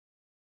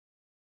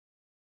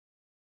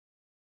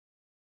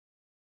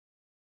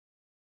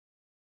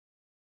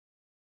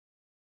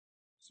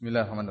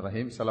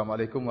Bismillahirrahmanirrahim.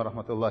 Assalamualaikum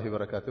warahmatullahi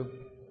wabarakatuh.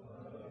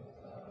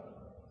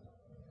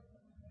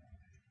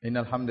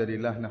 Innal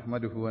hamdalillah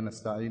nahmaduhu wa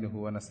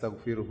nasta'inuhu wa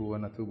nastaghfiruhu wa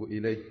natubu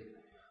ilaih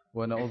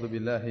wa na'udzu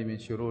billahi min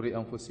shururi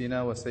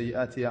anfusina wa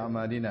sayyiati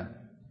a'malina.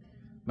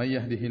 May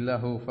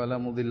yahdihillahu fala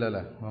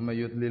mudhillalah wa may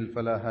yudlil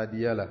fala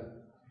hadiyalah.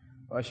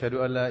 Wa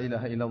asyhadu an la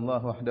ilaha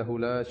illallah wahdahu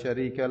la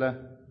syarikalah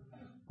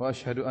wa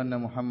asyhadu anna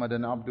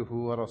Muhammadan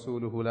 'abduhu wa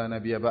rasuluhu la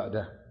nabiyya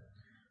ba'dah.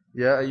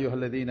 يا أيها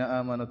الذين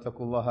آمنوا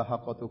اتقوا الله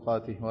حق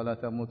تقاته ولا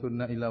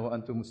تموتن إلا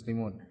وأنتم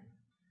مسلمون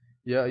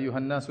يا أيها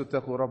الناس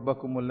اتقوا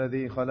ربكم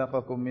الذي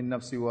خلقكم من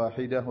نفس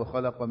واحدة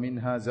وخلق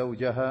منها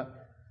زوجها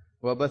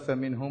وبث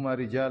منهما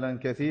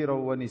رجالا كثيرا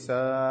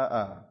ونساء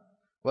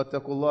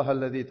واتقوا الله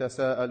الذي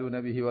تساءلون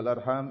به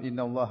والأرحام إن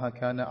الله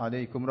كان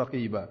عليكم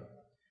رقيبا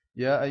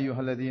يا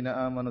أيها الذين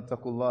آمنوا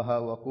اتقوا الله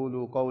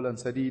وقولوا قولا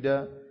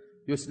سديدا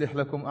يصلح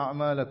لكم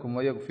أعمالكم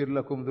ويغفر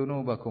لكم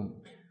ذنوبكم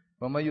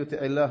ومن يطع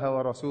الله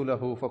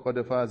ورسوله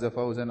فقد فاز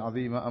فوزا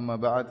عظيما أما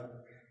بعد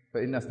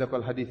فإن أصدق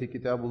الحديث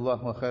كتاب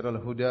الله وخير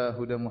الهدى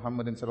هدى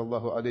محمد صلى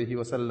الله عليه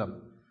وسلم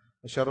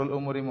وشر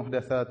الأمور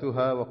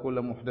محدثاتها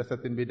وكل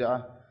محدثة بدعة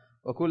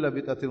وكل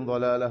بدعة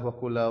ضلالة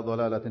وكل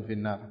ضلالة في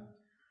النار.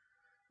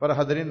 Para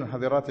hadirin dan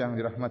hadirat yang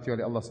dirahmati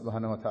oleh Allah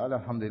Subhanahu wa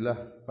taala,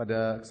 alhamdulillah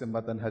pada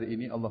kesempatan hari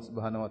ini Allah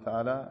Subhanahu wa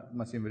taala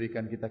masih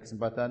memberikan kita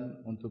kesempatan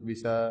untuk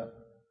bisa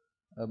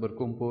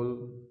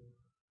berkumpul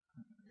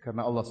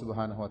karena Allah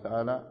Subhanahu wa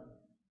taala,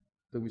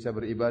 untuk bisa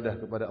beribadah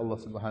kepada Allah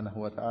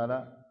Subhanahu wa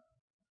taala.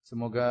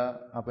 Semoga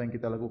apa yang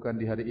kita lakukan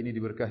di hari ini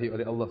diberkahi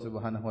oleh Allah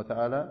Subhanahu wa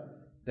taala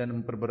dan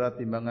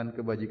memperberat timbangan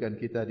kebajikan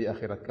kita di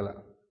akhirat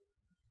kelak.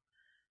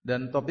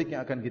 Dan topik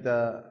yang akan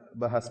kita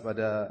bahas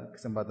pada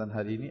kesempatan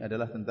hari ini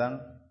adalah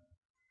tentang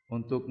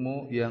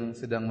Untukmu yang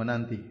sedang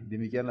menanti.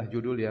 Demikianlah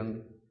judul yang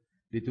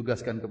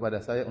ditugaskan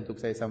kepada saya untuk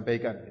saya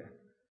sampaikan.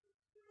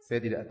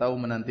 Saya tidak tahu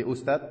menanti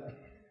Ustadz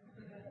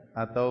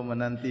atau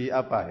menanti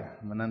apa ya,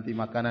 menanti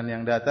makanan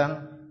yang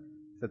datang.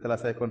 Setelah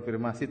saya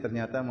konfirmasi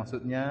ternyata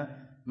maksudnya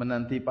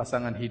menanti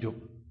pasangan hidup,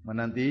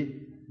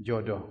 menanti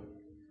jodoh.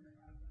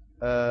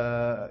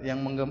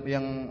 Yang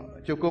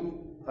cukup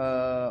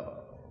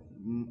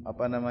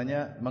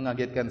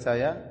mengagetkan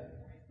saya,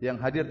 yang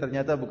hadir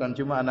ternyata bukan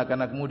cuma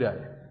anak-anak muda,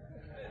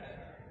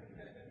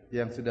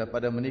 yang sudah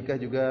pada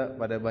menikah juga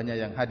pada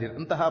banyak yang hadir.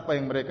 Entah apa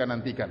yang mereka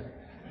nantikan.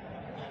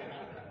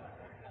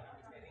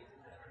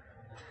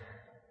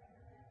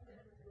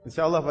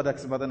 InsyaAllah pada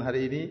kesempatan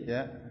hari ini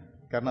ya,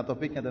 karena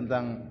topiknya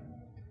tentang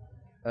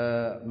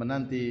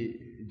menanti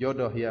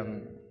jodoh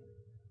yang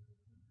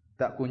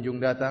tak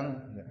kunjung datang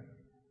ya,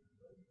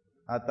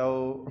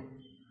 atau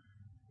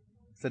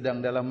sedang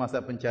dalam masa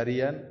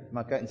pencarian,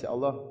 maka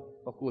insyaAllah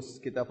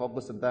kita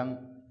fokus tentang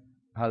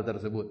hal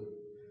tersebut.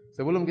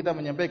 Sebelum kita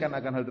menyampaikan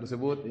akan hal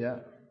tersebut ya,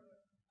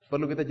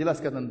 perlu kita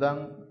jelaskan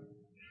tentang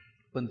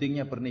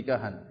pentingnya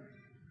pernikahan.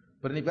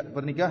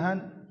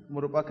 Pernikahan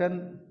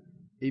merupakan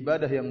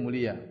ibadah yang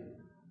mulia.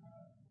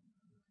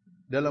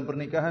 Dalam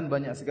pernikahan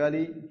banyak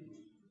sekali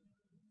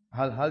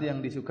hal-hal yang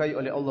disukai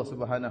oleh Allah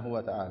Subhanahu wa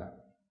taala.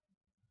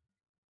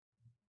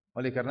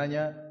 Oleh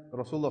karenanya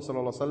Rasulullah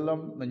sallallahu alaihi wasallam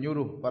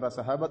menyuruh para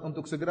sahabat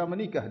untuk segera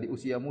menikah di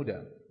usia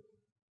muda.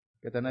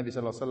 Kata Nabi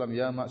sallallahu alaihi wasallam,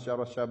 "Ya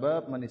ma'syaras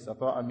syabab, man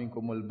istata'a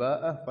minkumul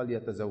ba'ah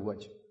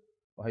falyatazawwaj."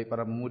 Wahai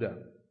para pemuda,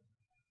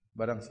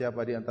 barang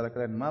siapa di antara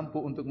kalian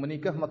mampu untuk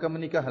menikah, maka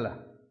menikahlah.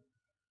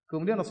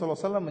 Kemudian Rasulullah sallallahu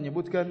alaihi wasallam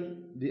menyebutkan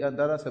di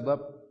antara sebab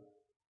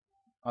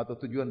atau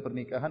tujuan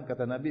pernikahan,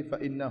 kata Nabi, fa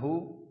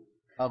innahu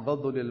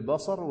aghaddu lil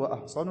basar wa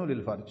ahsanu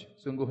lil farj.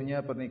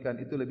 Sungguhnya pernikahan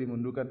itu lebih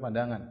menundukkan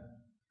pandangan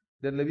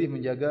dan lebih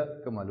menjaga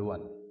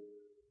kemaluan.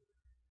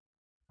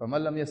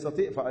 Faman lam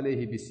yastati' fa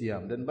alaihi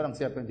bisyam, dan barang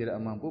siapa yang tidak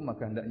mampu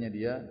maka hendaknya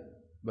dia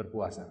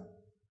berpuasa.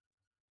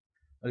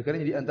 Oleh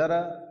karena di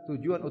antara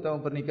tujuan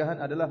utama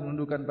pernikahan adalah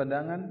menundukkan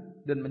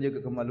pandangan dan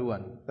menjaga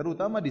kemaluan,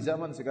 terutama di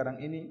zaman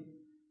sekarang ini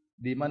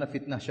di mana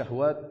fitnah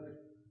syahwat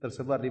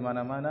tersebar di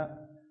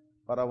mana-mana.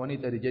 Para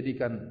wanita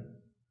dijadikan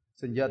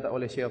senjata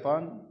oleh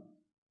syaitan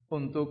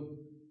untuk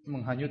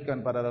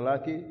menghanyutkan para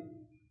lelaki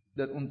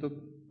dan untuk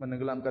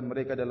menenggelamkan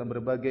mereka dalam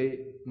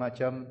berbagai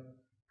macam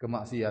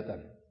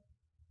kemaksiatan.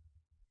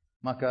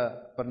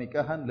 Maka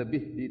pernikahan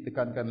lebih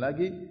ditekankan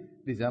lagi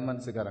di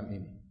zaman sekarang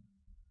ini.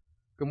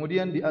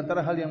 Kemudian di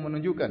antara hal yang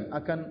menunjukkan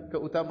akan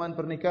keutamaan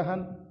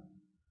pernikahan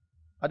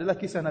adalah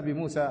kisah Nabi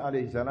Musa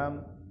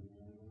alaihissalam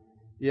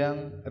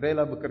yang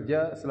rela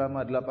bekerja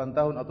selama 8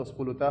 tahun atau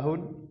 10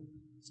 tahun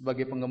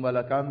sebagai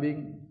penggembala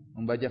kambing,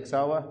 membajak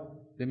sawah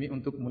demi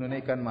untuk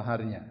menunaikan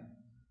maharnya.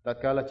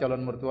 Tatkala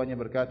calon mertuanya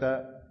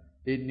berkata,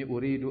 "Inni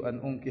uridu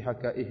an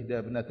unkihaka ihda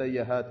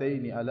ibnatayya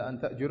hataini ala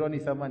an ta'jurani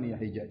thamaniya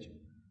hijaj."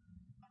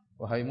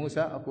 Wahai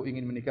Musa, aku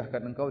ingin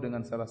menikahkan engkau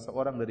dengan salah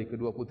seorang dari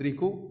kedua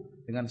putriku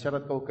dengan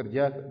syarat kau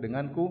kerja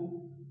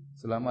denganku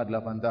selama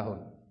 8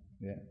 tahun.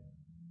 Ya.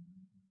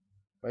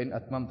 Fa in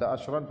atmamta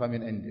ashran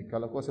famin indik.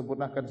 Kalau kau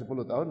sempurnakan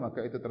 10 tahun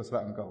maka itu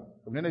terserah engkau.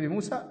 Kemudian Nabi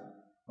Musa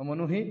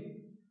memenuhi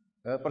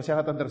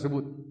persyaratan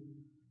tersebut.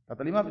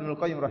 Kata Imam Ibnu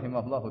Qayyim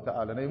rahimahullahu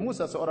taala, Nabi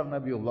Musa seorang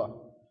nabiullah,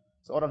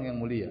 seorang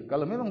yang mulia.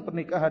 Kalau memang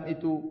pernikahan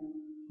itu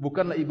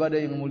bukanlah ibadah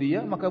yang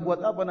mulia, maka buat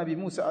apa Nabi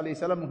Musa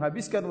alaihissalam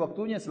menghabiskan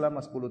waktunya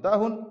selama 10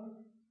 tahun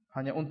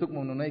hanya untuk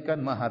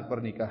menunaikan mahar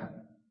pernikahan.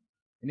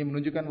 Ini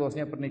menunjukkan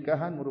bahwasanya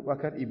pernikahan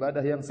merupakan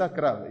ibadah yang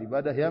sakral,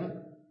 ibadah yang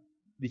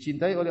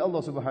dicintai oleh Allah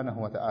Subhanahu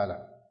wa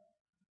taala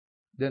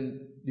dan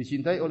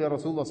dicintai oleh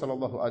Rasulullah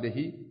sallallahu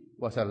alaihi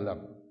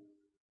wasallam.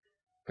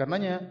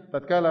 Karenanya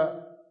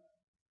tatkala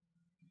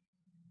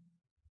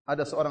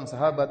ada seorang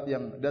sahabat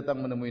yang datang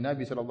menemui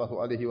Nabi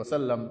sallallahu alaihi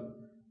wasallam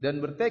dan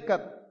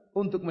bertekad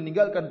untuk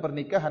meninggalkan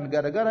pernikahan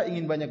gara-gara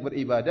ingin banyak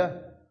beribadah,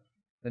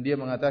 dan dia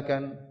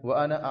mengatakan, wa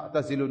ana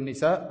a'tazilun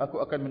nisa,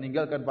 aku akan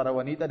meninggalkan para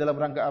wanita dalam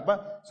rangka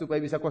apa? Supaya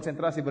bisa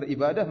konsentrasi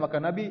beribadah.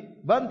 Maka Nabi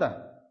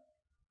bantah.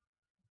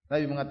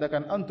 Nabi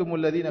mengatakan,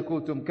 antumul ladzina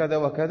qultum kadza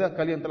wa kadza,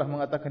 kalian telah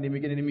mengatakan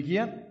demikian dan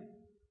demikian.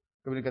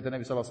 Kemudian kata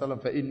Nabi sallallahu alaihi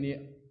wasallam, fa inni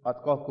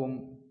atqakum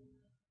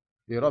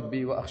li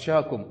rabbi wa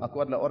akhsyakum,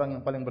 aku adalah orang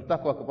yang paling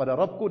bertakwa kepada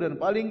Rabbku dan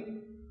paling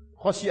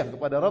khasyah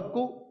kepada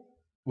Rabbku.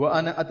 Wa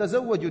ana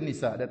atazawwajun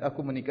nisa, dan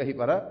aku menikahi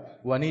para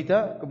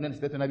wanita. Kemudian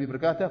setelah Nabi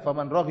berkata,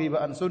 faman raghiba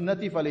an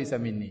sunnati falaysa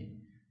minni,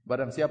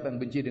 barang siapa yang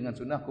benci dengan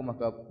sunnahku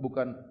maka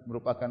bukan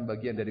merupakan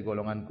bagian dari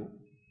golonganku.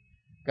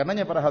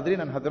 Karenanya para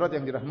hadirin dan hadirat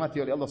yang dirahmati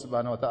oleh Allah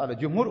Subhanahu wa taala,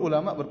 jumhur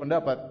ulama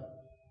berpendapat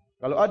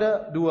kalau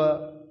ada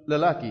dua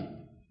lelaki,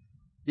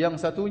 yang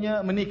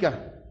satunya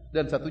menikah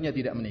dan satunya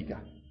tidak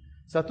menikah.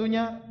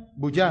 Satunya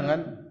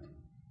bujangan,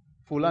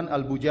 fulan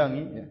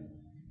al-bujangi, ya.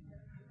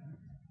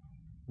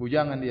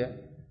 Bujangan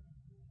dia.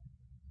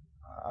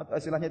 Atau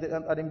istilahnya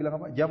ada yang bilang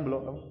apa? Jamblo,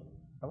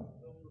 apa?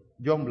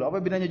 Jomblo. Apa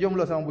bedanya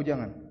jomblo sama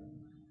bujangan?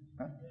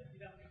 Hah?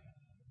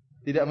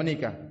 Tidak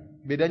menikah.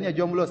 Bedanya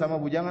jomblo sama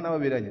bujangan apa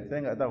bedanya?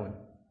 Saya enggak tahu.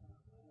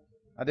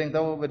 Ada yang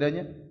tahu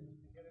bedanya?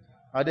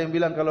 Ada yang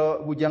bilang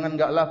kalau bujangan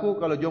enggak laku,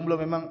 kalau jomblo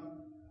memang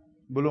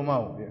belum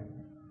mau, ya.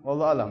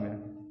 Wallahu alam, ya.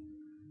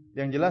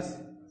 Yang jelas,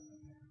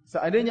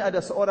 seandainya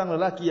ada seorang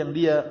lelaki yang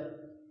dia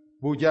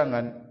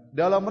bujangan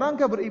dalam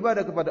rangka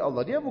beribadah kepada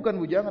Allah, dia bukan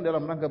bujangan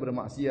dalam rangka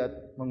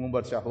bermaksiat,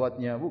 mengumbar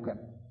syahwatnya, bukan.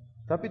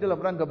 Tapi dalam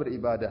rangka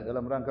beribadah,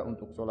 dalam rangka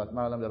untuk solat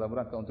malam, dalam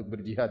rangka untuk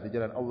berjihad di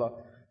jalan Allah,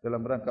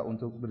 dalam rangka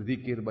untuk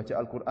berzikir, baca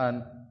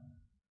Al-Quran.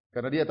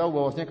 Karena dia tahu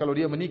bahwasanya kalau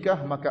dia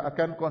menikah, maka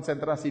akan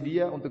konsentrasi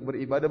dia untuk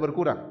beribadah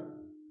berkurang.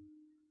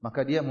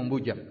 Maka dia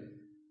membujang.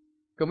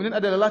 Kemudian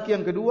ada lelaki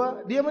yang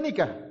kedua, dia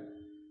menikah.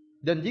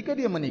 Dan jika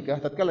dia menikah,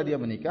 tatkala dia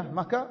menikah,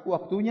 maka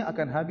waktunya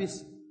akan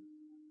habis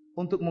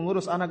untuk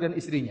mengurus anak dan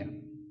istrinya.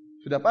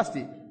 Sudah pasti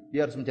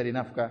dia harus mencari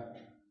nafkah,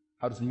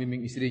 harus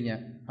membimbing istrinya,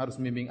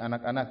 harus membimbing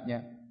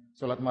anak-anaknya.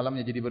 Salat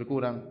malamnya jadi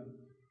berkurang,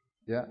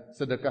 ya,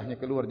 sedekahnya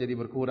keluar jadi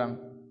berkurang,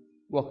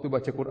 waktu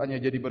baca Qur'annya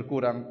jadi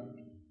berkurang.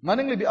 Mana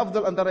yang lebih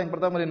afdal antara yang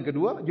pertama dan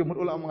kedua?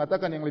 Jumhur ulama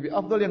mengatakan yang lebih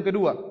afdal yang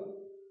kedua,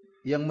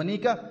 yang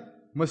menikah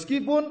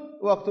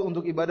meskipun waktu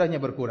untuk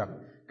ibadahnya berkurang.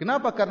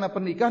 Kenapa? Karena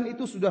pernikahan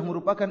itu sudah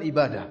merupakan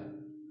ibadah.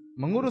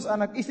 Mengurus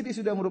anak istri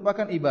sudah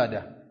merupakan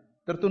ibadah.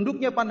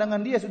 Tertunduknya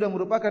pandangan dia sudah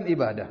merupakan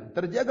ibadah.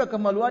 Terjaga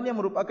kemaluannya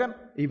merupakan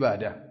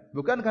ibadah.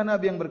 Bukankah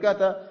Nabi yang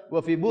berkata, wa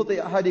fi buti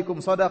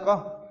ahadikum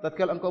sadaqah,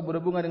 tatkala engkau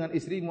berhubungan dengan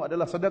istrimu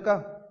adalah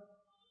sedekah?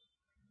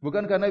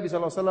 Bukankah Nabi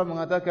SAW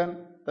mengatakan,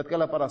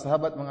 tatkala para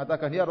sahabat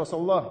mengatakan, ya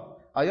Rasulullah,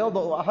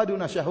 ayadhu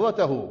ahaduna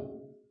syahwatahu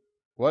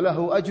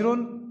walahu ajrun?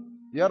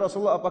 Ya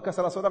Rasulullah, apakah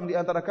salah seorang di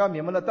antara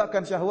kami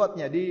meletakkan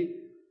syahwatnya di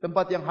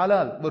tempat yang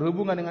halal,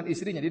 berhubungan dengan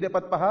istrinya, dia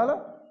dapat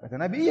pahala? Kata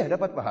Nabi, iya,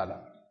 dapat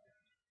pahala.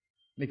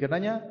 Ini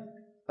karenanya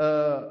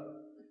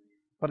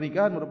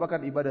pernikahan merupakan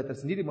ibadah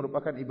tersendiri,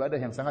 merupakan ibadah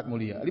yang sangat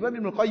mulia. Al-Imam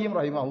Ibnu Qayyim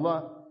rahimahullah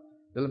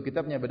dalam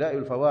kitabnya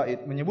Bada'iul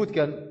Fawaid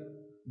menyebutkan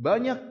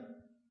banyak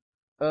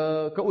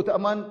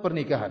keutamaan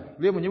pernikahan.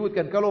 Beliau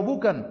menyebutkan kalau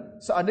bukan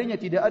seandainya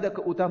tidak ada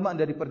keutamaan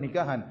dari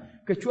pernikahan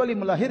kecuali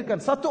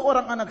melahirkan satu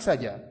orang anak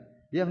saja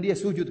yang dia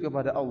sujud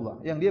kepada Allah,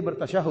 yang dia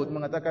bertasyahud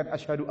mengatakan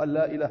asyhadu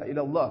alla ilaha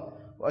illallah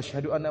wa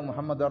asyhadu anna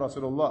Muhammadar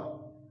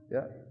Rasulullah,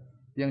 ya,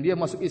 yang dia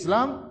masuk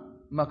Islam,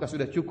 maka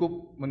sudah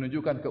cukup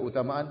menunjukkan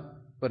keutamaan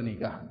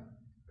pernikahan.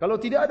 Kalau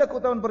tidak ada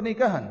keutamaan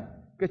pernikahan,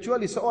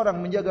 kecuali seorang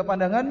menjaga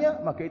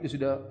pandangannya, maka itu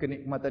sudah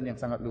kenikmatan yang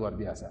sangat luar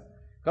biasa.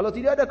 Kalau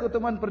tidak ada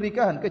keutamaan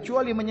pernikahan,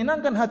 kecuali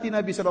menyenangkan hati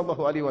Nabi SAW,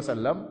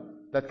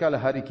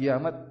 tatkala hari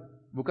kiamat,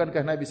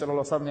 bukankah Nabi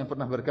SAW yang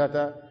pernah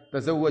berkata,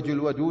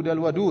 tazawwajul wadudal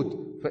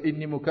wadud, fa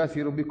inni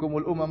mukathirun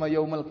bikumul umama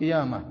yaumal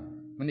qiyamah.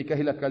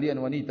 Menikahilah kalian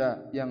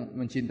wanita yang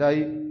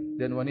mencintai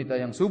dan wanita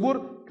yang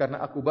subur, karena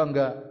aku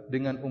bangga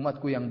dengan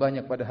umatku yang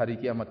banyak pada hari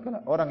kiamat.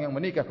 Karena orang yang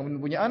menikah kemudian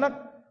punya anak,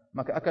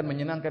 maka akan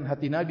menyenangkan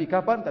hati Nabi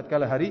kapan?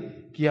 Tatkala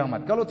hari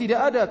kiamat. Kalau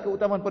tidak ada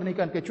keutamaan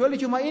pernikahan kecuali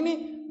cuma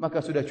ini, maka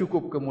sudah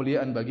cukup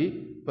kemuliaan bagi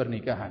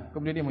pernikahan.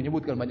 Kemudian dia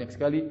menyebutkan banyak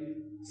sekali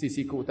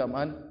sisi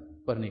keutamaan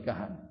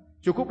pernikahan.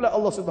 Cukuplah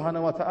Allah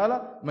Subhanahu wa taala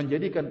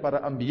menjadikan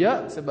para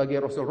anbiya sebagai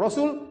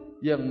rasul-rasul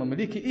yang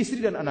memiliki istri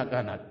dan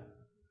anak-anak.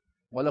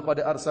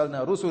 Walaqad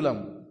arsalna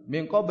rusulam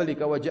min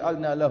qablika wa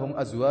ja'alna lahum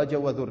azwaja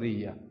wa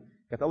dzurriyyah.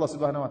 Kata Allah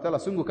Subhanahu wa taala,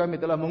 sungguh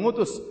kami telah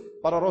mengutus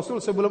para rasul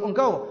sebelum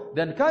engkau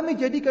dan kami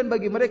jadikan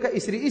bagi mereka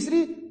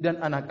istri-istri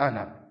dan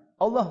anak-anak.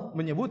 Allah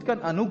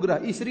menyebutkan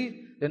anugerah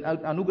istri dan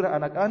anugerah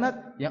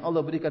anak-anak yang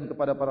Allah berikan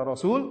kepada para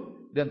rasul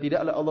dan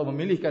tidaklah Allah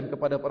memilihkan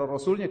kepada para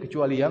rasulnya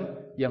kecuali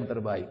yang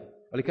terbaik.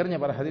 Oleh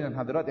karenanya para hadirin dan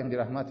hadirat yang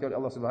dirahmati oleh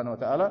Allah Subhanahu wa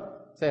taala,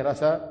 saya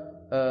rasa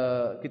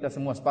kita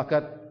semua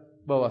sepakat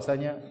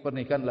bahwasanya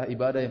pernikahan adalah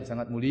ibadah yang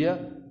sangat mulia,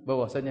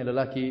 bahwasanya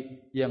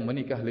lelaki yang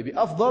menikah lebih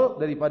afdal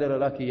daripada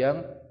lelaki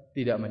yang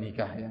tidak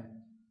menikah ya.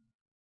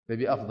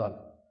 Lebih afdal.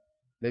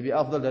 Lebih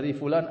afdal dari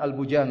fulan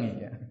al-bujangi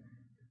ya.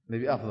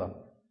 Lebih afdal.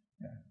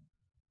 Ya.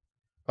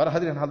 Para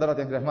hadirin dan hadirat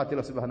yang dirahmati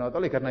Allah Subhanahu wa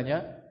taala, karenanya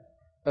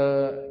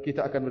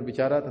kita akan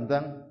berbicara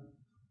tentang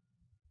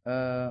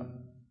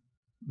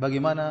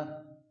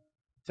bagaimana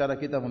cara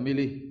kita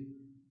memilih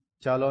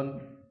calon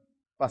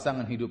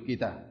pasangan hidup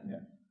kita ya.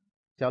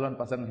 Calon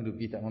pasangan hidup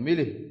kita.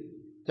 Memilih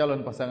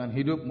calon pasangan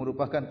hidup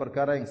merupakan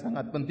perkara yang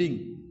sangat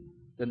penting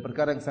dan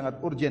perkara yang sangat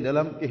urgent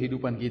dalam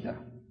kehidupan kita.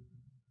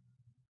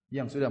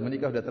 Yang sudah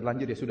menikah sudah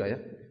terlanjur ya sudah ya.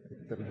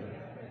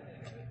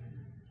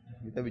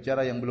 Kita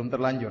bicara yang belum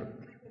terlanjur.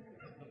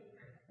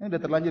 Yang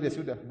sudah terlanjur ya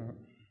sudah.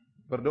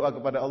 Berdoa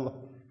kepada Allah.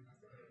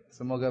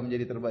 Semoga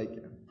menjadi terbaik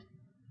ya.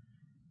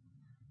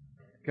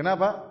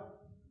 Kenapa?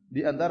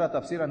 Di antara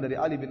tafsiran dari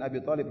Ali bin Abi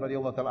Thalib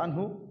radhiyallahu taala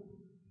anhu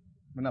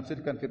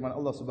menafsirkan firman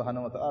Allah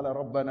Subhanahu wa taala,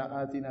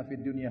 "Rabbana atina fid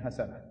dunya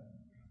hasanah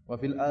wa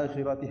fil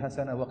akhirati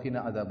hasanah wa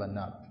qina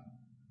adzabannar."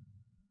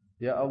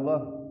 Ya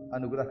Allah,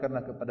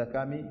 anugerahkanlah kepada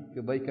kami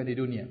kebaikan di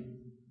dunia.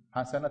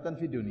 Hasanatan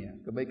fid dunya,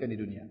 kebaikan di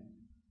dunia.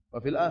 Wa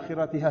fil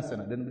akhirati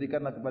hasanah, dan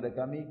berikanlah kepada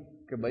kami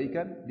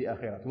kebaikan di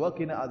akhirat. Wa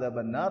qina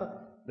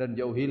adzabannar, dan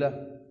jauhilah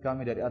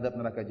kami dari azab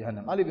neraka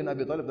jahanam. Ali bin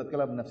Abi Thalib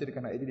tatkala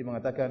menafsirkan ayat ini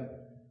mengatakan,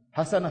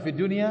 hasanah fid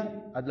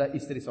dunya adalah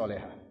istri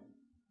salehah.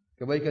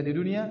 Kebaikan di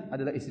dunia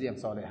adalah istri yang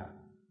salehah.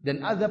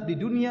 Dan azab di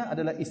dunia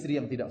adalah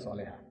istri yang tidak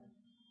salehah.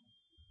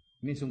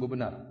 Ini sungguh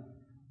benar.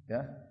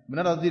 Ya,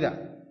 benar atau tidak?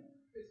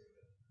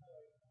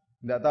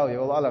 Tidak tahu ya,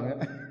 Allah alam ya.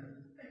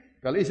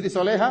 Kalau istri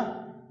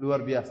salehah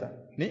luar biasa.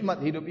 Nikmat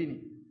hidup ini.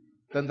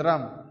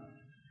 Tenteram.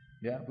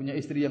 Ya, punya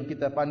istri yang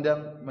kita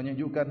pandang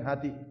menyejukkan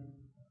hati,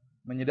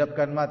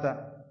 menyedapkan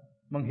mata,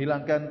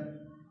 menghilangkan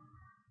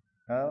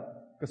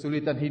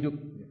kesulitan hidup.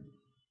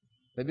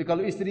 Tapi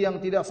kalau istri yang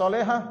tidak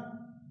salehah,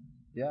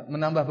 ya,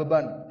 menambah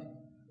beban,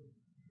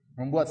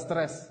 membuat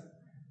stres.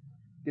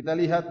 Kita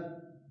lihat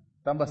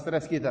tambah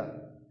stres kita.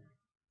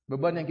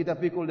 Beban yang kita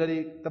pikul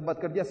dari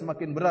tempat kerja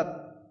semakin berat.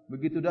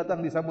 Begitu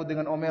datang disambut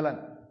dengan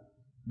omelan.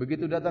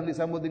 Begitu datang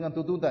disambut dengan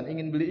tuntutan,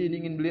 ingin beli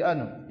ini, ingin beli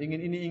anu,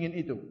 ingin ini, ingin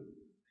itu.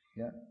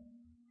 Ya.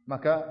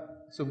 Maka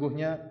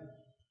sungguhnya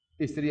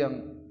istri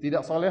yang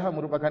tidak salehah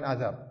merupakan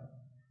azab.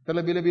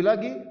 Terlebih-lebih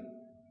lagi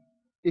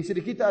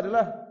istri kita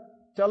adalah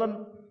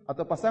calon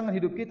atau pasangan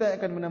hidup kita yang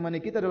akan menemani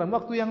kita dalam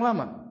waktu yang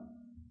lama.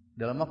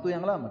 Dalam waktu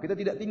yang lama. Kita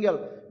tidak tinggal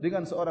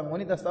dengan seorang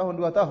wanita setahun,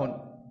 2 tahun.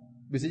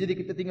 Bisa jadi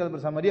kita tinggal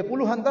bersama dia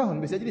puluhan tahun.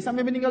 Bisa jadi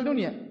sampai meninggal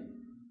dunia.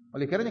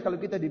 Oleh karenanya kalau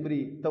kita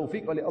diberi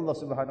taufik oleh Allah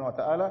Subhanahu wa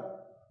taala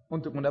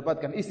untuk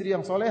mendapatkan istri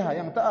yang soleha,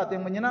 yang taat,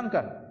 yang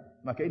menyenangkan,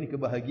 maka ini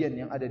kebahagiaan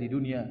yang ada di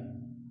dunia.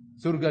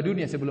 Surga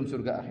dunia sebelum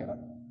surga akhirat.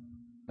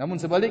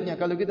 Namun sebaliknya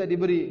kalau kita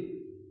diberi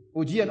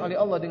ujian oleh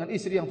Allah dengan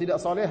istri yang tidak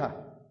soleha,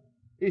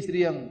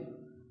 istri yang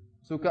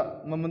suka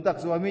membentak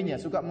suaminya,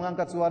 suka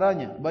mengangkat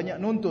suaranya, banyak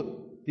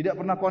nuntut,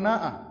 tidak pernah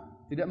qanaah,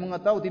 tidak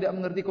mengetahui, tidak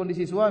mengerti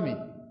kondisi suami,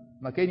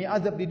 maka ini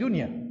azab di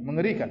dunia,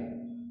 mengerikan.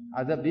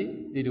 Azab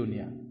di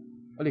dunia.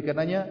 Oleh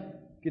karenanya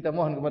kita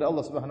mohon kepada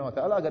Allah Subhanahu wa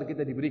taala agar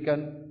kita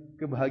diberikan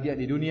kebahagiaan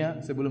di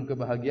dunia sebelum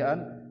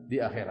kebahagiaan di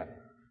akhirat.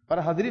 Para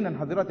hadirin dan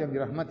hadirat yang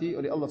dirahmati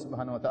oleh Allah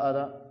Subhanahu wa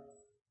taala,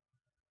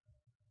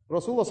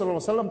 Rasulullah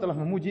sallallahu alaihi wasallam telah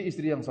memuji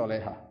istri yang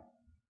salehah.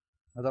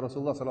 Kata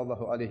Rasulullah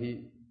sallallahu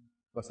alaihi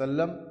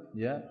wasallam,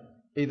 ya,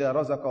 "Idza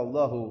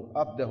razaqallahu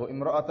 'abdahu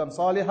imra'atan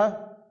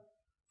salihah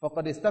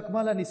faqad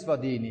istakmala nisfa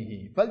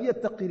dinihi,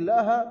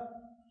 falyattaqillaha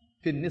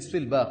fin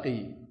nisfil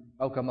baqi."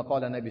 Atau kama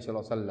qala Nabi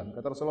sallallahu alaihi wasallam.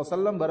 Kata Rasulullah sallallahu alaihi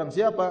wasallam, barang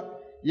siapa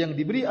yang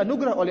diberi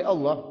anugerah oleh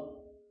Allah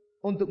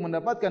untuk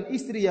mendapatkan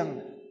istri yang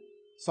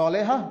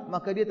salehah,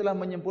 maka dia telah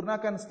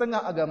menyempurnakan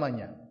setengah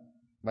agamanya.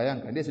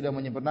 Bayangkan, dia sudah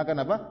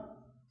menyempurnakan apa?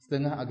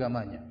 Setengah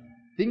agamanya.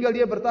 Tinggal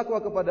dia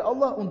bertakwa kepada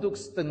Allah untuk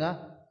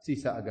setengah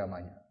sisa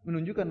agamanya.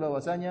 Menunjukkan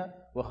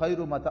bahwasanya wa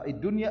khairu mata'id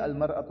dunya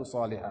al-mar'atu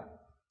salihah.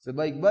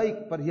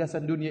 Sebaik-baik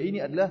perhiasan dunia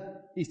ini adalah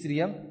istri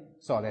yang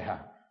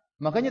salehah.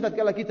 Makanya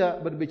tatkala kita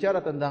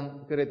berbicara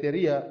tentang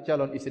kriteria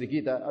calon istri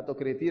kita atau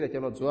kriteria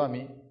calon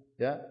suami,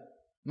 ya,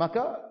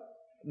 maka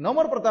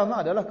nomor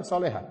pertama adalah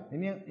kesalehan.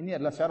 Ini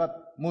adalah syarat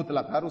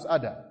mutlak, harus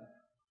ada.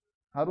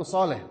 Harus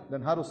saleh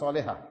dan harus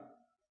salehah.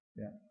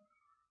 Ya.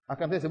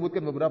 Akan saya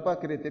sebutkan beberapa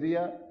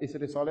kriteria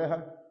istri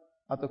salehah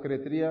atau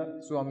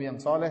kriteria suami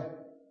yang saleh.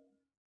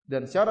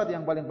 Dan syarat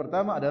yang paling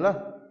pertama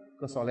adalah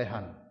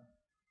kesalehan.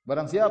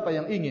 Barang siapa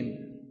yang ingin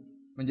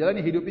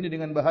menjalani hidup ini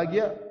dengan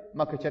bahagia,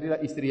 maka carilah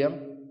istri yang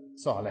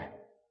saleh.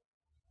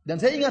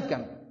 Dan saya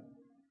ingatkan,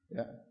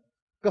 ya,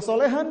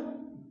 kesalehan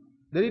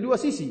dari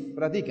dua sisi,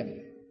 perhatikan.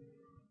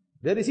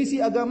 Dari sisi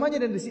agamanya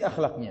dan dari sisi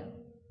akhlaknya.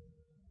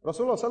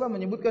 Rasulullah SAW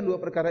menyebutkan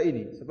dua perkara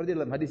ini. Seperti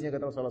dalam hadisnya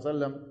kata Rasulullah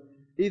SAW,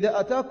 "Idza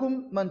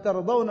atakum man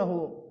tardawnahu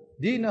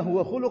dinahu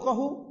wa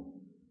khuluquhu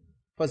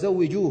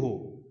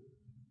fazawwijuhu.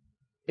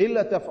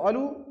 Illa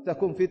taf'alu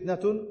takum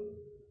fitnatun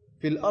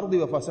fil ardi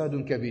wa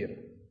fasadun kabir.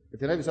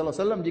 Kata Nabi sallallahu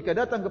alaihi wasallam, jika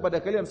datang kepada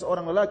kalian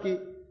seorang lelaki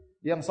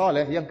yang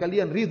saleh, yang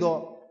kalian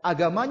ridho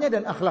agamanya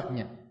dan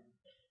akhlaknya.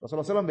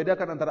 Rasulullah SAW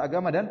bedakan antara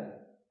agama dan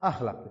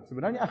akhlak.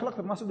 Sebenarnya akhlak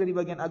termasuk dari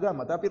bagian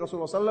agama, tapi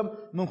Rasulullah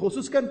SAW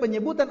mengkhususkan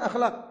penyebutan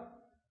akhlak.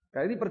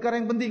 Karena ini perkara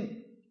yang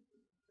penting.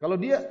 Kalau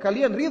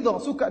kalian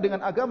ridho, suka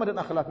dengan agama dan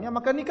akhlaknya,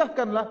 maka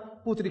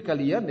nikahkanlah putri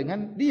kalian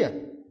dengan dia.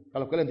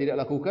 Kalau kalian tidak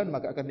lakukan,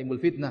 maka akan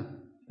timbul fitnah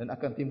dan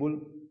akan timbul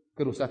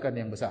kerusakan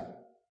yang besar.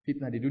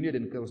 Fitnah di dunia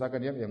dan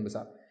kerusakan yang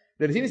besar.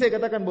 Dari sini saya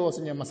katakan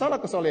bahwasanya masalah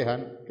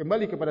kesolehan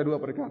kembali kepada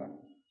dua perkara.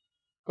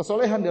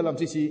 Kesolehan dalam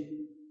sisi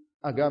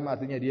agama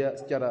artinya dia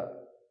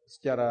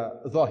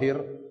secara zahir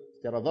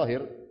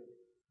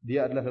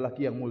dia adalah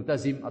lelaki yang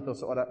multazim atau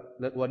seorang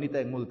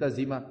wanita yang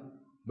multazimah,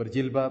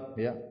 berjilbab,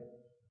 ya,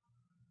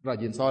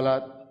 rajin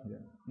salat, ya,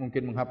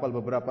 mungkin menghafal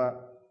beberapa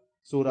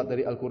surat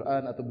dari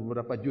Al-Qur'an atau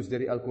beberapa juz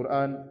dari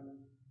Al-Qur'an.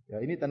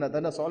 Ya, ini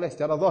tanda-tanda soleh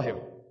secara zahir.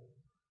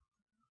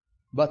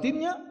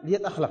 Batinnya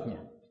lihat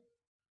akhlaknya.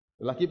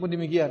 Lelaki pun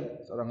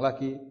demikian, seorang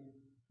laki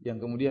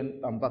yang kemudian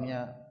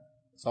tampangnya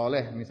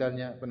soleh,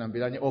 misalnya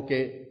penampilannya oke,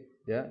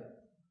 ya.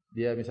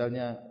 Dia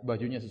misalnya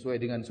bajunya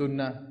sesuai dengan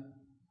sunnah,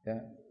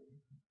 ya.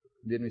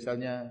 Dia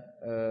misalnya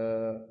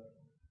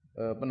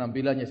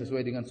penampilannya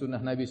sesuai dengan sunnah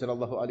Nabi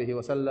sallallahu alaihi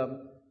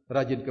wasallam,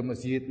 rajin ke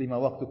masjid, 5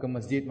 waktu ke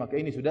masjid, maka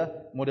ini sudah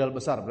modal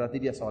besar, berarti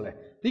dia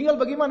soleh. Tinggal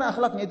bagaimana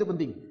akhlaknya itu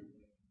penting.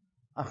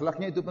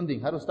 Akhlaknya itu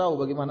penting, harus tahu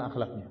bagaimana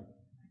akhlaknya.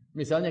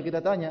 Misalnya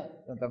kita tanya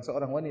tentang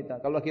seorang wanita,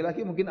 kalau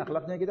laki-laki mungkin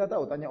akhlaknya kita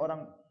tahu, tanya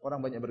orang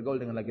banyak bergaul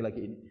dengan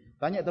laki-laki ini.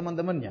 Tanya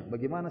teman-temannya,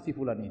 bagaimana si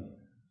fulan ini?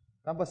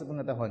 Tanpa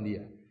sepengetahuan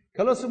dia.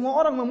 Kalau semua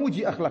orang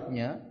memuji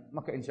akhlaknya,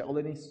 maka insya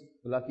Allah ini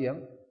lelaki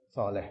yang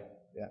saleh.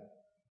 Ya.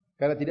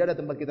 Karena tidak ada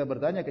tempat kita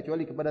bertanya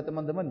kecuali kepada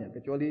teman-temannya,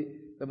 kecuali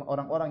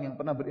orang-orang yang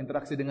pernah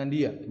berinteraksi dengan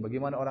dia.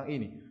 Bagaimana orang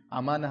ini?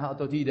 Amanah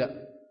atau tidak?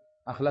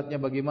 Akhlaknya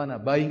bagaimana?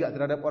 Baik enggak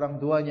terhadap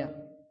orang tuanya?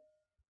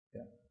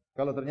 Ya.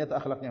 Kalau ternyata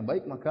akhlaknya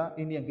baik, maka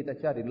ini yang kita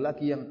cari.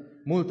 Lelaki yang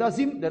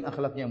multazim dan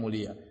akhlaknya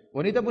mulia.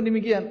 Wanita pun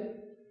demikian.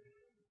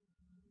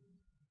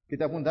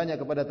 Kita pun tanya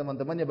kepada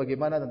teman-temannya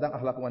bagaimana tentang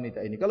akhlak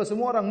wanita ini. Kalau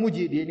semua orang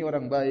muji, dia ini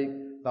orang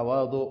baik,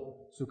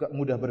 tawadhu, suka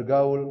mudah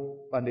bergaul,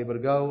 pandai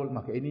bergaul,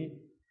 maka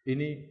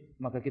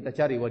maka kita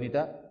cari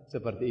wanita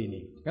seperti ini.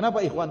 Kenapa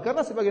ikhwan?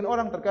 Karena sebagian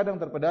orang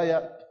terkadang terpedaya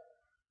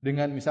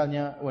dengan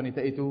misalnya wanita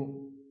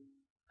itu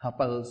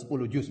hafal 10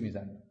 juz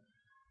misalnya.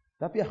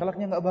 Tapi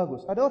akhlaknya enggak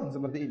bagus. Ada orang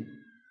seperti ini.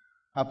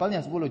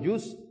 Hafalnya 10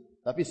 juz,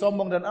 tapi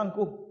sombong dan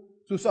angkuh,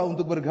 susah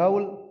untuk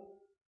bergaul.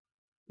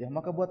 Ya,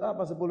 maka buat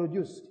apa 10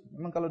 juz?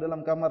 Memang kalau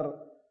dalam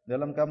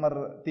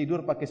kamar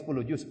tidur pakai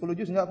 10 juz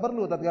enggak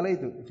perlu tatkala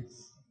itu.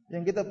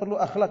 Yang kita perlu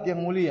akhlak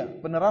yang mulia,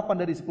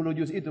 penerapan dari 10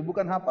 juz itu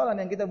bukan hafalan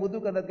yang kita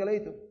butuhkan tatkala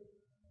itu.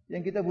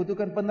 Yang kita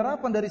butuhkan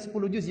penerapan dari 10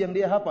 juz yang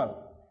dia hafal.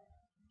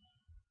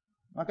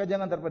 Maka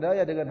jangan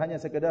terpedaya dengan hanya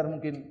sekedar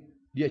mungkin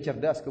dia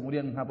cerdas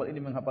kemudian menghafal ini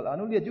menghafal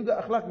anu, lihat juga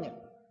akhlaknya.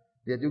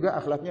 Lihat juga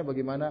akhlaknya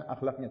bagaimana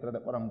akhlaknya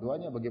terhadap orang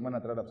tuanya,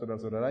 bagaimana terhadap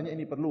saudara-saudaranya,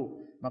 ini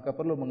perlu. Maka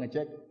perlu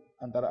mengecek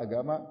antara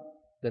agama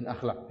dan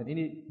akhlak. Dan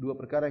ini dua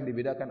perkara yang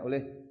dibedakan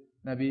oleh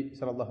Nabi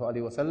sallallahu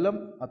alaihi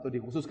wasallam atau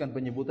dikhususkan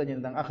penyebutannya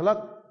tentang akhlak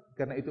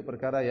karena itu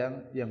perkara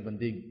yang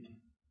penting.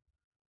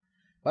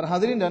 Para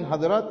hadirin dan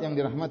hadirat yang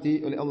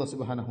dirahmati oleh Allah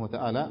Subhanahu wa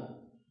taala.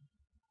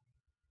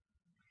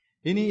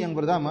 Ini yang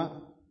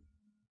pertama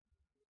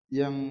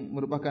yang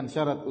merupakan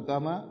syarat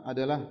utama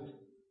adalah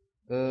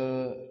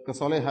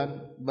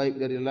kesolehan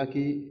baik dari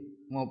laki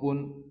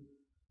maupun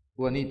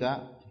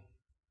wanita.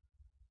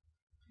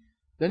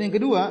 Dan yang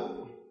kedua,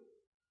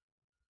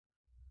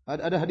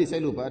 ada hadis, saya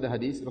lupa, ada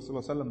hadis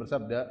Rasulullah SAW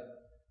bersabda,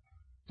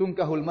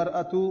 "Tunkahul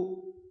mar'atu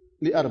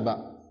li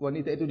arba."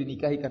 Wanita itu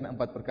dinikahi karena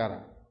 4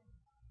 perkara.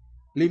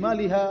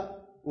 Limaliha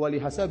wa li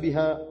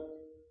hasabiha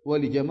wa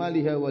li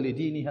jamaliha wa li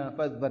diniha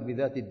fadhbar bi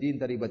dzatid din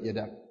taribat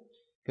yadak.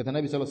 Kata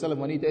Nabi SAW,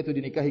 wanita itu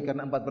dinikahi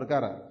karena 4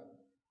 perkara.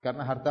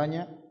 Karena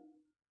hartanya,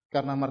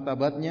 karena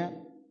martabatnya,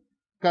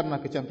 karena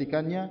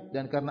kecantikannya,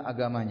 dan karena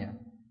agamanya.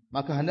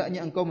 Maka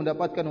hendaknya engkau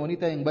mendapatkan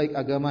wanita yang baik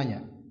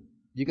agamanya.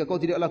 Jika kau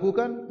tidak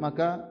lakukan,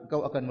 maka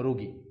kau akan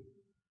merugi.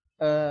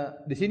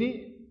 Di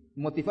sini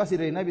motivasi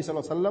dari Nabi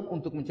SAW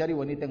untuk mencari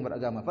wanita yang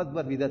beragama.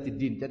 Fadhbar bidzatid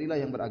din, carilah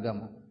yang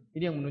beragama.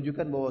 Ini yang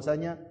menunjukkan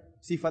bahwasanya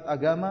sifat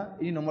agama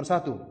ini nomor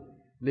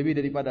 1. Lebih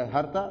daripada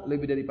harta,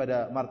 lebih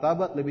daripada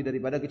martabat, lebih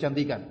daripada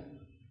kecantikan.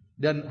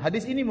 Dan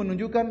hadis ini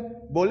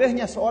menunjukkan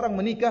bolehnya seorang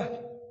menikah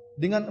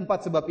dengan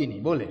 4 sebab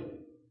ini. Boleh.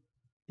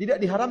 Tidak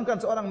diharamkan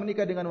seorang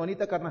menikah dengan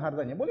wanita karena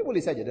hartanya.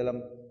 Boleh-boleh saja dalam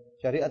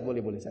syariat,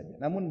 boleh-boleh saja.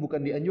 Namun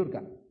bukan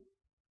dianjurkan.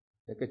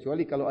 Ya,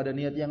 kecuali kalau ada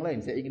niat yang lain.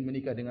 Saya ingin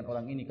menikah dengan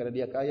orang ini karena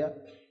dia kaya.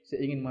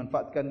 Saya ingin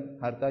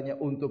manfaatkan hartanya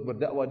untuk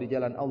berdakwah di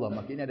jalan Allah.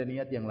 Maka ini ada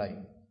niat yang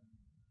lain.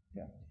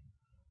 Ya.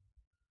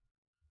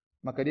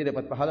 Maka dia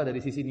dapat pahala dari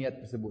sisi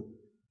niat tersebut.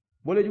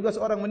 Boleh juga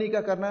seorang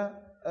menikah karena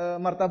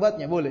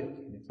martabatnya.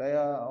 Boleh.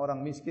 Saya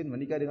orang miskin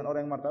menikah dengan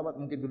orang yang martabat.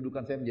 Mungkin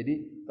kedudukan saya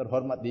menjadi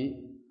terhormat di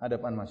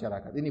hadapan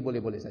masyarakat. Ini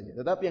boleh-boleh saja.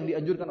 Tetapi yang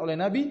dianjurkan oleh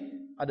Nabi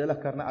adalah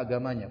karena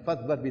agamanya.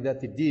 Fadhbar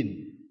bidzatid din.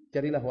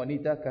 Carilah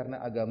wanita karena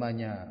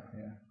agamanya.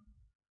 Ya.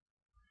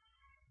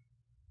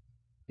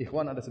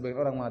 Ikhwan, ada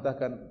sebagian orang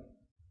mengatakan,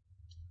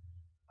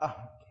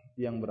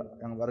 yang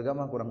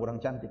beragama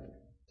kurang-kurang cantik.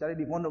 Cari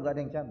di pondok gak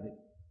ada yang cantik.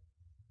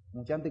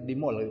 Yang cantik di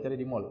mall, cari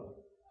di mall.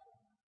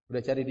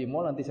 Udah cari di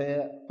mall, nanti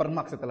saya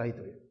permak setelah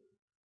itu ya.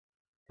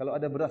 Kalau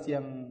ada beras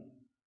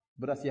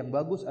yang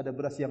bagus, ada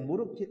beras yang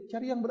buruk,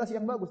 cari yang beras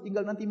yang bagus.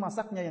 Tinggal nanti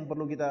masaknya yang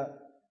perlu kita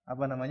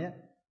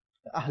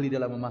ahli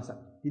dalam memasak.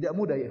 Tidak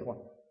mudah ya ikhwan.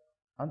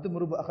 Antum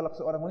merubah akhlak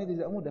seorang wanita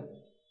tidak mudah.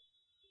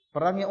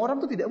 Perangnya orang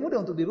itu tidak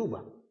mudah untuk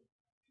dirubah.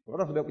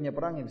 Orang sudah punya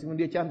perangnya, meskipun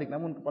dia cantik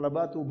namun kepala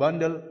batu,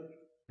 bandel,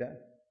 ya.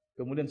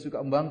 Kemudian suka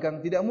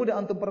membangkang, tidak mudah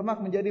antum permak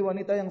menjadi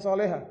wanita yang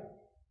soleha.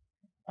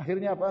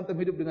 Akhirnya apa? Antum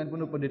hidup dengan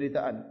penuh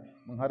penderitaan,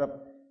 mengharap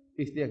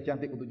istri yang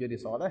cantik untuk jadi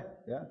soleh,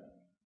 ya.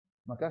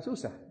 Maka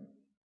susah.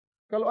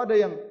 Kalau ada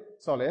yang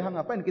soleha,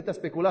 ngapain kita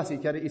spekulasi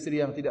cari istri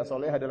yang tidak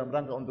soleha dalam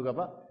rangka untuk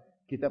apa?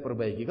 Kita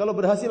perbaiki. Kalau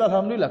berhasil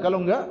alhamdulillah,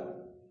 kalau enggak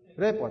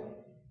repot.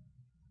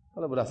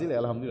 Kalau berhasil ya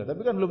alhamdulillah,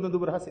 tapi kan belum tentu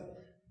berhasil.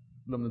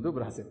 Belum tentu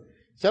berhasil.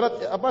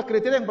 Syarat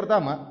kriteria yang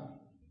pertama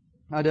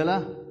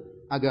adalah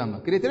agama.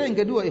 Kriteria yang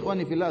kedua,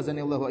 ikhwani fillah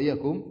azanillahu wa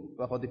iyyakum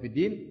wa akhwati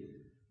fiddin,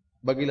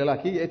 bagi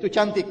lelaki yaitu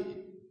cantik.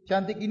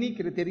 Cantik ini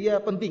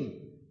kriteria penting,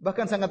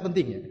 bahkan sangat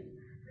penting ya.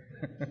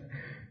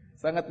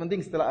 Sangat penting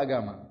setelah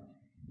agama.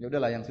 Ya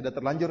udahlah, yang sudah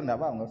terlanjur enggak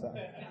apa-apa, enggak usah.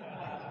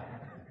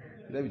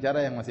 Kita bicara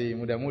yang masih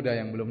muda-muda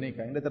yang belum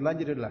nikah. Yang sudah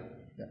terlanjur udahlah.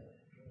 Ya.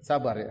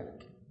 Sabar ya.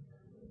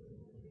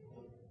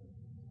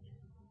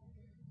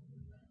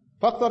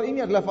 Faktor ini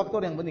adalah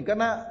faktor yang penting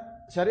karena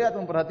syariat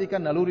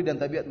memperhatikan naluri dan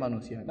tabiat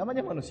manusia. Namanya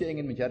manusia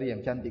ingin mencari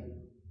yang cantik.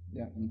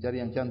 Ya, mencari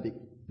yang cantik.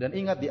 Dan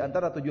ingat di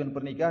antara tujuan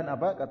pernikahan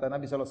apa? Kata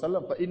Nabi sallallahu alaihi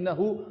wasallam, "Fa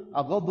innahu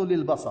aghaddu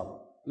lil basar."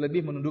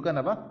 Lebih menundukkan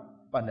apa?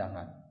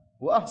 Pandangan.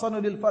 Wa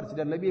ahsanu lil farj,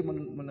 dan lebih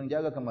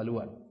menjaga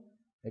kemaluan.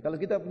 Ya, kalau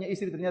kita punya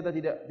istri ternyata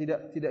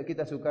tidak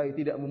kita sukai,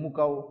 tidak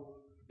memukau,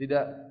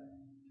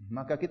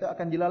 maka kita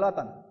akan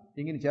jelalatan,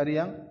 ingin cari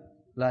yang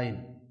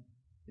lain.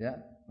 Ya.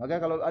 Maka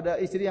kalau ada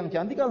istri yang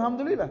cantik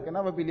alhamdulillah,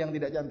 kenapa pilih yang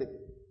tidak cantik?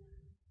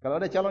 Kalau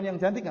ada calon yang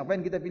cantik,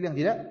 ngapain kita pilih yang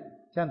tidak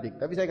cantik?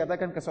 Tapi saya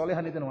katakan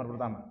kesolehan itu nomor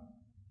pertama.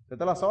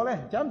 Setelah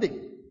soleh, cantik.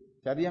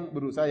 Cari yang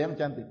berusaha yang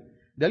cantik.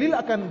 Dalil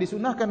akan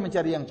disunahkan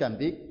mencari yang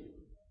cantik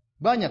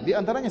banyak. Di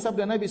antaranya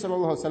sabda Nabi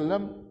SAW,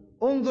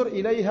 "Unzur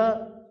ilaiha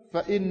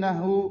fa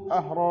innahu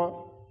ahra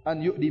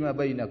an yu'dima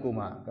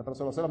bainakuma." Kata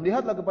Rasulullah SAW,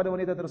 lihatlah kepada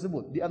wanita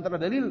tersebut. Di antara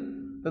dalil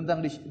tentang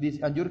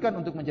dianjurkan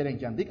untuk mencari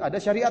yang cantik, ada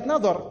syariat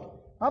nazar.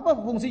 Apa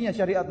fungsinya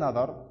syariat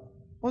nazar?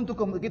 Untuk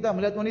kita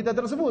melihat wanita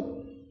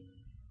tersebut,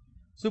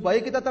 supaya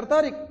kita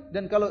tertarik,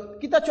 dan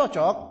kalau kita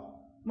cocok,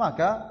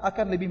 maka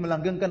akan lebih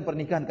melanggengkan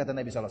pernikahan, kata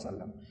Nabi sallallahu alaihi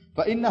wasallam.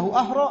 Fa innahu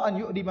ahra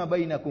an yu'dima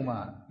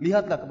bainakuma.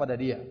 Lihatlah kepada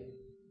dia.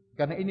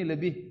 Karena ini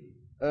lebih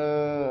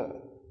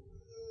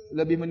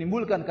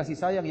menimbulkan kasih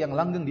sayang yang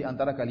langgeng di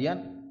antara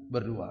kalian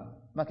berdua.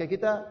 Maka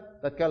kita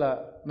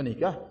tatkala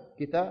menikah,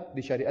 kita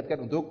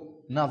disyariatkan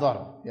untuk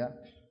nazar, ya.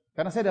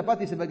 Karena saya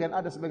dapati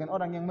ada sebagian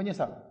orang yang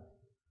menyesal.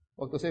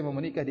 Waktu saya mau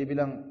menikah, dia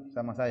bilang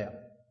sama saya,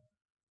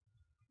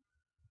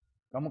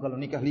 "Kamu kalau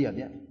nikah lihat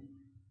ya."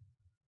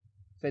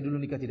 Saya dulu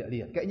nikah tidak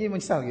lihat. Kayaknya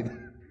menyesal gitu.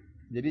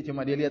 Jadi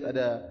cuma dia lihat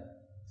ada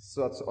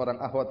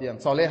seorang akhwat yang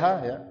soleha,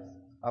 ya,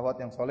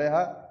 akhwat yang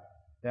soleha,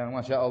 yang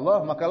masya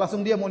Allah, maka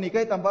langsung dia mau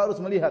nikahi tanpa harus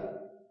melihat.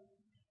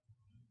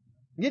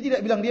 Dia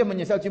tidak bilang dia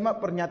menyesal, cuma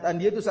pernyataan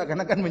dia itu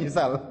seakan-akan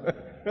menyesal.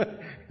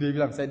 Dia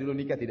bilang saya dulu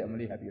nikah tidak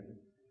melihat gitu.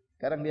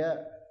 Sekarang dia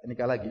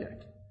nikah lagi ya.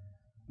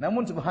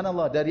 Namun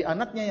subhanallah, dari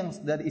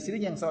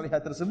istrinya yang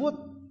salihah tersebut,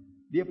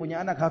 dia punya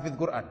anak hafidz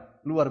Quran,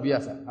 luar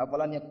biasa,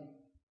 hafalannya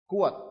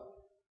kuat.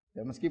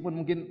 Ya, meskipun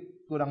mungkin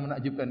kurang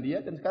menakjubkan dia,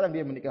 dan sekarang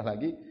dia menikah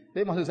lagi.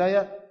 Tapi maksud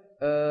saya,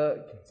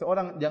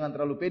 seorang jangan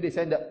terlalu pede.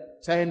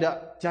 Saya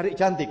enggak cari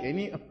cantik.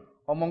 Ini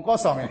omong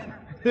kosong ya.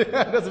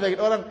 Ada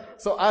sebagian orang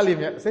so alim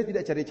ya. Saya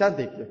tidak cari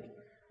cantik.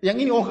 Yang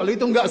ini kalau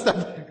itu enggak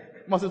Ustaz.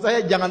 Maksud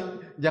saya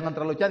jangan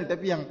terlalu cantik,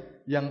 tapi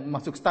yang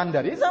masuk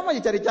standar. Ya sama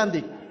aja cari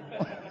cantik.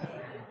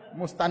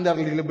 Mau standar,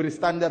 lebih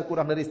standar,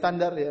 kurang dari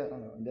standar ya.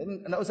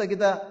 Dan enggak usah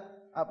kita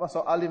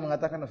so alim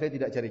mengatakan saya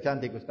tidak cari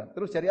cantik Ustaz.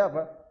 Terus cari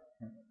apa?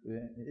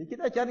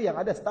 Kita cari yang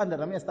ada standar,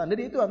 namanya standar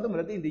itu antum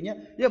berarti intinya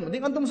yang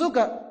penting antum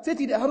suka. Saya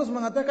tidak harus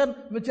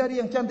mengatakan mencari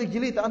yang cantik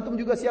jelita. Antum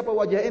juga siapa,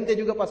 wajah ente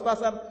juga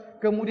pas-pasan,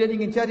 kemudian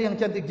ingin cari yang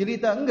cantik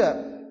jelita, enggak.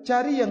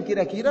 Cari yang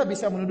kira-kira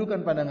bisa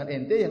menundukkan pandangan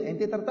ente, yang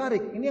ente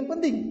tertarik. Ini yang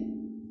penting.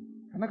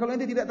 Karena kalau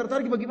ente tidak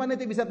tertarik, bagaimana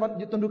ente bisa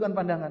tundukkan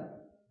pandangan?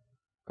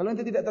 Kalau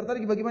ente tidak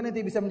tertarik, bagaimana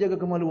ente bisa menjaga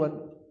kemaluan?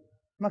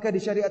 Maka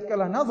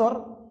disyariatkanlah nazar,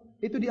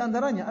 itu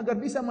diantaranya agar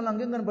bisa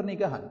melanggengkan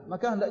pernikahan.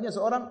 Maka hendaknya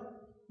seorang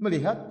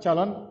melihat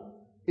calon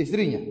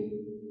istrinya.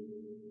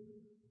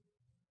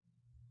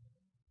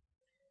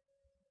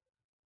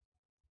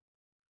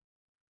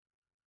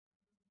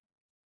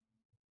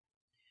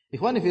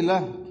 Ikhwani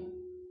fillah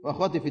wa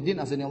akhwati fiddin,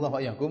 azanillahu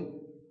wa iyyakum.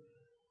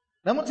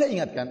 Namun saya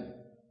ingatkan,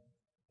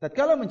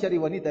 tatkala mencari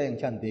wanita yang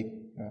cantik,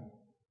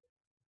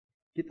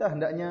 kita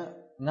hendaknya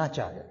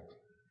ngaca ya.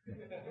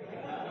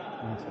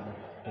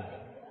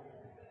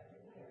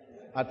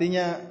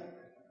 Artinya,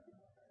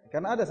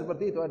 karena ada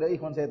seperti itu, ada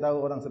ikhwan saya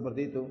tahu orang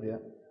seperti itu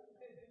ya.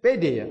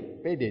 Pede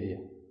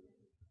dia.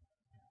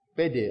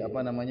 pede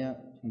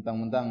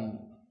mentang-mentang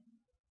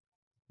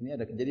ini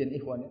ada kejadian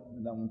ikhwan ya,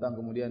 mentang-mentang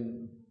kemudian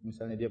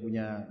misalnya dia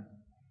punya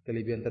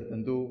kelebihan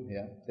tertentu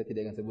ya, saya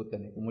tidak akan sebutkan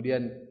ya.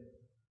 Kemudian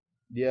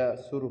dia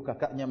suruh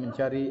kakaknya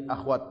mencari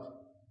akhwat.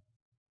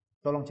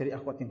 Tolong cari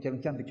akhwat yang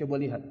cantik, coba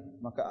lihat.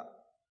 Maka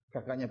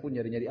kakaknya pun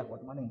nyari-nyari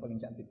akhwat, mana yang paling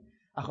cantik.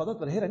 Akhwat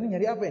itu terheran, ini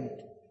nyari apa ini?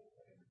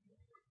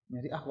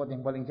 Nyari akhwat yang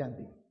paling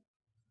cantik.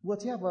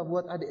 Buat siapa?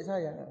 Buat adik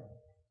saya.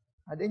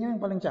 Adiknya yang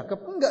paling cakep?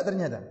 Enggak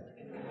ternyata.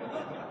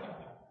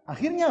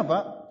 Akhirnya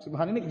apa?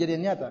 Subhanallah, ini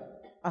kejadian nyata.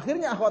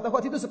 Akhirnya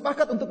akhwat-akhwat itu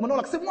sepakat untuk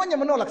menolak. Semuanya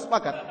menolak,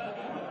 sepakat.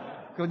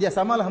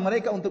 Kerjasamalah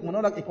mereka untuk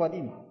menolak ikhwan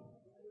ini.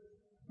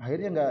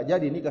 Akhirnya enggak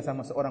jadi nikah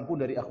sama seorang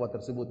pun dari akhwat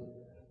tersebut.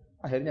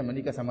 Akhirnya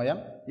menikah sama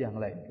yang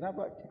lain.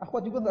 Kenapa?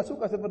 Akhwat juga enggak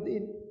suka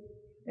seperti ini.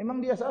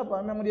 Emang dia siapa?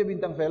 Memang dia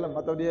bintang film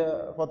atau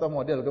dia foto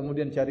model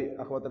kemudian cari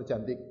akhwat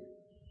tercantik.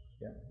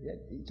 Ya,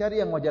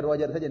 cari yang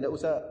wajar-wajar saja, enggak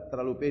usah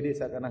terlalu pede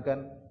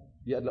seakan-akan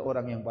dia adalah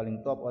orang yang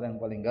paling top, orang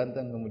yang paling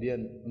ganteng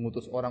kemudian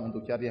mengutus orang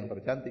untuk cari yang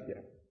tercantik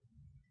ya.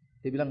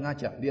 Dia bilang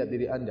ngaca, lihat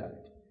diri Anda.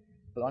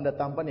 Kalau Anda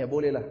tampan ya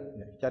bolehlah,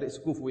 ya, cari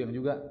sekufu yang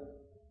juga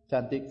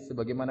cantik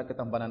sebagaimana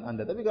ketampanan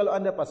Anda. Tapi kalau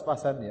Anda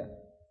pas-pasan ya,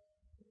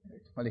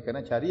 oleh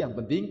karena cari yang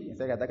penting,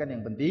 saya katakan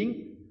yang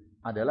penting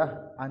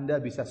adalah Anda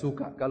bisa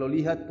suka. Kalau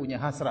lihat punya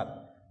hasrat,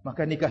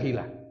 maka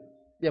nikahilah.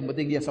 Yang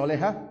penting dia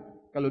solehah,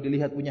 kalau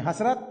dilihat punya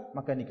hasrat,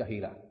 maka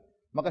nikahilah.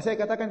 Maka saya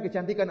katakan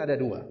kecantikan ada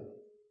dua.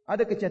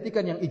 Ada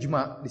kecantikan yang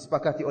ijma,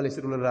 disepakati oleh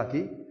seluruh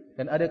lelaki,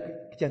 dan ada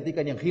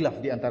kecantikan yang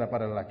khilaf di antara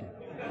para lelaki.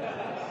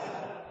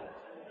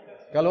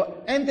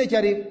 Kalau ente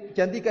cari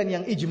kecantikan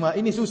yang ijma,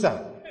 ini susah.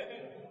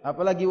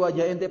 Apalagi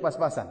wajah ente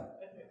pas-pasan.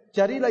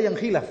 Carilah yang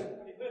khilaf.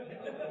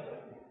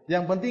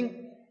 Yang penting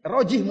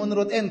rojih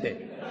menurut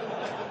ente.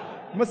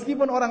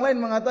 Meskipun orang lain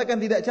mengatakan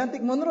tidak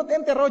cantik, menurut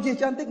ente rojih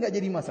cantik enggak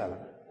jadi masalah.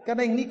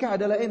 Karena yang nikah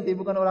adalah ente,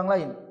 bukan orang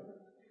lain.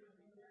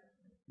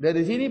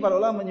 Dari sini para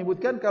ulama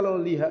menyebutkan kalau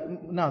lihat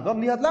nazar,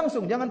 lihat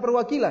langsung, jangan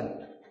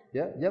perwakilan.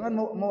 Ya, jangan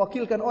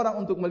mewakilkan orang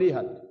untuk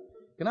melihat.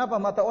 Kenapa?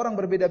 Mata orang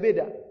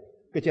berbeda-beda.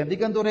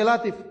 Kecantikan itu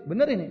relatif.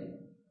 Benar ini.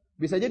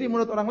 Bisa jadi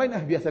menurut orang lain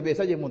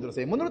biasa-biasa saja menurut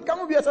saya. Menurut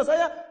kamu biasa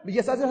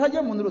saja,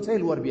 menurut saya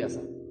luar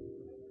biasa.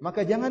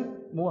 Maka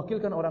jangan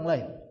mewakilkan orang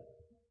lain.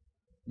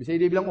 Bisa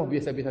dia bilang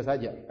biasa-biasa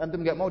saja.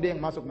 Antum enggak mau, dia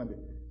yang masuk nanti.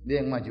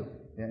 Dia yang maju.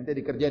 Ya, ente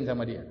dikerjain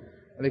sama dia.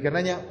 Oleh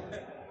karenanya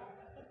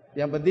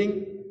yang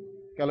penting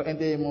kalau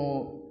ente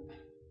mau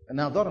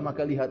nazar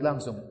maka lihat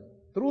langsung.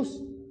 Terus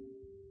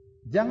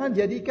jangan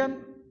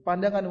jadikan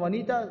pandangan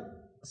wanita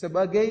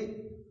sebagai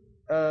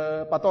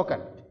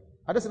patokan.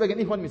 Ada sebagian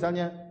ikhwan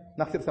misalnya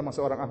naksir sama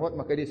seorang akhwat,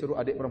 maka dia suruh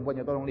adik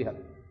perempuannya tolong lihat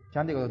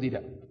cantik atau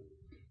tidak.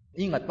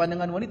 Ingat,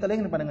 pandangan wanita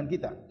lain dengan pandangan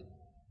kita.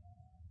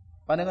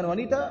 Pandangan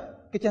wanita,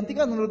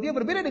 kecantikan menurut dia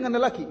berbeda dengan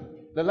lelaki.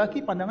 Lelaki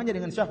pandangannya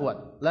dengan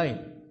syahwat lain.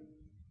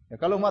 Ya,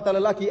 kalau mata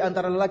lelaki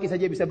antara lelaki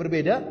saja bisa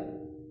berbeda,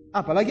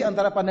 apalagi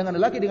antara pandangan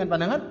lelaki dengan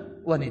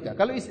pandangan wanita.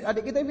 Kalau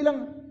adik kita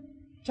bilang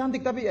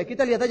cantik, tapi ya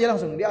kita lihat aja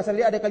langsung. Dia asal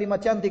dia ada kalimat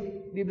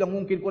cantik, dia bilang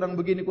mungkin kurang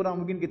begini,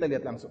 kita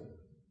lihat langsung.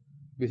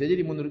 Bisa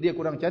jadi menurut dia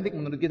kurang cantik,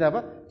 menurut kita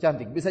apa?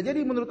 Cantik. Bisa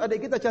jadi menurut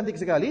adik kita cantik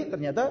sekali,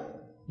 ternyata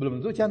belum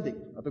tentu cantik.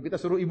 Atau kita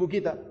suruh ibu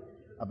kita.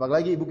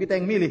 Apalagi ibu kita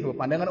yang milih,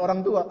 pandangan orang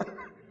tua.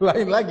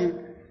 Lain lagi.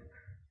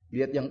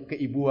 Lihat yang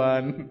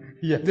keibuan,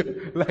 ya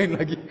lain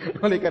lagi.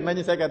 Oleh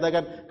karenanya saya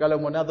katakan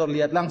kalau mau nazar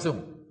lihat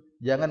langsung.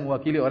 Jangan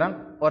mewakili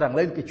orang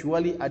lain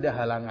kecuali ada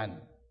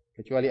halangan.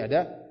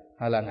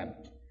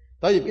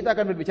 Baik, kita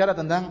akan berbicara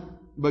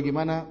tentang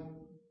bagaimana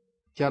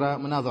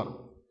cara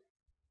menazar.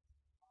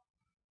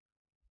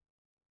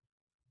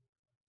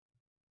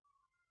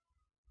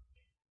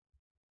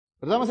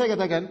 Pertama saya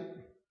katakan,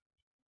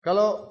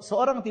 kalau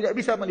seorang tidak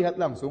bisa melihat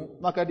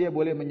langsung, maka dia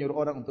boleh menyuruh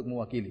orang untuk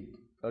mewakili.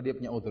 Kalau dia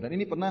punya udzur. Dan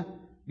ini pernah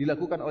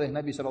dilakukan oleh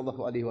Nabi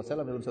sallallahu alaihi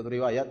wasallam dalam satu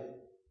riwayat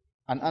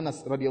an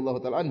Anas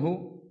radhiyallahu taala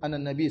anhu, anna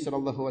Nabi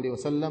sallallahu alaihi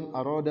wasallam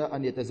arada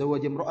an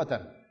yatazawwaj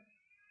imra'atan.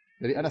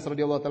 Dari Anas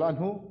radhiyallahu taala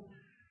anhu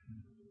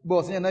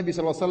bahwasanya Nabi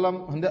sallallahu alaihi wasallam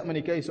hendak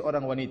menikahi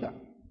seorang wanita.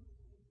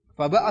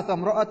 Fa ba'atha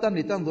imra'atan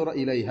litanzura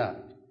ilaiha.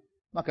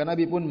 Maka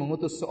Nabi pun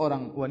mengutus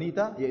seorang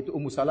wanita yaitu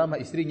Ummu Salamah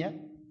istrinya.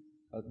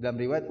 Dalam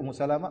riwayat Ummu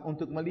Salamah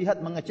untuk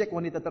melihat mengecek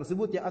wanita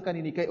tersebut yang akan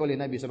dinikahi oleh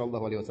Nabi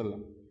sallallahu alaihi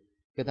wasallam.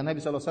 Kata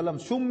Nabi sallallahu alaihi wasallam,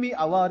 "Summi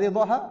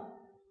awaridhaha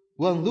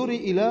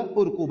wanzuri ila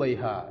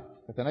urqubaiha."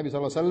 Kata Nabi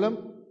sallallahu alaihi wasallam,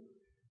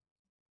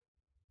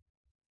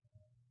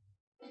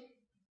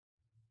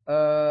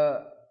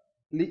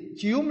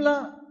 ciumlah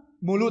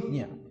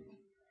mulutnya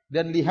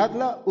dan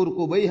lihatlah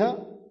urqubaiha.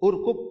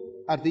 Urqub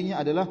artinya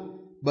adalah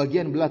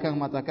bagian belakang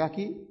mata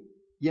kaki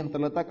yang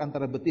terletak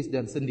antara betis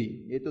dan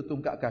sendi, yaitu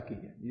tungkak kaki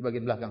di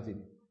bagian belakang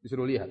sini.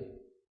 Disuruh lihat.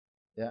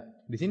 Ya,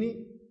 di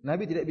sini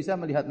Nabi tidak bisa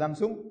melihat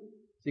langsung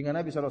sehingga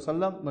Nabi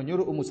SAW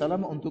menyuruh Ummu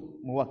Salamah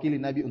untuk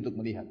mewakili Nabi untuk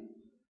melihat.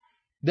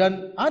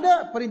 Dan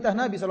ada perintah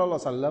Nabi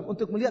SAW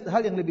untuk melihat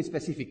hal yang lebih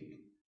spesifik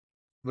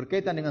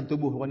berkaitan dengan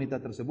tubuh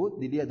wanita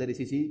tersebut, dilihat dari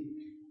sisi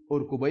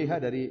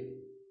urqubaiha, dari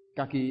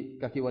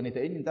kaki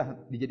wanita ini.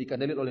 Entah dijadikan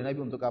dalil oleh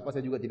Nabi untuk apa,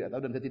 saya juga tidak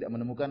tahu dan saya tidak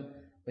menemukan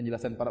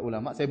penjelasan para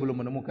ulama. Saya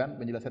belum menemukan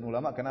penjelasan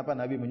ulama kenapa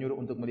Nabi menyuruh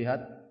untuk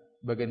melihat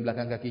bagian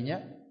belakang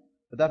kakinya.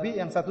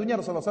 Tetapi yang satunya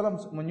Rasulullah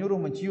SAW menyuruh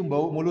mencium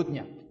bau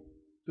mulutnya.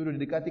 Suruh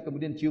didekati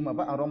kemudian cium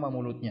aroma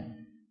mulutnya.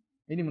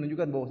 Ini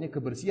menunjukkan bahwasanya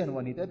kebersihan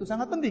wanita itu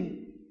sangat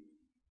penting.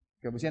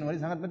 Kebersihan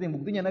wanita sangat penting.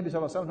 Buktinya Nabi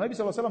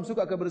SAW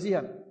suka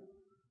kebersihan.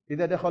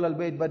 Idza dakhala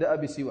al-bait bada'a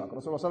bis-siwak.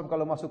 Rasulullah SAW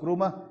kalau masuk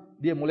rumah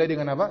dia mulai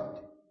dengan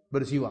apa?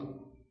 Bersiwak.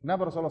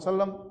 Kenapa Rasulullah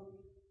SAW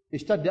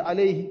ishtadda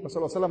alaihi?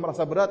 Rasulullah SAW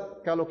merasa berat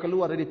kalau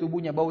keluar dari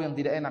tubuhnya bau yang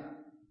tidak enak.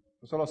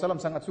 Rasulullah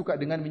SAW sangat suka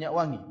dengan minyak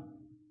wangi.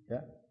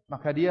 Ya.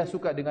 Maka dia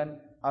suka dengan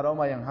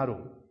aroma yang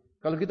harum.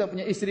 Kalau kita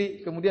punya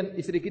istri, kemudian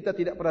istri kita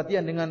tidak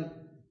perhatian dengan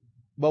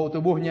bau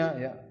tubuhnya,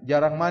 ya,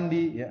 jarang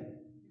mandi, ya,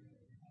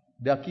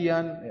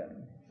 dakian, ya.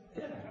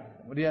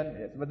 Kemudian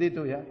ya, seperti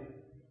itu, ya,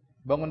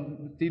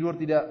 bangun tidur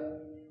tidak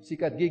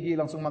sikat gigi,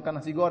 langsung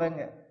makan nasi goreng,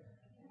 ya.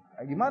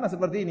 Gimana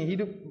seperti ini?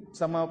 Hidup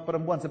sama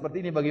perempuan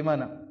seperti ini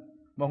bagaimana?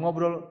 Mau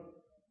ngobrol,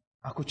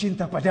 aku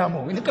cinta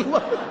padamu, ini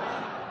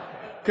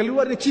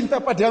keluar ini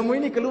cinta padamu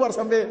ini keluar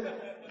sampai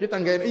kita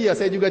enggak, iya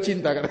saya juga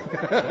cinta kan.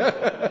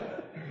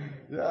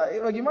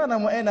 Ya, bagaimana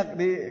mau enak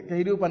di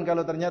kehidupan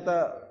kalau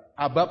ternyata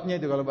ababnya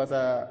itu, kalau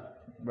bahasa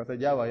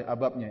Jawa ya,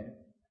 ababnya,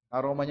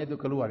 aromanya itu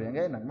keluar, ya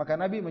enggak enak. Maka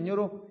Nabi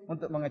menyuruh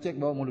untuk mengecek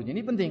bau mulutnya.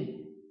 Ini penting.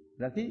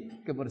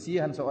 Berarti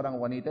kebersihan seorang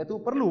wanita itu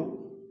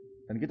perlu.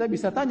 Dan kita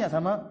bisa tanya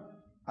sama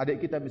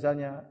adik kita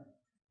misalnya,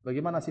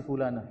 bagaimana si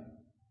fulana?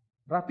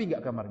 Rapi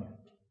enggak kamarnya?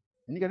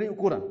 Ini kan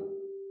ukuran.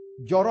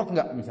 Jorok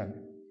enggak misalnya?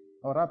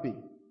 Oh, rapi.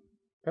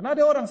 Karena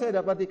ada orang,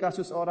 saya dapati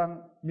kasus orang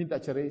minta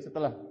cerai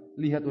setelah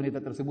lihat wanita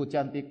tersebut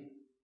cantik,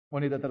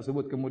 wanita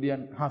tersebut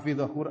kemudian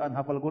hafizah Quran,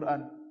 hafal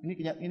Quran.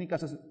 Ini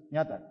kasus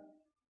nyata.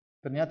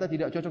 Ternyata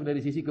tidak cocok dari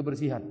sisi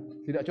kebersihan,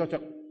 tidak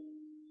cocok.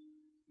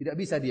 Tidak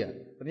bisa dia.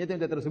 Ternyata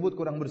wanita tersebut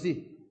kurang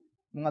bersih,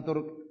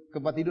 mengatur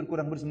tempat tidur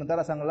kurang bersih,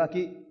 sementara sang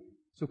lelaki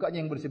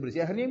sukanya yang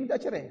bersih-bersih. Akhirnya minta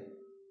cerai.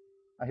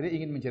 Akhirnya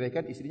ingin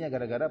menceraikan istrinya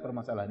gara-gara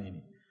permasalahan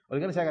ini. Oleh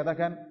karena saya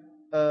katakan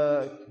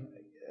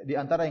di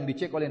antara yang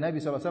dicek oleh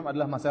Nabi SAW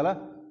adalah masalah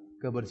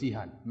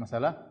kebersihan.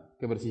 Masalah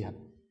kebersihan.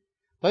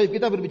 Baik,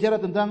 kita berbicara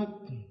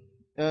tentang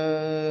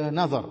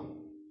nazar.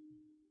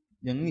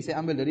 Yang ini saya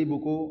ambil dari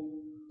buku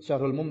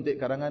Syarhul Mumti'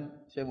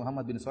 karangan Syekh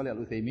Muhammad bin Shalih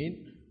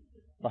Al-Utsaimin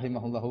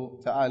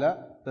rahimahullahu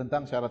taala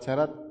tentang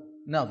syarat-syarat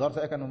nazar.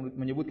 Saya akan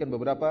menyebutkan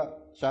beberapa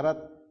syarat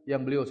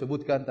yang beliau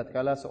sebutkan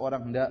tatkala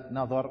seorang hendak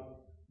nazar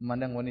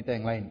memandang wanita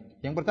yang lain.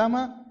 Yang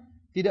pertama,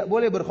 tidak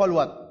boleh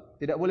berkholwat,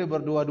 tidak boleh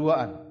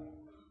berdua-duaan.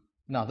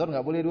 Nazar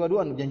enggak boleh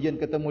dua-duaan, janjian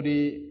ketemu di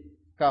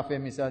kafe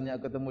misalnya,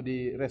 ketemu di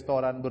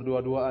restoran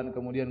berdua-duaan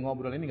kemudian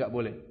ngobrol, ini enggak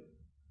boleh.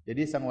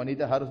 Jadi sang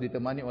wanita harus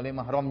ditemani oleh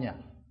mahramnya.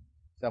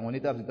 Sang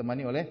wanita harus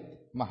ditemani oleh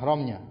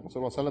mahramnya.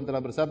 Rasulullah SAW telah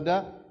bersabda,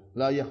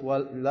 la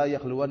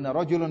yakhluwanna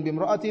rajulun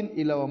bimra'atin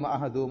illa wa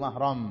ma'ahadhu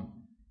mahram.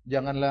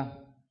 Janganlah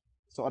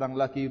seorang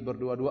laki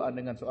berdua-duaan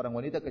dengan seorang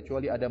wanita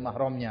kecuali ada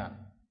mahramnya.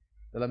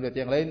 Dalam riwayat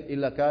yang lain,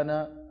 illa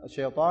kana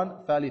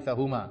syaitan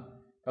thalithahuma.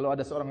 Kalau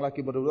ada seorang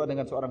laki berdua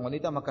dengan seorang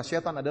wanita, maka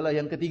syaitan adalah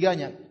yang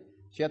ketiganya.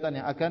 Syaitan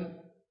yang akan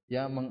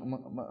ya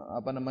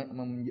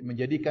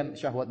menjadikan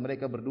syahwat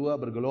mereka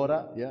berdua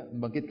bergelora, ya,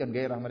 membangkitkan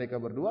gairah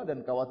mereka berdua dan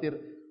khawatir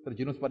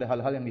terjerumus pada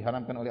hal-hal yang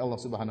diharamkan oleh Allah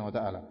Subhanahu wa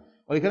taala.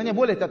 Oleh karenanya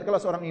boleh tatkala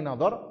seorang ini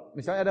nazar,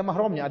 misalnya ada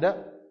mahramnya, ada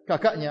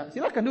kakaknya,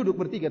 silakan duduk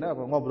bertiga, enggak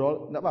apa,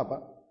 ngobrol, enggak apa-apa.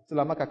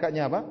 Selama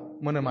kakaknya apa?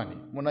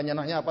 Menemani. Mau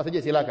nanya-nanya apa saja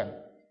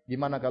silakan.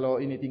 Gimana kalau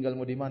ini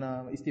tinggalmu di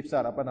mana?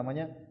 Istifsar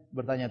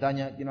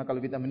bertanya-tanya. Gimana kalau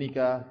kita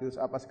menikah? Terus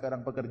apa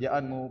sekarang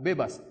pekerjaanmu?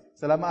 Bebas.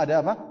 Selama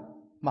ada apa?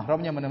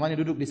 Mahramnya menemani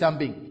duduk di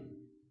samping.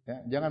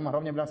 Ya, jangan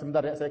mahramnya bilang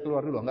sebentar ya, saya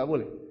keluar dulu. Enggak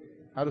boleh.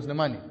 Harus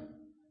nemani.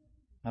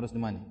 Harus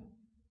nemani.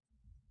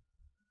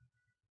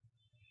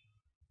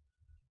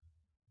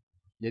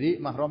 Jadi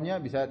mahramnya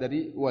bisa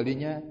dari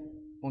walinya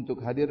untuk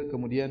hadir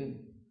kemudian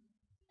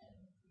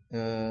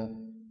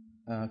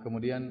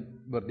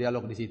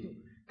berdialog di situ.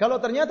 Kalau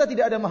ternyata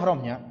tidak ada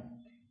mahramnya,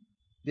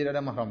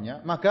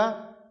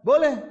 maka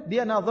boleh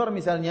dia nazar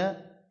misalnya,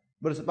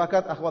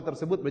 bersepakat akhwat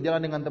tersebut berjalan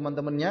dengan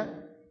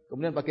teman-temannya,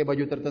 kemudian pakai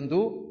baju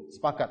tertentu,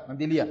 sepakat,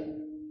 nanti lihat.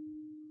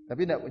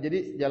 Tapi tidak,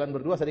 jadi jalan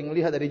berdua saling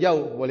melihat dari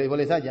jauh,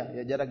 boleh-boleh saja,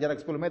 ya jarak-jarak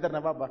 10 meter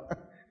enggak apa-apa.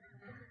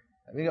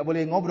 Tapi enggak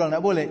boleh ngobrol,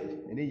 enggak boleh.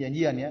 Jadi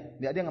janjian ya.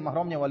 Dia enggak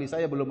mahramnya, wali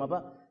saya belum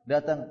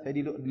datang, saya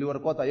di luar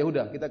kota. Ya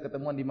udah, kita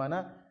ketemuan di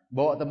mana?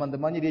 Bawa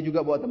teman-temannya, dia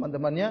juga bawa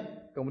teman-temannya,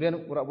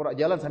 kemudian pura-pura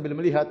jalan sambil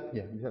melihat.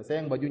 Ya, misal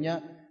saya yang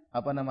bajunya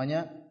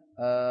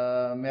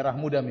merah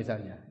muda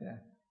misalnya.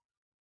 Ya.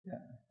 Ya.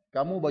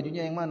 Kamu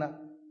bajunya yang mana?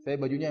 Saya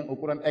bajunya yang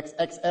ukuran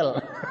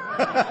XXL.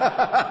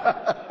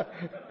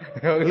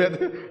 Lihat,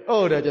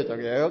 oh udah cocok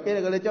ya. Oke,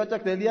 kalau cocok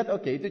saya lihat.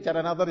 Oke, itu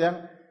cara nazar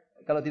yang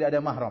kalau tidak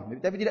ada mahram.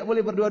 Tapi tidak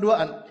boleh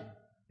berdua-duaan.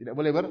 Tidak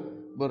boleh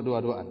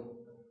berdua-duaan.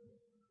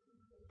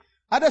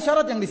 Ada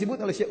syarat yang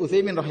disebut oleh Syekh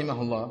Utsaimin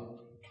rahimahullah.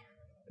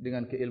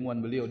 Dengan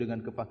keilmuan beliau,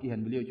 dengan kefakihan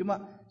beliau.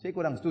 Cuma saya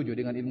kurang setuju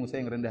dengan ilmu saya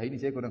yang rendah ini,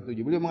 saya kurang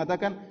setuju. Beliau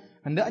mengatakan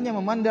hendaknya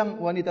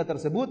memandang wanita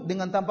tersebut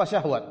dengan tanpa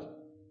syahwat.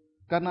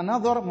 Karena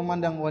nazar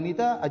memandang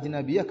wanita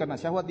ajnabiyah karena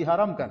syahwat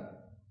diharamkan.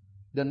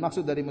 Dan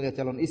maksud dari melihat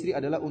calon istri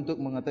adalah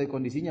untuk mengetahui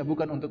kondisinya,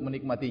 bukan untuk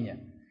menikmatinya.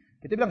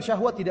 Kita bilang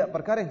syahwat tidak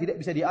perkara yang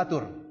tidak bisa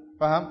diatur.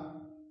 Paham?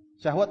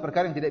 Syahwat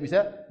perkara yang tidak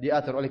bisa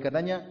diatur. Oleh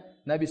karenanya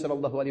Nabi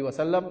SAW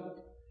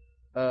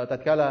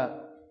tatkala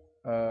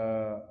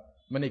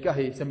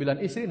menikahi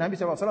 9 istri, Nabi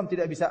SAW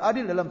tidak bisa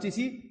adil dalam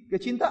sisi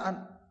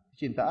kecintaan.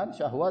 Kecintaan,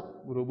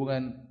 syahwat,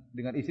 berhubungan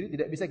dengan istri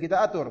tidak bisa kita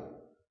atur.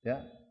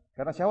 Ya,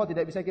 karena syahwat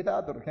tidak bisa kita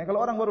atur. Karena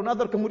kalau orang baru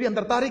nazar kemudian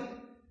tertarik,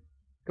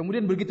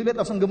 kemudian begitu lihat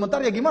langsung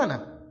gemetar, ya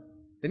gimana?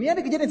 Dan ini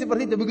ada kejadian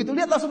seperti itu. Begitu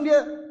lihat langsung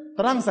dia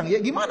terangsang. Ya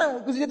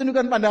gimana? Khususnya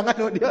tunjukkan pandangan,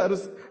 dia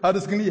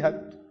harus melihat.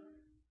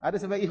 Ada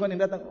sebagian ikhwan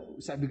yang datang,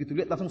 saya begitu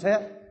lihat langsung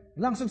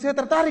saya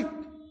tertarik.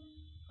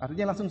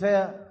 Artinya langsung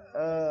saya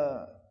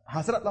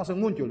hasrat langsung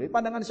muncul.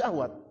 Pandangan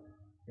syahwat.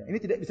 Ya, ini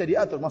tidak bisa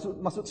diatur.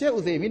 Maksud saya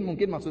Utsaimin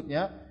mungkin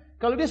maksudnya,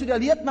 kalau dia sudah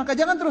lihat maka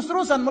jangan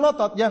terus-terusan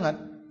melotot,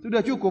 jangan.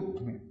 Sudah cukup.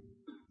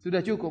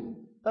 Sudah cukup.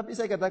 Tapi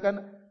saya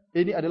katakan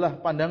ini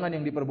adalah pandangan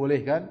yang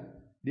diperbolehkan,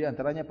 di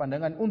antaranya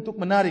pandangan untuk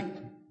menarik.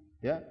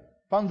 Ya.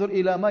 Fanzur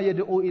ila ma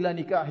yad'u ila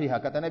nikahiha.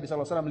 Kata Nabi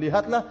SAW,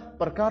 lihatlah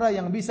perkara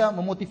yang bisa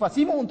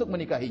memotivasimu untuk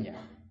menikahinya.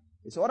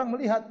 Seorang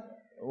melihat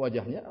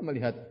wajahnya,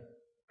 melihat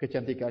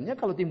kecantikannya,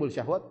 kalau timbul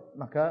syahwat,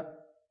 maka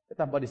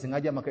tanpa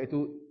disengaja, maka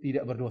itu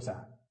tidak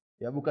berdosa.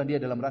 Ya, bukan dia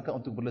dalam rangka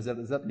untuk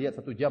berlezat-lezat, lihat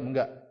 1 jam,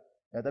 enggak.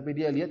 Ya, tapi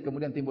dia lihat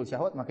kemudian timbul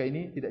syahwat, maka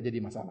ini tidak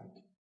jadi masalah.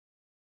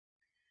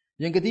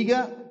 Yang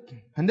ketiga,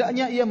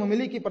 hendaknya ia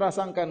memiliki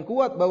prasangkaan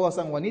kuat bahwa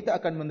sang wanita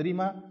akan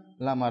menerima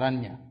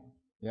lamarannya.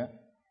 Ya.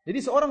 Jadi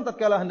seorang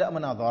tatkala hendak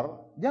menazar,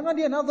 jangan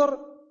dia nazar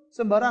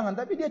sembarangan,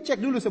 tapi dia cek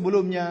dulu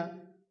sebelumnya.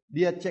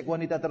 Dia cek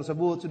wanita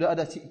tersebut, sudah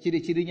ada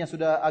ciri-cirinya,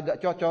 sudah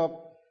agak cocok.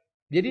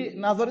 Jadi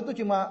nazar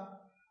itu cuma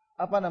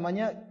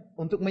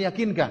untuk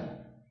meyakinkan.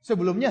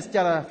 Sebelumnya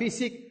secara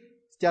fisik,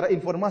 secara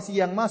informasi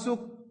yang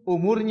masuk,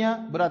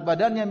 umurnya, berat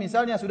badannya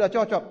misalnya sudah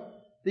cocok.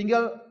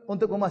 Tinggal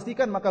untuk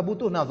memastikan maka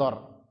butuh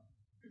nazar.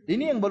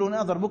 Ini yang baru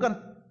nazar, bukan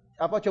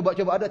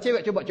coba-coba ada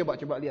cewek coba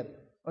lihat.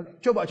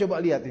 Coba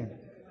lihat ini.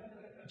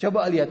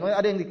 Coba lihat,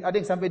 ada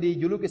yang sampai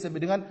dijuluki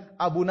dengan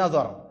Abu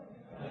Nazar.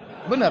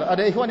 Benar,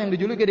 ada ikhwan yang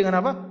dijuluki dengan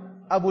apa?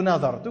 Abu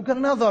Nazar.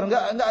 Tukang nazar,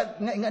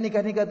 enggak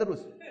nikah-nikah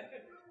terus.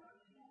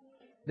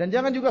 Dan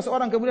jangan juga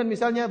seorang kemudian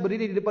misalnya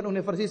berdiri di depan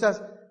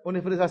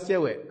universitas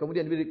cewek,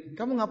 kemudian berdiri,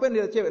 kamu ngapain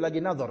lihat cewek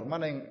lagi nazar?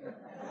 Mana yang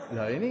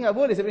ini enggak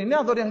boleh seperti ini.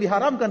 Nazar yang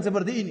diharamkan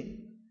seperti ini.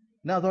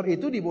 Nazar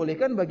itu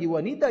dibolehkan bagi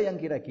wanita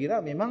yang kira-kira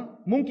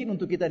memang mungkin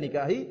untuk kita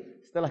nikahi.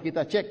 Setelah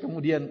kita cek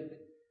kemudian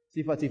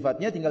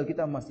sifat-sifatnya, tinggal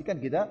kita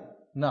memastikan kita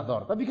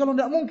nazar. Tapi kalau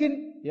tidak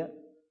mungkin, ya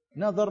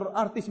nazar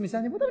artis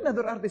misalnya, betul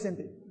nazar artis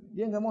ente,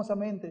 dia enggak mau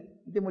sama ente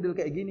model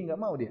kayak gini enggak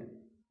mau dia.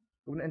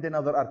 Kemudian ente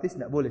nazar artis,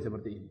 tidak boleh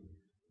seperti ini.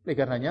 Oleh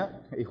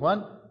karenanya,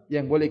 ikhwan,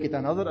 yang boleh kita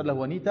nazar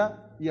adalah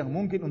wanita yang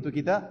mungkin untuk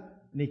kita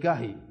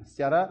nikahi.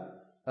 Secara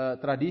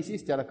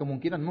tradisi, secara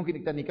kemungkinan mungkin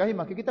kita nikahi,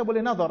 maka kita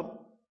boleh nazar.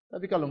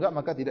 Tapi kalau enggak,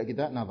 maka tidak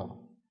kita nazar.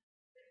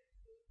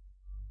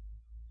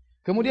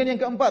 Kemudian yang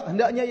keempat,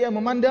 hendaknya ia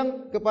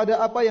memandang kepada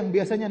apa yang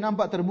biasanya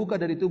nampak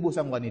terbuka dari tubuh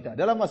sang wanita.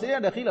 Dalam masalah ini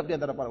ada khilaf di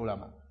antara para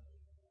ulama.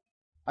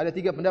 Ada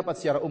 3 pendapat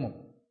secara umum.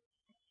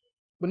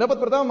 Pendapat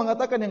pertama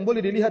mengatakan yang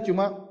boleh dilihat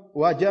cuma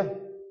wajah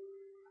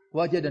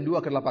dan 2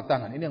 telapak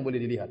tangan. Ini yang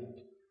boleh dilihat.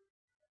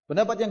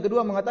 Pendapat yang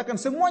kedua mengatakan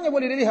semuanya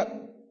boleh dilihat.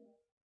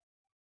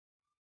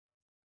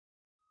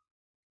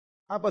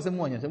 Apa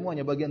semuanya?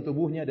 Semuanya, bagian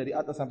tubuhnya dari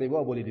atas sampai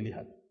bawah boleh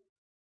dilihat.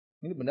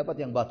 Ini pendapat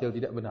yang batil,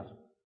 tidak benar.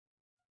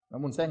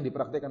 Namun sayang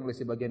dipraktikkan oleh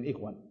sebagian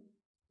ikhwan.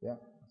 Ya,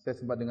 saya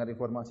sempat dengar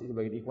informasi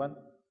sebagian ikhwan,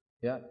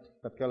 ya,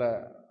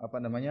 tatkala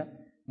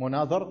mau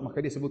nazar, maka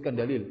disebutkan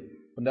dalil.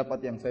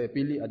 Pendapat yang saya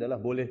pilih adalah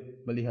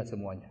boleh melihat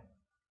semuanya.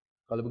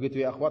 Kalau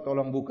begitu ya akhwat,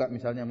 tolong buka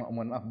misalnya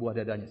mohon maaf buah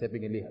dadanya, saya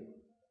ingin lihat.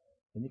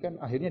 Ini kan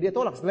akhirnya dia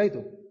tolak setelah itu.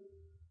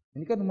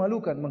 Ini kan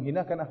memalukan,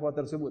 menghinakan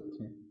akhwat tersebut.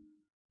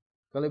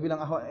 Kalau bilang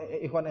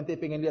ikhwan ente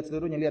pengen lihat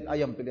seluruhnya, lihat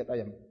ayam,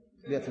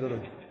 lihat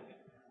seluruhnya.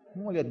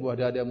 Mau lihat buah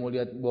dada, mau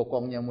lihat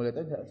bokongnya, mau lihat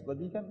aja.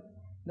 Seperti ini kan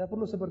tidak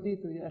perlu seperti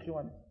itu ya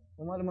ikhwan.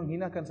 Malah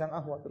menghinakan sang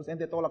akhwat, terus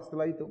ente tolak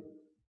setelah itu.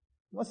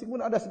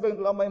 Meskipun ada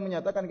sebagian ulama yang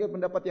menyatakan itu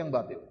pendapat yang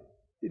batil.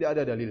 Tidak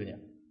ada dalilnya.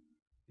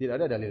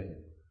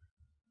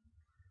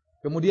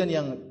 Kemudian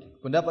yang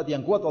pendapat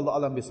yang kuat Allah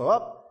alam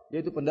bisawab,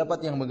 yaitu pendapat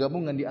yang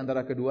menggabungkan di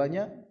antara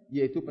keduanya,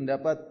 yaitu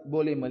pendapat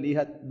boleh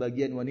melihat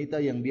bagian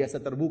wanita yang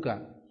biasa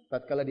terbuka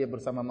tatkala dia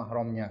bersama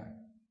mahramnya.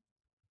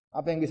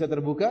 Apa yang bisa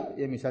terbuka?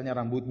 Ya misalnya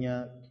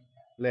rambutnya,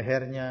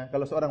 lehernya.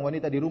 Kalau seorang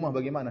wanita di rumah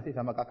bagaimana sih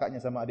sama kakaknya,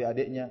 sama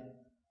adik-adiknya?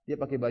 Dia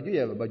pakai baju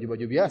ya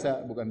baju-baju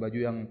biasa, bukan baju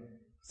yang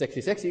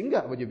seksi-seksi,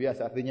 enggak, baju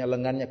biasa. Artinya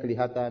lengannya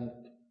kelihatan,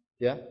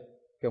 ya.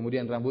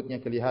 Kemudian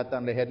rambutnya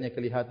kelihatan, lehernya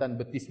kelihatan,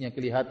 betisnya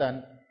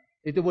kelihatan.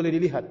 Itu boleh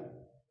dilihat.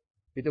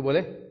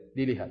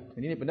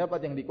 Ini pendapat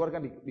yang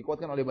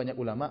dikuatkan oleh banyak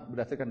ulama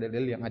berdasarkan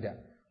dalil yang ada.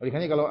 Oleh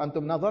karena kalau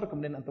antum nazar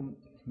kemudian antum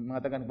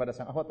mengatakan kepada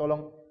sang akhwat,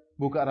 tolong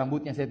buka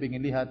rambutnya, saya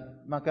ingin lihat,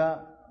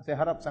 maka saya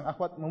harap sang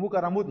akhwat membuka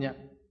rambutnya,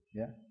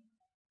 ya.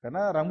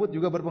 Karena rambut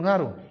juga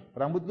berpengaruh.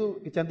 Rambut itu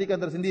kecantikan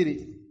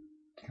tersendiri.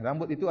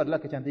 Rambut itu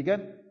adalah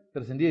kecantikan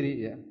tersendiri,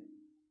 ya.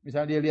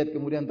 Misalnya dia lihat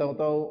kemudian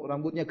tahu-tahu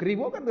rambutnya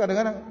keribu, kan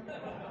kadang-kadang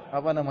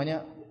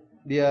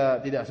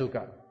dia tidak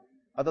suka.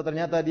 Atau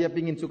ternyata dia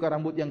pingin suka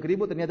rambut yang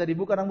keribu, ternyata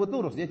dibuka rambut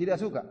lurus, dia tidak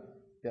suka.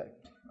 Ya,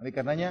 oleh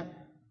karenanya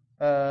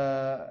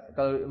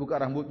kalau buka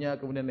rambutnya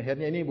kemudian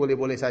lehernya ini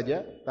boleh-boleh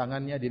saja,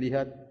 tangannya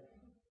dilihat,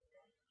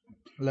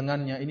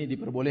 lengannya ini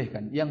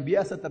diperbolehkan. Yang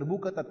biasa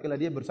terbuka tatkala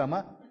dia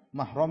bersama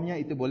mahramnya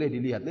itu boleh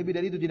dilihat. Lebih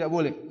dari itu tidak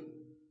boleh.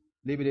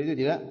 Lebih dari itu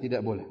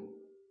tidak boleh.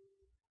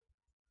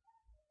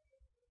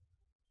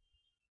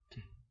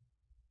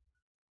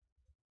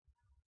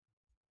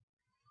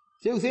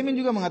 Syekh Utsaimin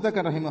juga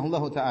mengatakan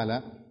rahimahullahu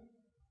taala,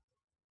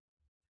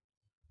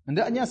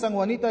 hendaknya sang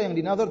wanita yang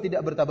dinazar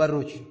tidak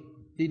bertabarruj,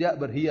 tidak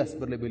berhias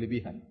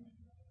berlebih-lebihan.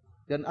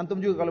 Dan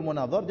antum juga kalau mau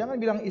nazar jangan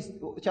bilang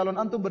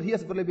calon antum berhias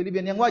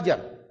berlebih-lebihan, yang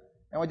wajar.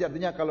 Yang wajar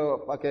artinya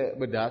kalau pakai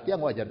bedak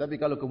yang wajar, tapi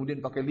kalau kemudian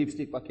pakai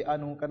lipstik, pakai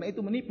karena itu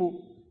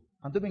menipu.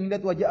 Antum ingin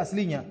lihat wajah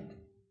aslinya.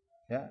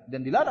 Ya,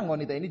 dan dilarang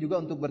wanita ini juga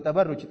untuk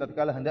bertabarruj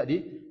tatkala hendak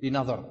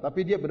dinazar.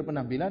 Tapi dia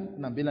berpenampilan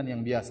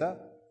yang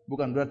biasa.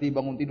 Bukan berarti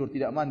bangun tidur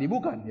tidak mandi,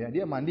 bukan. Ya,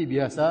 dia mandi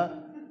biasa,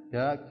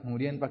 ya,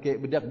 kemudian pakai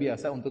bedak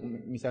biasa untuk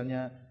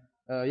misalnya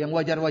yang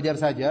wajar-wajar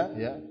saja,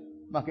 ya.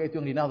 Maka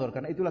itu yang dinazar,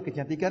 karena itulah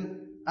kecantikan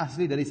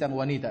asli dari sang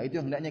wanita. Itu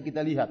yang hendaknya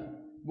kita lihat.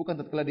 Bukan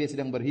tatkala dia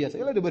sedang berhias.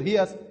 Kalau dia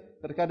berhias,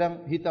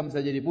 terkadang hitam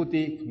bisa jadi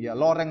putih, ya,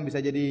 loreng bisa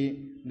jadi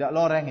tidak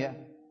loreng, ya.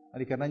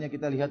 Oleh karenanya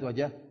kita lihat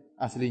wajah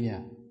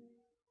aslinya.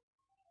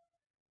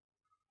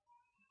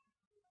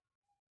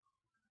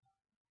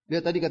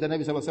 Lihat tadi kata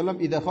Nabi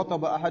SAW, "Idza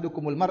khataba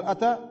ahadukumul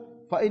mar'ata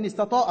fa in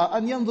istata'a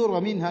an yanzura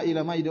minha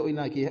ila ma yad'u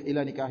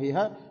ila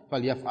nikahiha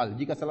falyaf'al."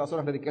 Jika salah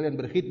seorang dari kalian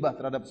berkhitbah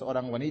terhadap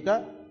seorang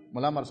wanita,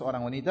 melamar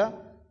seorang wanita,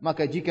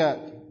 maka jika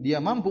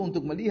dia mampu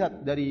untuk melihat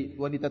dari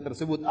wanita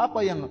tersebut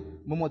apa yang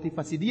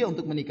memotivasi dia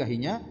untuk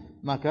menikahinya,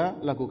 maka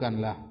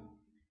lakukanlah.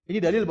 Ini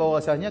dalil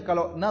bahwasanya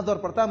kalau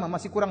nazar pertama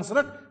masih kurang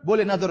seret,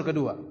 boleh nazar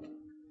kedua.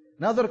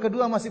 Nazar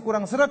kedua masih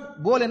kurang seret,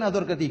 boleh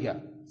nazar ketiga.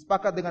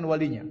 Sepakat dengan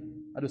walinya.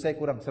 Aduh, saya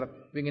kurang seret,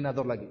 pengin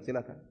nazar lagi,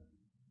 silakan.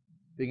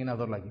 Pengin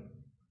nazar lagi.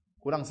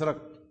 Kurang seret,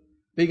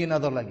 pengin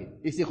nazar lagi.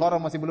 Istikharah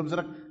masih belum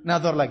seret,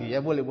 nazar lagi.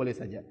 Ya boleh-boleh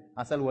saja.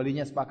 Asal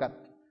walinya sepakat.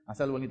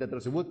 Asal wanita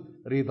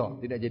tersebut ridha,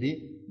 tidak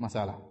jadi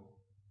masalah.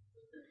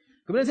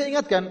 Kemudian saya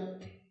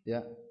ingatkan,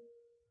 ya,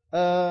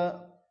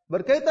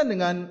 berkaitan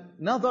dengan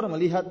nazar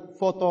melihat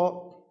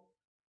foto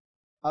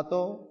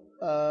atau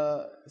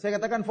saya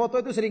katakan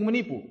foto itu sering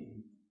menipu.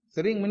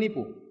 Sering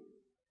menipu.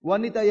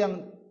 Wanita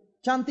yang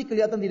cantik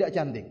kelihatan tidak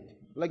cantik.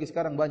 Lagi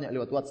sekarang banyak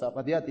lewat WhatsApp,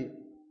 hati-hati.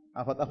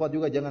 Akhwat-akhwat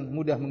juga jangan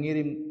mudah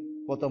mengirim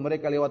foto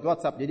mereka lewat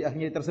WhatsApp, jadi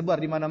akhirnya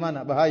tersebar di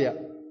mana-mana, bahaya.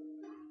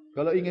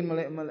 Kalau ingin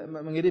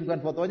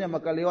mengirimkan fotonya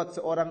maka lewat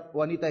seorang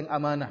wanita yang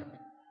amanah.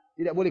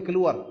 Tidak boleh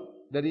keluar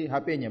dari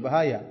HP-nya,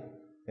 bahaya.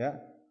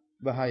 Ya,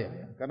 bahaya.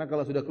 Ya. Karena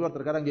kalau sudah keluar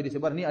terkadang jadi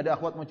sebar. Ini ada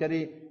akhwat mau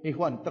cari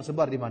ikhwan,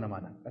 tersebar di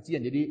mana-mana.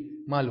 Kasihan,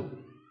 jadi malu.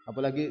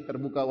 Apalagi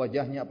terbuka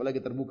wajahnya,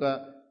 apalagi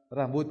terbuka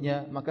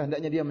rambutnya, maka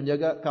hendaknya dia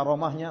menjaga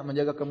karomahnya,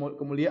 menjaga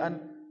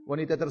kemuliaan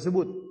wanita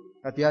tersebut.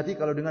 Hati-hati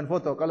kalau dengan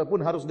foto.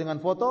 Kalaupun harus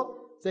dengan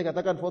foto, saya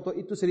katakan foto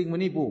itu sering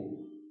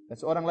menipu. Dan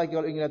seorang lagi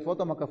kalau ingin lihat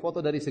foto, maka foto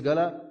dari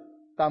segala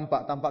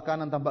tampak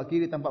kanan, tampak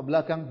kiri, tampak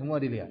belakang, semua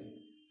dilihat.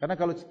 Karena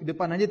kalau di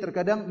depan aja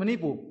terkadang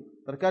menipu.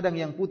 Terkadang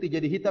yang putih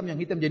jadi hitam, yang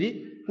hitam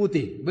jadi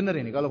putih. Benar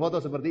ini kalau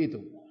foto seperti itu.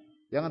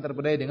 Jangan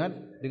terpedaya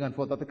dengan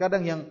foto.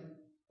 Terkadang yang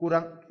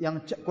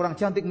kurang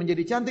cantik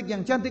menjadi cantik,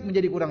 yang cantik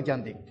menjadi kurang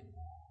cantik.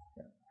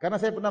 Karena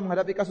saya pernah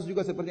menghadapi kasus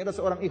juga seperti ada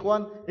seorang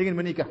ikhwan ingin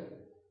menikah.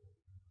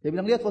 Dia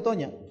bilang, lihat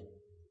fotonya.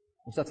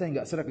 Ustadz, saya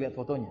enggak serak lihat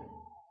fotonya.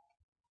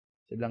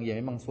 Saya bilang, ya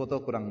memang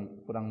foto kurang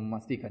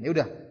memastikan. Ya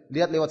udah,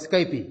 lihat lewat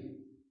Skype.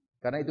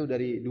 Karena itu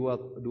dari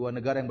dua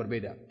negara yang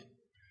berbeda.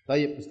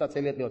 Baik, Ustadz,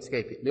 saya lihat lewat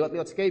Skype.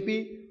 Lewat Skype,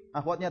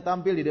 akhwatnya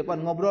tampil di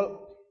depan ngobrol,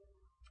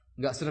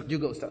 enggak serak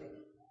juga Ustadz.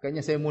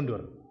 Kayaknya saya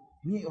mundur.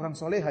 Ini orang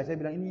soleha, saya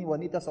bilang ini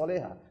wanita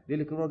soleha,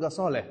 dari keluarga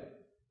soleh.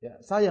 Ya,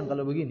 sayang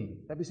kalau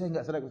begini, tapi saya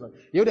enggak serak Ustaz.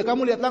 Ya udah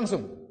kamu lihat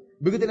langsung.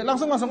 Begitu lihat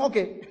langsung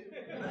oke.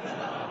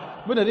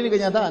 Benar, ini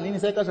kenyataan. Ini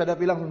saya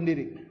hadapi langsung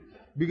sendiri.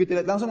 Begitu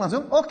lihat langsung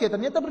oke.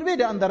 Ternyata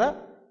berbeda antara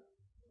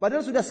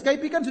padahal sudah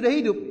Skype kan sudah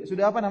hidup,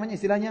 sudah apa namanya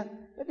istilahnya.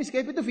 Tapi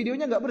Skype itu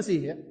videonya enggak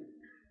bersih ya.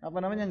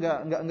 Apa namanya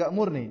enggak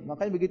murni.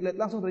 Makanya begitu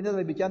lihat langsung ternyata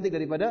lebih cantik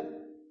daripada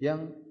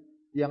yang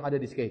ada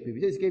di Skype.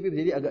 Bisa di Skype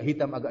jadi agak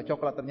hitam, agak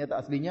coklat, ternyata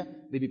aslinya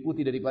lebih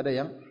putih daripada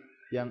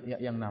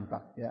yang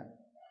nampak ya.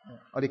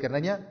 Oleh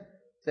karenanya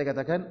saya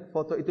katakan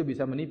foto itu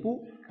bisa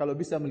menipu, kalau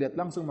bisa melihat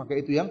langsung maka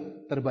itu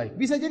yang terbaik.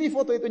 Bisa jadi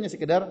foto itunya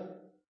sekedar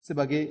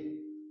sebagai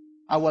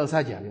awal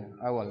saja ya,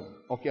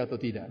 awal oke atau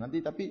tidak. Nanti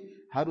tapi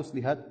harus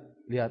lihat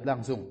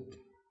langsung.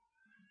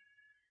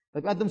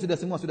 Tapi antum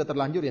semua sudah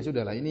terlanjur ya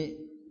sudahlah.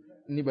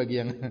 Ini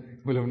bagi yang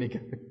belum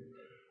nikah.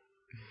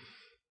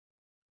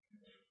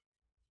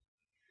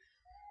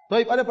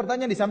 Baik, ada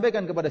pertanyaan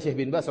disampaikan kepada Syekh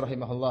bin Baz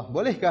rahimahullah.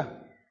 Bolehkah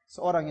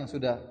seorang yang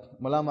sudah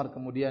melamar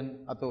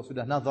kemudian atau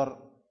sudah nazar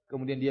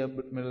kemudian dia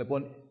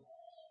menelepon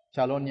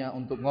calonnya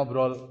untuk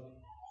ngobrol?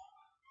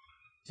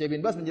 Syekh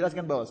bin Baz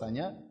menjelaskan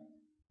bahwasanya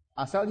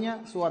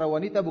asalnya suara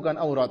wanita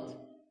bukan aurat.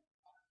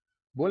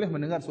 Boleh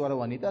mendengar suara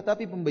wanita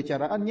tapi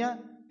pembicaraannya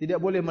tidak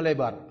boleh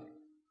melebar.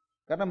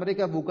 Karena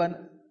mereka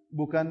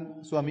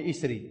bukan suami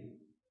istri.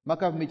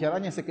 Maka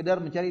pembicaraannya sekedar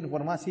mencari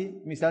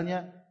informasi,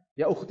 misalnya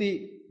Ya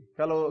ukhti,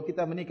 kalau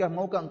kita menikah,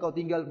 maukah engkau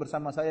tinggal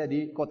bersama saya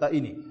di kota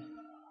ini?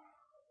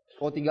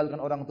 Kau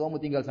tinggalkan orang tuamu,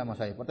 tinggal sama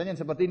saya. Pertanyaan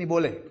seperti ini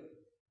boleh.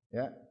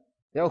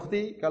 Ya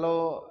ukhti,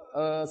 kalau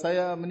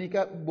saya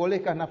menikah,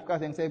 bolehkah nafkah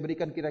yang saya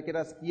berikan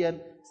kira-kira sekian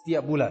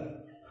setiap bulan?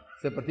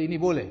 Seperti ini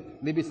boleh.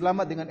 Lebih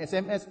selamat dengan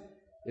SMS,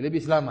 ya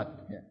lebih selamat.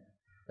 Ya.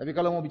 Tapi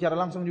kalau mau bicara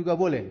langsung juga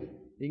boleh.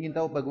 Ingin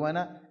tahu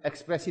bagaimana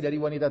ekspresi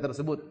dari wanita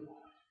tersebut.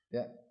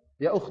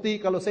 Ya ukhti,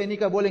 kalau saya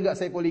nikah boleh enggak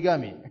saya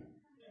poligami?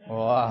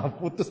 Wah,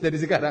 putus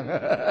dari sekarang.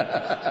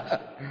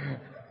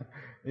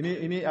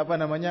 Ini apa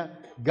namanya?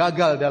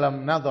 Gagal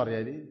dalam nazar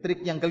ya. Ini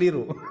trik yang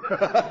keliru.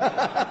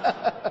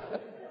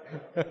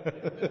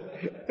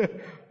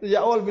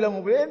 Sejak awal bilang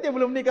mau ente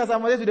belum nikah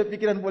sama saya sudah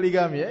pikiran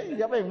poligami ya.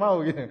 Siapa yang mau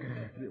gitu?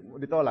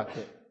 Ditolak.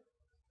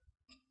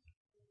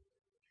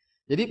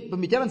 Jadi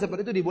pembicaraan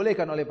seperti itu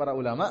dibolehkan oleh para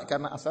ulama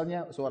karena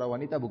asalnya suara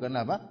wanita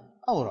bukanlah apa?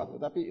 Aurat,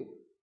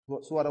 tetapi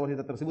suara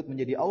wanita tersebut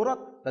menjadi aurat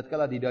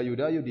tatkala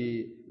didayu-dayu,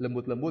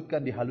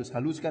 dilembut-lembutkan,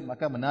 dihalus-haluskan,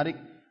 maka menarik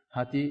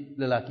hati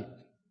lelaki.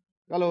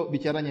 Kalau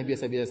bicaranya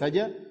biasa-biasa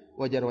saja,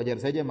 wajar-wajar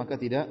saja, maka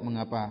tidak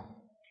mengapa.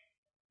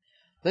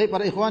 Tapi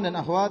para ikhwan dan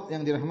akhwat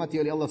yang dirahmati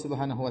oleh Allah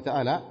Subhanahu wa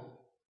taala,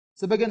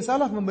 sebagian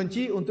salaf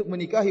membenci untuk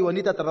menikahi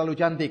wanita terlalu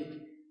cantik.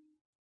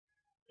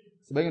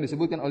 Sebagian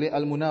disebutkan oleh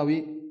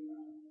Al-Munawi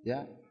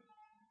ya,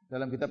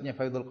 dalam kitabnya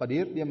Faidul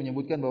Qadir, dia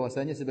menyebutkan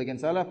bahwasanya sebagian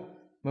salaf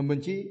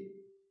membenci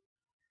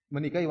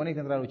menikahi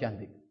wanita yang terlalu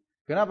cantik.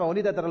 Kenapa?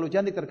 Wanita terlalu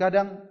cantik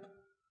terkadang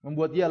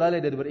membuat dia lalai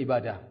dari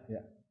beribadah,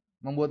 ya.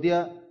 Membuat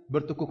dia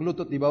bertukuk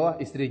lutut di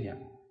bawah istrinya,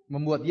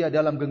 membuat dia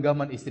dalam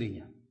genggaman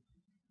istrinya,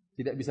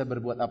 tidak bisa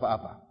berbuat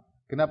apa-apa.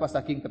 Kenapa?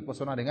 Saking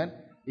terpesona dengan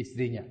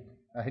istrinya.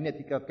 Akhirnya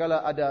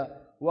tatkala ada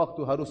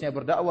waktu harusnya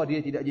berdakwah,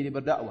 dia tidak jadi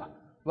berdakwah.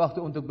 Waktu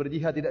untuk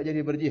berjihad tidak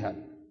jadi berjihad.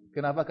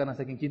 Kenapa? Karena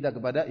saking cinta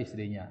kepada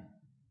istrinya.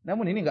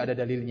 Namun ini enggak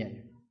ada dalilnya.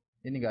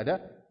 Ini enggak ada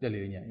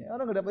dalilnya.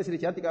 Orang enggak dapat istri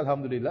cantik,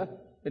 alhamdulillah,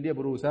 dan dia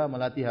berusaha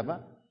melatih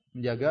apa?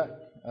 Menjaga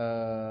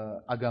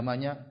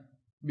agamanya,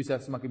 bisa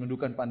semakin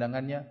menundukkan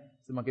pandangannya,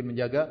 semakin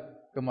menjaga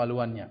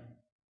kemaluannya.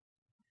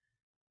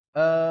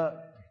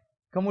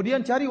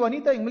 Kemudian cari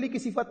wanita yang memiliki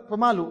sifat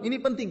pemalu.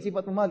 Ini penting,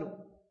 sifat pemalu.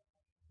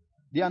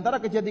 Di antara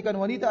kecantikan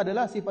wanita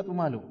adalah sifat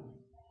pemalu.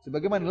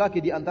 Sebagaimana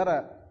laki di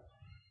antara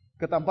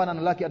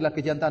ketampanan lelaki adalah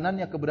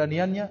kejantanannya,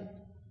 keberaniannya,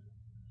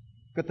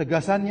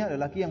 ketegasannya.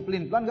 Lelaki yang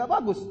pelin-pelan enggak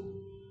bagus.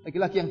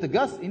 Laki-laki yang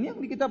tegas ini yang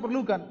kita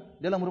perlukan.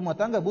 Dalam rumah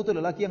tangga butuh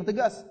lelaki yang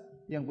tegas,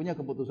 yang punya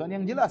keputusan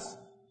yang jelas.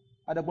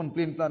 Adapun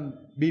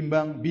pelin-pelan,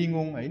 bimbang,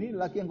 bingung, ini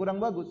lelaki yang kurang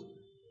bagus.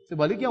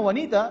 Sebaliknya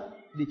wanita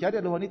dicari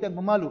adalah wanita yang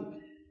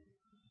pemalu.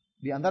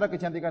 Di antara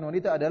kecantikan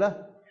wanita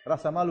adalah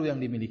rasa malu yang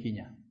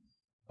dimilikinya.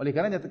 Oleh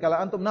karenanya kalau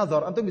antum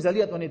nazar, antum bisa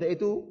lihat wanita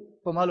itu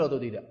pemalu atau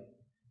tidak.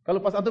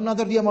 Kalau pas antum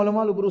nazar dia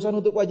malu-malu berusaha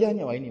nutup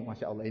wajahnya, wah ini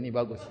Masya Allah, ini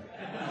bagus.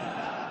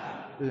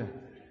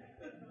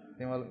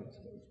 Ini malu.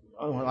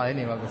 Oh,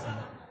 ini bagus.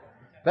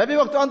 Tapi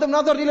waktu antum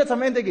nazar dilihat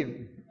sama ente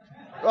gini.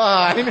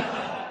 Wah, ini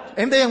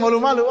ente yang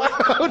malu-malu.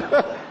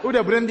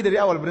 Udah berhenti dari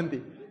awal,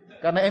 berhenti.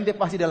 Karena ente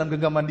pasti dalam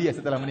genggaman dia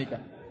setelah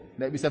menikah.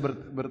 Tidak bisa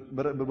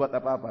berbuat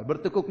apa-apa.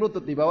 Bertekuk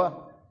lutut di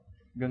bawah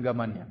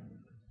genggamannya.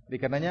 Jadi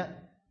karenanya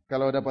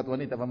kalau dapat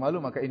wanita pemalu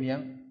maka ini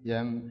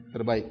yang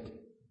terbaik.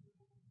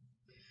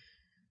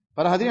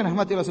 Para hadirin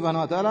rahmati Allah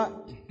Subhanahu wa taala,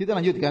 kita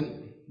lanjutkan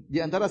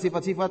di antara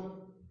sifat-sifat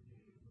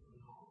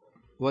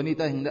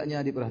wanita yang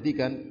hendaknya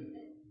diperhatikan.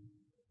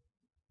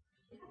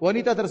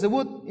 Wanita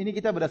tersebut ini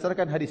kita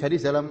berdasarkan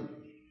hadis-hadis dalam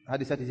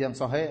hadis-hadis yang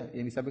sahih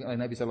yang disampaikan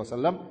oleh Nabi sallallahu alaihi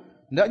wasallam,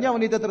 hendaknya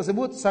wanita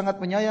tersebut sangat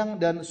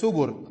penyayang dan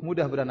subur,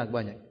 mudah beranak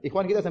banyak.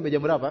 Ikhwan kita sampai jam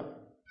berapa?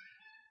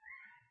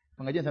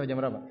 Pengajian sampai jam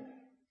berapa?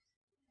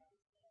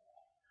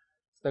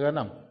 5:30.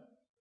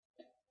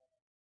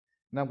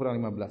 6 kurang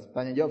 15.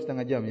 Tanya jawab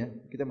setengah jam ya.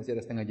 Kita masih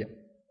ada setengah jam.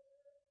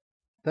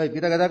 Baik,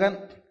 kita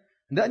katakan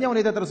hendaknya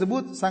wanita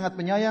tersebut sangat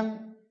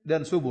penyayang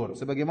dan subur.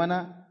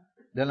 Sebagaimana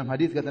dalam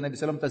hadis kata Nabi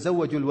sallallahu alaihi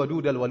wasallam, tazawwajul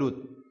wadudal walud.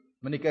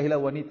 Menikahilah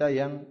wanita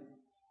yang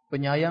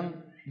penyayang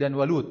dan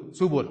walud,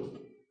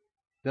 subur.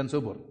 Dan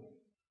subur.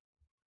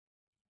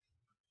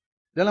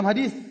 Dalam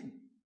hadis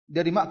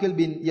dari Ma'qil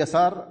bin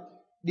Yasar,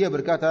 dia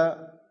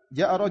berkata,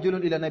 ja'a rajulun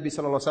ila Nabi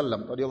sallallahu alaihi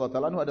wasallam, radhiyallahu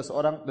ta'ala anhu, ada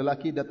seorang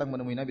lelaki datang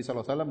menemui Nabi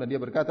sallallahu alaihi wasallam dan dia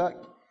berkata,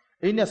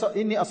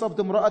 Inni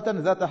asabtu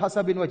imra'atan dzata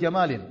hasabin wa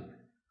jamalin.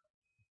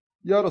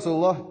 Ya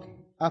Rasulullah,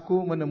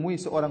 aku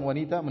menemui seorang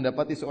wanita,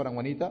 mendapati seorang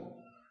wanita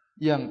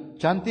yang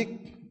cantik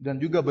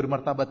dan juga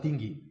bermartabat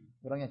tinggi.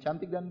 Orangnya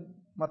cantik dan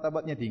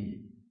martabatnya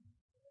tinggi.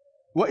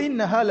 Wa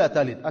innaha la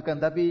talid, akan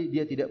tapi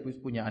dia tidak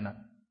punya anak,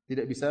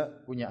 tidak bisa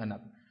punya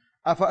anak.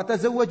 Afa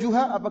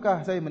atazawwajuha,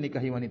 apakah saya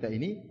menikahi wanita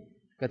ini?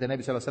 Kata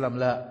Nabi sallallahu alaihi wasallam,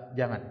 la,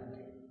 jangan.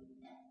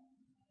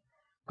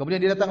 Kemudian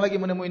dia datang lagi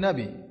menemui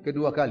Nabi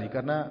kedua kali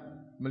karena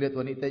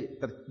melihat wanita,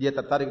 dia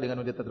tertarik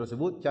dengan wanita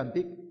tersebut,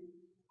 cantik.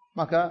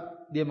 Maka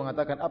dia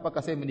mengatakan, apakah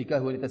saya menikahi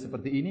wanita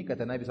seperti ini?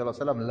 Kata Nabi sallallahu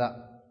alaihi wasallam, la.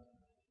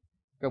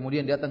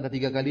 Kemudian datang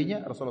ketiga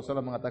kalinya, Rasulullah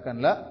SAW mengatakan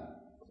la,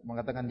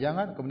 mengatakan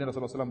jangan. Kemudian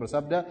Rasulullah SAW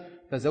bersabda,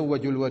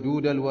 tazawwajul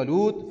wadudal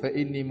walud fa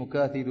inni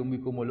mukathirun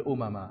bikumul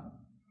umama.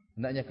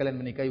 Hendaknya kalian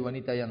menikahi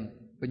wanita yang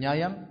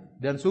penyayang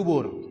dan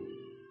subur.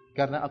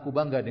 karena aku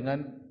bangga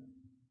dengan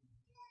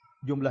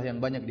jumlah yang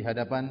banyak di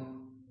hadapan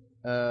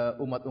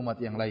umat-umat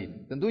yang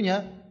lain.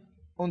 Tentunya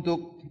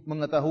untuk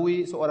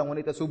mengetahui seorang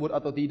wanita subur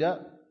atau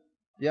tidak,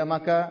 ya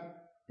maka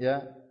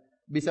ya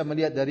bisa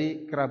melihat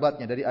dari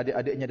kerabatnya, dari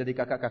adik-adiknya, dari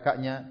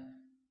kakak-kakaknya,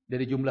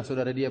 dari jumlah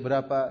saudara dia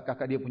berapa,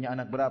 kakak dia punya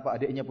anak berapa,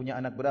 adiknya punya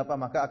anak berapa,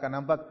 maka akan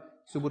nampak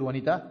subur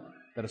wanita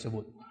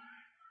tersebut.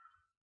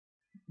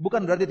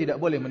 Bukan berarti tidak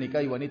boleh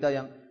menikahi wanita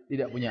yang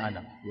tidak punya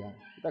anak, ya.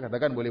 Kita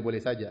katakan boleh-boleh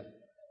saja,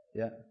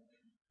 ya.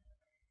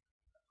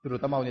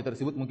 Terutama wanita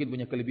tersebut mungkin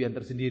punya kelebihan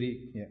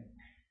tersendiri, ya.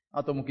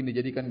 Atau mungkin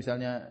dijadikan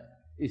misalnya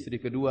istri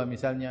kedua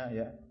misalnya,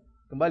 ya.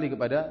 Kembali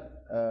kepada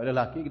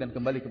lelaki dan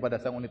kembali kepada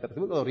sang wanita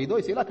tersebut. Kalau ridho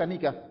silakan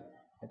nikah.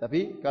 Ya,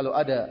 tapi kalau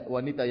ada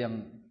wanita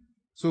yang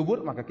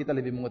subur, maka kita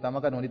lebih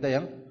mengutamakan wanita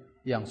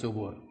yang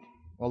subur.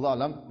 Wallahu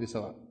a'lam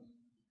bishawab.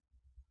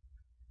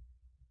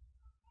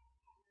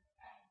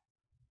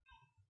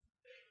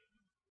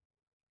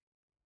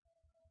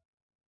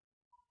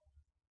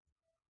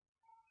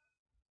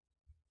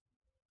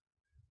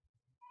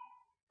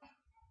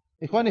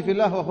 Ikhwani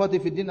fillah wa akhwati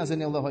fid din,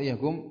 azanillahu wa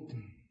iyyakum.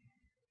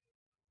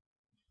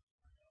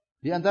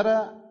 Di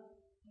antara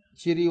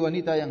ciri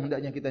wanita yang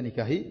hendaknya kita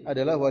nikahi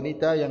adalah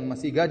wanita yang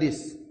masih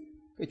gadis,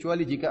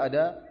 kecuali jika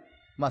ada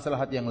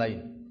maslahat yang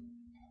lain.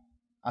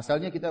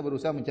 Asalnya kita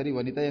berusaha mencari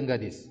wanita yang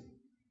gadis.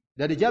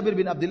 Dari Jabir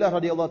bin Abdullah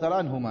radhiyallahu taala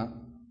anhuma,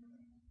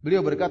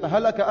 beliau berkata,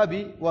 "Halaka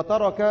abi wa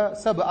taraka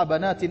sab'a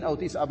banatin aw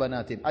tis'a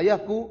banatin."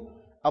 Ayahku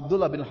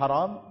Abdullah bin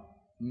Haram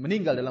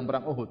meninggal dalam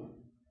perang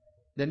Uhud.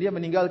 Dan dia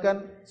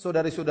meninggalkan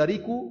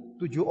saudari-saudariku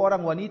 7 orang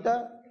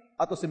wanita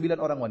atau 9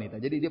 orang wanita.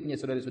 Jadi dia punya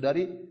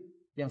saudari-saudari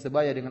yang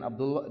sebaya dengan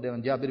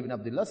Jabir bin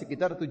Abdullah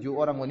sekitar 7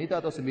 orang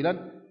wanita atau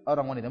 9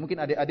 orang wanita. Mungkin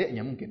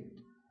adik-adiknya mungkin.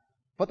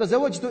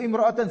 Fatazawwajtu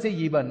imra'atan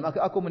sayyiban, maka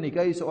aku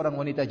menikahi seorang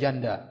wanita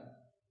janda.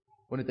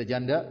 Wanita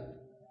janda.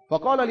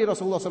 Faqala li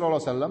Rasulullah sallallahu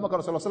alaihi wasallam, maka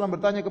Rasulullah sallallahu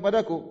bertanya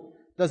kepadaku,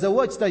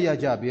 "Tazawwajta ya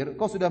Jabir?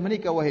 Kau sudah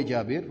menikah wahai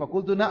Jabir?"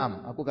 Faqultu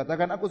na'am. Aku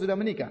katakan aku sudah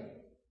menikah.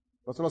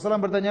 Rasulullah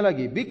sallallahu bertanya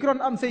lagi, "Bikran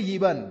am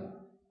sayyiban?"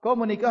 Kau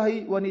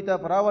menikahi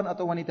wanita perawan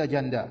atau wanita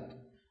janda?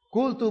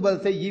 Qultu bal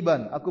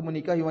sayyiban, aku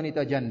menikahi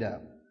wanita janda.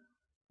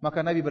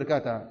 Maka Nabi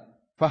berkata,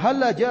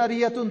 "Fahalla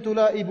jariyatun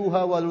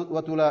tulaibuha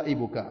wa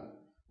tulaibuka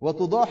wa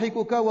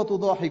tudahikuka wa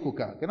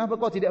tudahikuka." Kenapa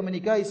kau tidak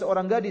menikahi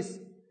seorang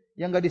gadis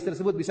yang gadis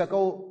tersebut bisa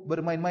kau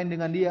bermain-main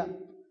dengan dia,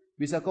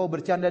 bisa kau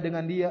bercanda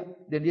dengan dia,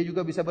 dan dia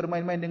juga bisa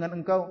bermain-main dengan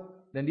engkau,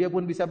 dan dia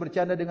pun bisa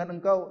bercanda dengan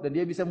engkau, dan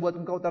dia bisa membuat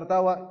engkau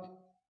tertawa.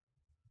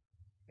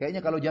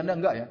 Kayaknya kalau janda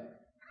enggak ya.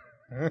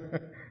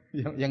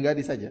 yang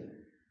gadis saja.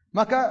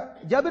 Maka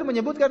Jabir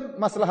menyebutkan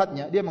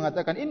maslahatnya. Dia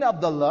mengatakan, "Inna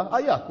Abdullah,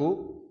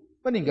 ayahku,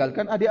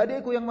 meninggalkan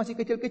adik-adikku yang masih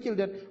kecil-kecil,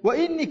 dan wa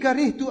inni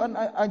karihtu an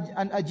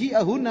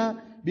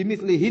aji'ahunna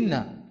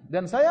bimithlihinna."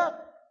 Dan saya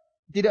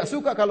tidak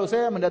suka kalau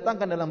saya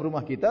mendatangkan dalam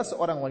rumah kita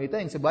seorang wanita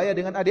yang sebaya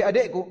dengan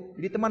adik-adikku.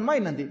 Jadi teman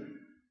main nanti.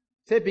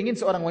 Saya ingin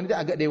seorang wanita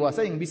agak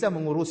dewasa yang bisa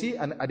mengurusi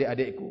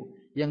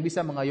adik-adikku, yang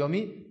bisa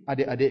mengayomi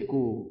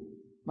adik-adikku.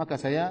 Maka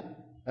saya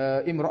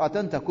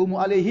imra'atan taqumu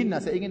alaihinna,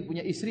 saya ingin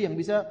punya istri yang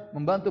bisa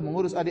membantu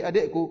mengurus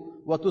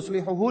adik-adikku, wa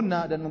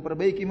tuslihuhunna, dan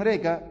memperbaiki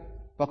mereka.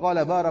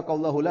 Faqala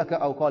barakallahu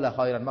laka aw qala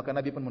khairan, maka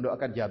Nabi pun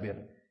mendoakan Jabir.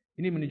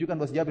 Ini menunjukkan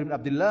bahwa Jabir bin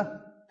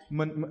Abdullah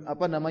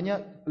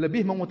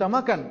lebih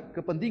mengutamakan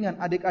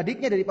kepentingan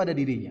adik-adiknya daripada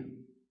dirinya.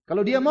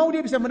 Kalau dia mau,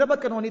 dia bisa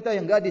mendapatkan wanita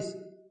yang gadis,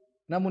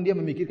 namun dia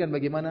memikirkan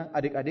bagaimana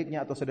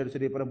adik-adiknya atau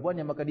saudara-saudari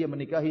perempuannya, maka dia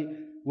menikahi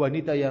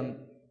wanita yang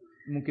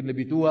mungkin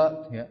lebih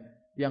tua, ya,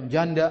 yang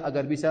janda,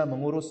 agar bisa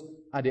mengurus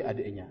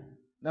adik-adiknya.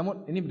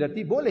 Namun ini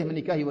berarti boleh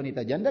menikahi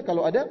wanita janda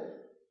kalau ada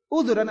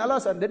uzur dan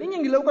alasan, dan ini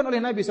yang dilakukan oleh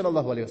Nabi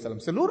sallallahu alaihi wasallam.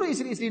 Seluruh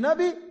istri-istri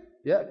Nabi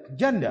ya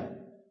janda,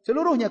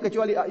 seluruhnya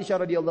kecuali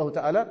Aisyah radhiyallahu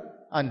taala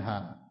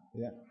anha,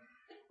 ya.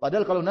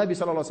 Padahal kalau Nabi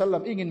sallallahu alaihi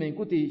wasallam ingin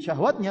mengikuti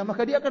syahwatnya,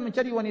 maka dia akan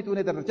mencari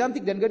wanita-wanita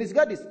tercantik dan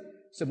gadis-gadis.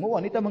 Semua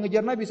wanita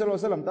mengejar Nabi sallallahu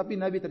alaihi wasallam, tapi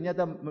Nabi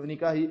ternyata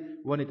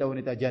menikahi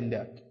wanita-wanita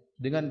janda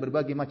dengan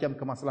berbagai macam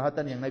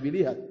kemaslahatan yang Nabi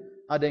lihat.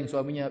 Ada yang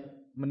suaminya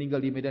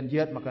meninggal di medan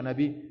jihad, maka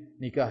Nabi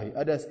nikahi.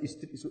 Ada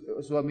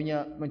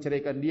suaminya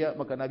menceraikan dia,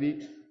 maka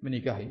Nabi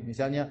menikahi.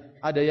 Misalnya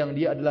ada yang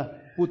dia adalah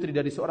putri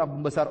dari seorang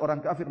pembesar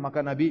orang kafir, maka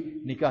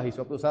Nabi nikahi.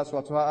 Suatu saat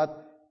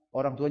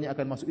orang tuanya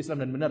akan masuk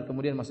Islam dan benar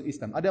kemudian masuk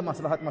Islam. Ada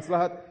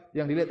maslahat-maslahat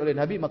yang dilihat oleh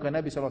Nabi, maka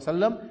Nabi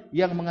SAW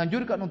yang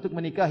menganjurkan untuk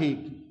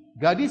menikahi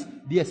gadis,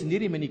 dia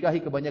sendiri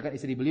menikahi kebanyakan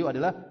istri beliau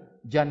adalah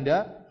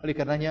janda. Oleh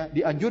karenanya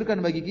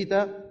dianjurkan bagi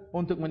kita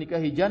untuk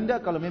menikahi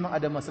janda kalau memang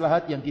ada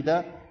maslahat yang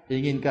kita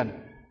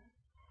inginkan.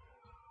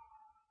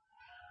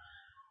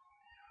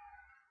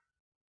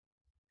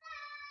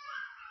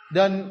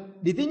 Dan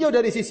ditinjau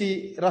dari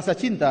sisi rasa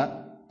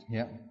cinta,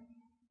 ya.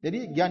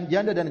 Jadi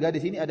janda dan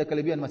gadis ini ada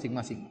kelebihan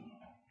masing-masing.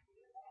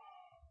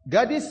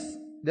 Gadis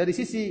dari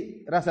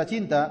sisi rasa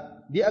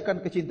cinta, dia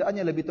akan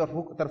kecintaannya lebih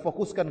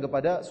terfokuskan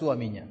kepada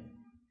suaminya.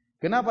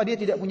 Kenapa? Dia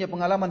tidak punya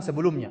pengalaman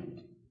sebelumnya.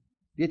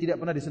 Dia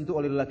tidak pernah disentuh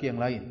oleh lelaki yang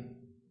lain.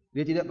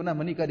 Dia tidak pernah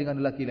menikah dengan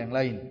lelaki yang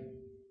lain.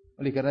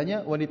 Oleh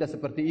karenanya wanita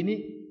seperti ini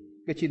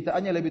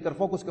kecintaannya lebih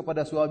terfokus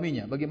kepada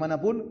suaminya.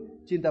 Bagaimanapun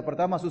cinta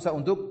pertama susah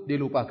untuk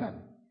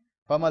dilupakan.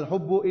 Famal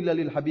hubbu illa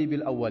lil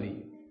habibil awwali.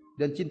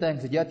 Dan cinta yang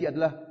sejati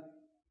adalah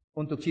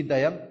untuk cinta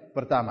yang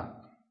pertama.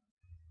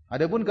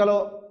 Adapun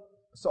kalau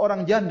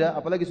seorang janda,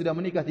 apalagi sudah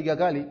menikah 3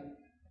 kali,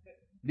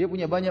 dia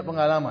punya banyak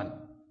pengalaman.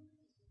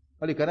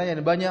 Oleh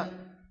karenanya banyak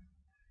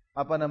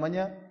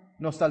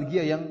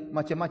nostalgia yang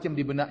macam-macam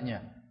di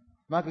benaknya.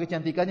 Maka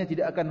kecantikannya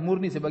tidak akan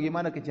murni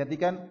sebagaimana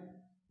kecantikan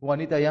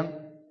wanita yang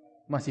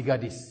masih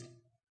gadis.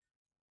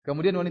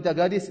 Kemudian wanita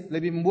gadis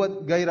lebih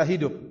membuat gairah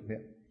hidup.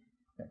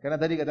 Karena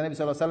tadi kata Nabi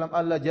SAW,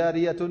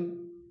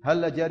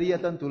 halla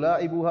jariyatan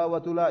tulaibuha wa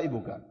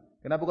tulaibuka.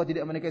 Kenapa kau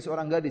tidak menikahi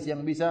seorang gadis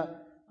yang bisa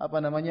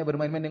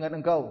bermain-main dengan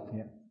engkau,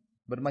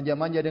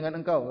 bermanja-manja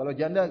dengan engkau? Kalau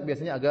janda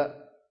biasanya agak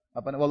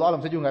wallahu alam,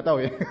 saya juga enggak tahu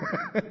ya.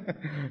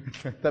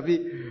 Tapi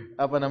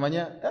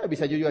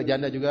bisa juga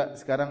janda juga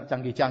sekarang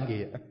canggih-canggih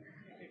ya.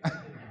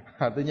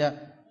 Artinya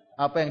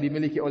apa yang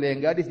dimiliki oleh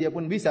yang gadis dia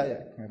pun bisa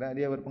ya. Karena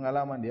dia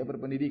berpengalaman, dia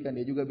berpendidikan,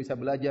 dia juga bisa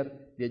belajar,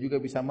 dia juga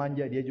bisa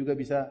manja, dia juga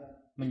bisa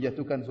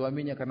menjatuhkan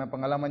suaminya karena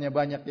pengalamannya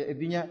banyak ya.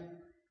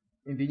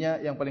 Intinya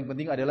yang paling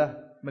penting adalah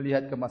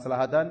melihat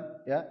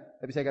kemaslahatan ya.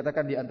 Tapi saya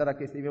katakan di antara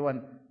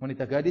keistimewaan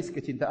wanita gadis,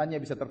 kecintaannya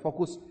bisa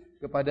terfokus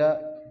kepada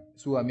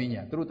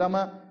suaminya.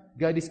 Terutama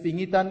gadis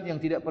pingitan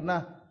yang tidak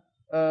pernah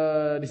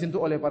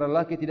disentuh oleh para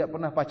lelaki, tidak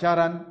pernah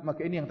pacaran,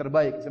 maka ini yang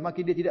terbaik.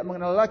 Semakin dia tidak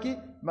mengenal lelaki,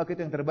 maka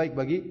itu yang terbaik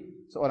bagi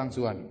seorang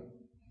suami.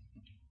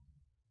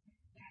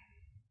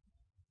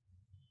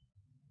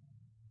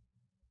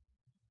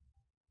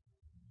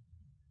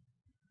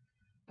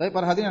 Tapi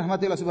para hadirin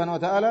rahmati Allah Subhanahu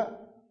wa taala,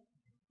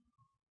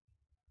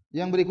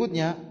 yang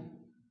berikutnya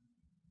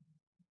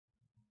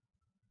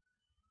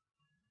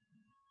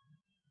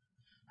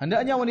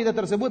hendaknya wanita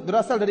tersebut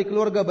berasal dari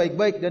keluarga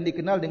baik-baik dan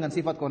dikenal dengan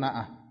sifat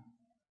qanaah.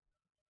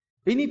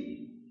 Ini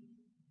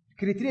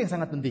kriteria yang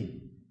sangat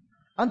penting.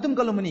 Antum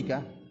kalau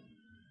menikah,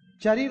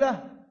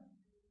 carilah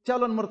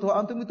calon mertua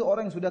antum itu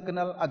orang yang sudah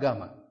kenal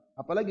agama,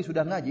 apalagi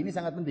sudah ngaji. Ini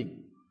sangat penting.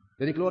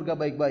 Dari keluarga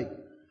baik-baik.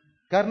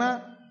 Karena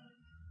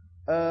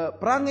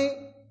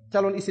perangai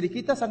calon istri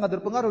kita sangat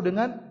berpengaruh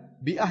dengan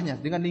biahnya,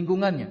 dengan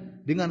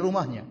lingkungannya, dengan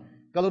rumahnya.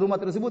 Kalau rumah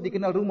tersebut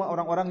dikenal rumah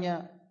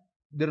orang-orangnya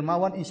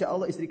dermawan, insya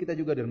Allah istri kita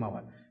juga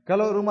dermawan.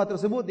 Kalau rumah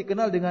tersebut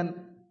dikenal dengan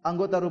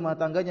anggota rumah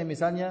tangganya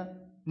misalnya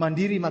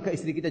mandiri, maka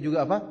istri kita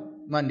juga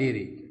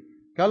mandiri.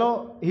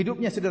 Kalau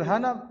hidupnya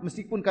sederhana,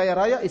 meskipun kaya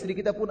raya, istri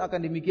kita pun akan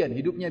demikian.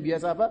 Hidupnya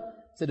biasa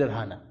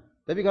sederhana.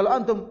 Tapi kalau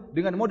antum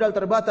dengan modal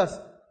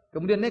terbatas,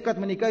 kemudian nekat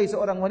menikahi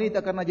seorang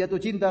wanita karena jatuh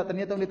cinta,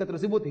 ternyata wanita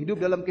tersebut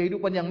hidup dalam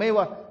kehidupan yang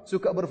mewah,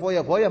 suka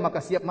berfoya-foya, maka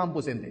siap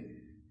mampus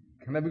ente.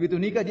 Karena begitu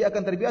nikah dia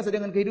akan terbiasa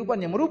dengan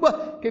kehidupan yang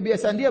merubah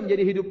kebiasaan dia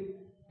menjadi hidup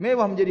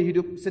mewah, menjadi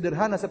hidup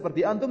sederhana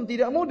seperti antum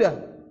tidak mudah.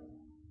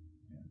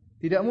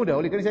 Tidak mudah.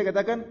 Oleh karena saya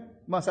katakan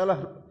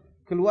masalah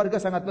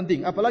keluarga sangat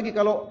penting. Apalagi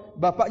kalau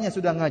bapaknya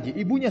sudah ngaji,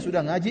 ibunya sudah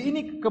ngaji,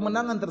 ini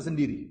kemenangan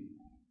tersendiri.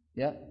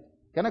 Ya.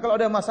 Karena kalau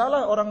ada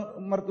masalah orang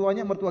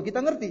mertua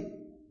kita ngerti.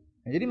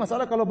 Nah, jadi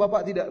masalah kalau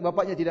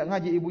bapaknya tidak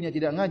ngaji, ibunya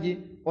tidak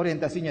ngaji,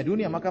 orientasinya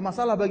dunia, maka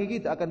masalah bagi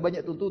kita akan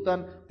banyak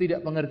tuntutan,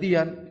 tidak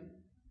pengertian.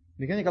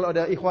 Makanya kalau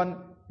ada ikhwan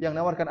yang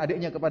nawarkan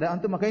adiknya kepada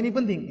antum, maka ini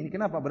penting. Ini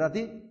kenapa?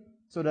 Berarti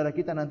saudara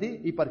kita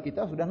nanti, ipar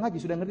kita sudah ngaji,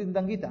 sudah ngerti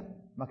tentang kita.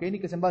 Maka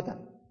ini kesempatan.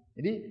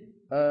 Jadi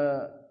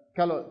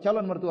kalau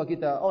calon mertua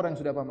kita orang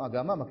yang sudah paham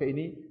agama, maka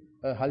ini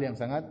hal yang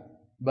sangat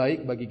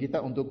baik bagi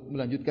kita untuk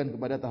melanjutkan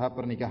kepada tahap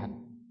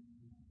pernikahan.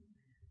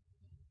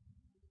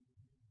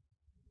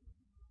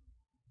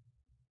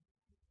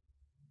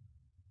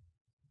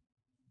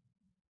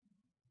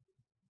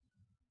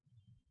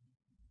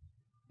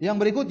 Yang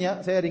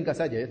berikutnya saya ringkas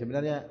saja ya.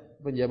 Sebenarnya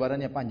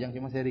penjabarannya panjang,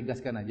 cuma saya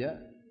ringkaskan aja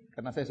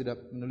karena saya sudah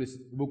menulis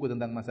buku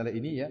tentang masalah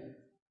ini ya.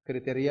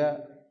 Kriteria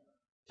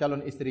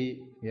calon istri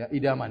ya,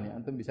 idaman ya.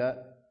 Antum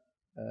bisa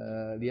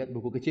lihat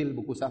buku kecil,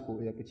 buku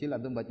saku ya kecil,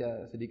 antum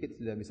baca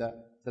sedikit sudah bisa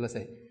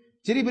selesai.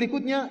 Ciri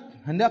berikutnya,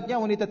 hendaknya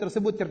wanita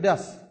tersebut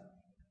cerdas.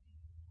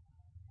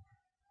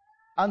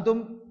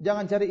 Antum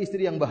jangan cari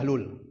istri yang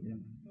bahlul.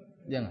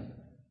 Jangan.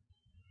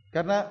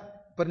 Karena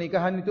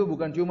pernikahan itu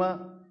bukan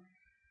cuma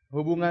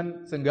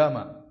hubungan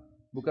senggama,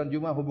 bukan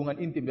cuma hubungan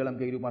intim dalam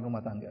kehidupan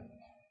rumah tangga.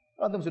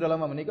 Kalau antum sudah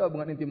lama menikah,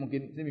 hubungan intim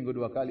mungkin seminggu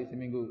 2 kali,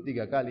 seminggu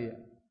 3 kali ya.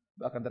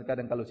 Bahkan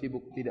terkadang kalau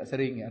sibuk tidak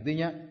sering ya.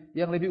 Artinya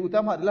yang lebih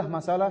utama adalah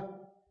masalah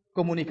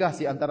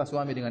komunikasi antara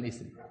suami dengan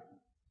istri.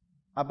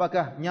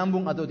 Apakah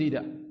nyambung atau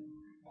tidak?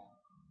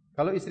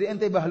 Kalau istri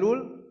ente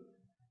bahlul,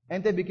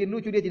 ente bikin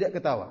lucu dia tidak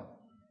ketawa.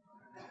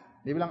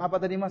 Dia bilang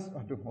apa tadi mas?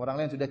 Aduh,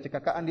 orang lain sudah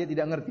cekakaan dia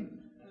tidak ngerti.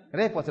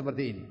 Repot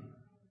seperti ini.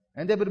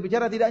 Ente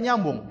berbicara tidak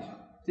nyambung,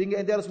 sehingga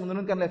ente harus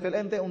menurunkan level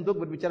ente untuk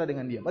berbicara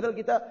dengan dia. Padahal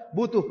kita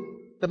butuh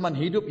teman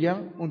hidup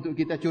yang untuk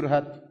kita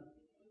curhat,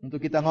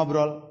 untuk kita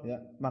ngobrol.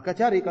 Ya. Maka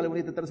cari kalau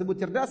wanita tersebut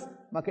cerdas,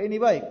 maka ini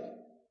baik.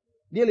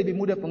 Dia lebih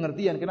mudah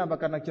pengertian. Kenapa?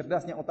 Karena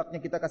cerdasnya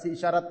otaknya kita kasih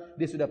isyarat,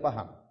 dia sudah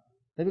paham.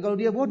 Tapi kalau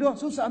dia bodoh,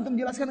 susah antum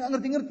jelaskan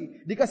enggak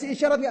ngerti-ngerti. Dikasih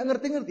isyarat enggak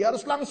ngerti-ngerti,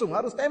 harus langsung,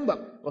 harus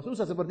tembak. Oh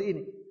susah seperti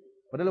ini.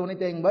 Padahal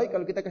wanita yang baik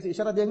kalau kita kasih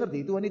isyarat dia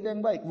ngerti, itu wanita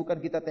yang baik,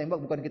 bukan kita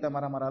tembak, bukan kita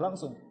marah-marah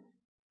langsung.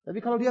 Tapi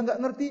kalau dia enggak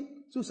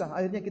ngerti, susah.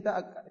 Akhirnya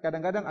kita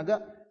kadang-kadang agak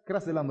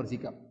keras dalam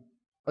bersikap.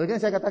 Oleh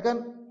karena saya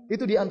katakan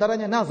itu di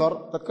antaranya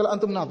nazar. Tatkala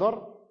antum nazar,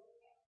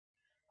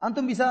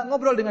 antum bisa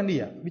ngobrol dengan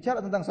dia,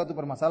 bicara tentang suatu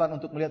permasalahan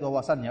untuk melihat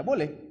wawasannya,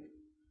 boleh.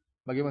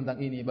 Bagaimana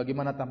tentang ini,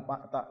 bagaimana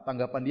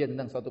tanggapan dia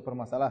tentang suatu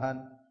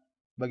permasalahan,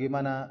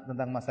 bagaimana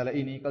tentang masalah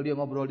ini. Kalau dia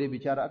ngobrol, dia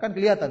bicara, akan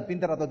kelihatan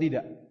pintar atau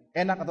tidak,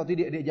 enak atau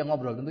tidak dia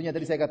ngobrol. Tentunya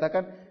tadi saya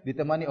katakan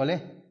ditemani oleh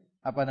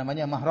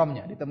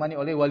mahramnya, ditemani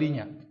oleh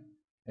walinya.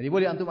 Jadi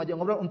boleh antum ajak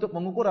ngobrol untuk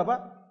mengukur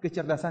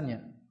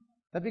kecerdasannya.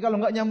 Tapi kalau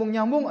enggak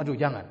nyambung-nyambung, aduh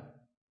jangan.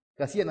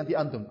 Kasihan nanti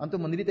antum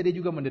menderita, dia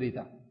juga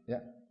menderita.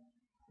 Ya.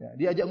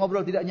 Dia ajak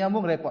ngobrol tidak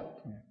nyambung,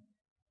 repot. Ya.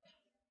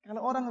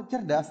 Kalau orang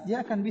cerdas,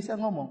 dia akan bisa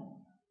ngomong.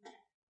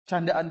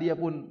 Candaan dia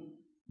pun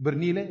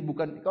bernilai,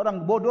 bukan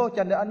orang bodoh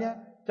candaan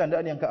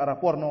yang ke arah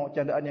porno,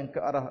 candaan yang ke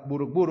arah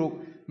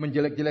buruk-buruk,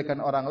 menjelek-jelekan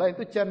orang lain,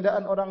 itu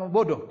candaan orang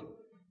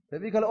bodoh.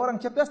 Tapi kalau orang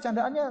cerdas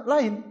candaannya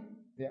lain,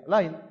 ya,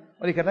 lain.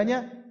 Oleh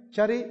karenanya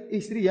cari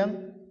istri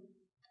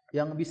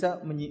yang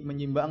bisa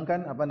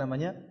menyimbangkan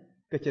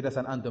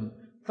kecerdasan antum.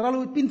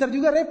 Terlalu pintar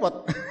juga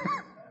repot.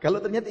 Kalau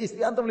ternyata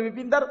istri antum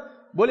lebih pintar,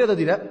 boleh atau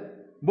tidak?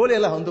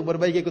 Bolehlah untuk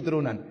berbaiki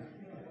keturunan.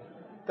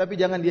 Tapi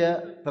jangan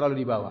dia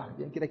terlalu di bawah.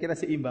 Yang kira-kira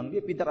seimbang.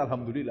 Dia pintar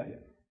alhamdulillah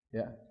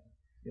ya.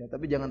 Ya,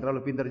 tapi jangan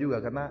terlalu pintar juga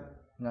karena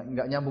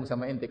enggak nyambung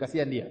sama ente,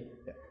 kasihan dia.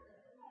 Ya.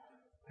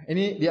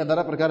 Ini di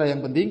antara perkara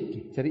yang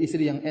penting, cari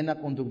istri yang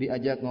enak untuk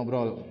diajak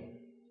ngobrol.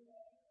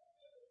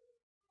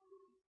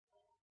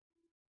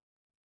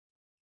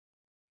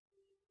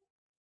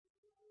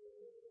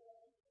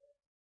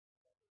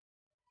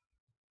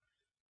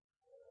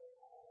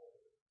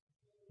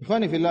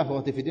 Ikhwani fillah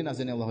wa tifidin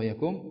azanillahu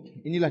yakum.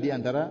 Inilah di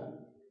antara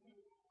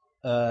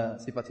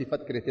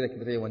sifat-sifat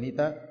kriteria-kriteria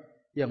wanita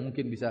yang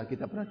mungkin bisa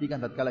kita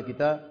perhatikan tatkala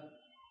kita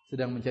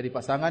sedang mencari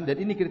pasangan, dan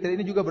ini kriteria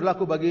ini juga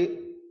berlaku bagi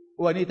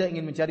wanita yang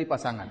ingin mencari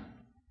pasangan.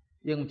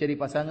 Yang mencari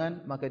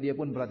pasangan maka dia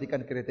pun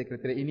perhatikan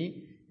kriteria-kriteria ini.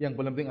 Yang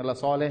paling penting adalah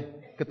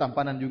soleh,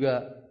 ketampanan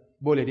juga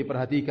boleh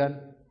diperhatikan,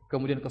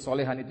 kemudian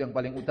kesolehan itu yang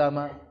paling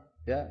utama,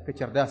 ya,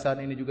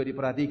 kecerdasan ini juga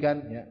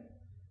diperhatikan, ya.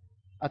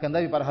 Akan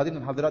tapi para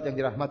hadirin dan hadirat yang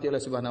dirahmati oleh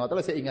Subhanahu wa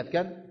taala, saya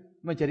ingatkan,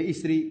 mencari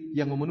istri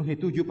yang memenuhi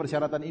 7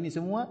 persyaratan ini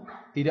semua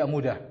tidak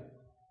mudah.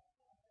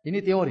 Ini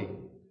teori.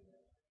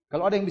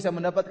 Kalau ada yang bisa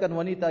mendapatkan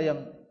wanita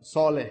yang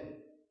soleh,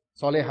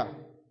 solehah,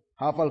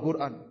 hafal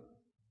Quran,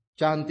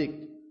 cantik,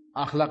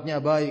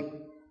 akhlaknya baik,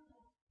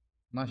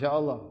 Masya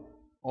Allah,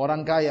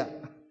 orang kaya,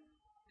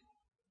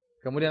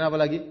 kemudian apa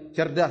lagi?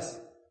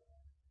 Cerdas,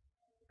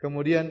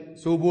 kemudian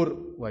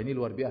subur. Wah, ini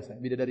luar biasa.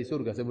 Bidadari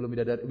surga sebelum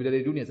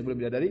bidadari dunia sebelum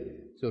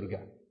bidadari surga.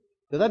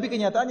 Tetapi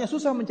kenyataannya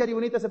susah mencari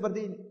wanita seperti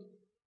ini.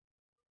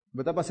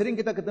 Betapa sering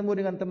kita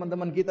ketemu dengan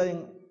teman-teman kita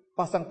yang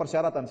pasang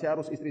persyaratan,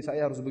 istri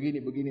saya harus begini.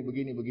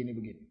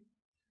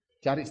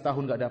 Cari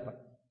setahun enggak dapat.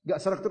 Enggak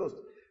serak terus.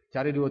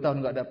 Cari 2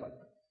 tahun enggak dapat.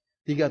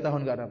 3 tahun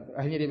enggak dapat.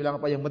 Akhirnya dia bilang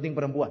apa? Yang penting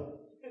perempuan.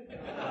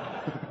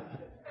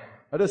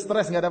 Aduh,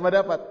 stres enggak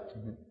dapat.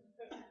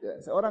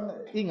 Ya, seorang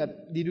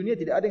ingat, di dunia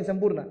tidak ada yang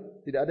sempurna.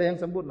 Tidak ada yang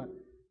sempurna.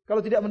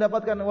 Kalau tidak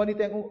mendapatkan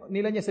wanita yang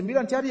nilainya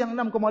 9, cari yang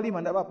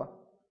 6,5, tidak apa-apa.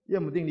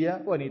 Yang penting dia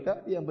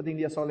wanita, yang penting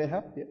dia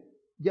soleha, ya.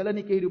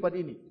 Jalani kehidupan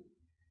ini.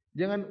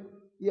 Jangan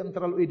yang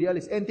terlalu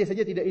idealis. Ente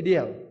saja tidak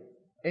ideal.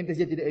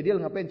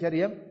 Ngapain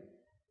cari yang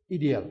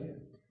ideal?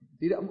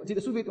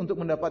 Tidak sulit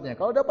untuk mendapatnya.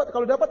 Kalau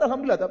dapat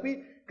alhamdulillah,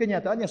 tapi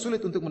kenyataannya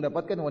sulit untuk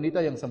mendapatkan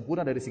wanita yang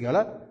sempurna dari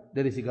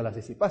segala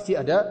sisi. Pasti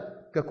ada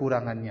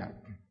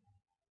kekurangannya.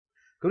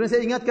 Kemudian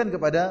saya ingatkan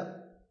kepada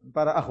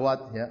para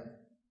akhwat, ya.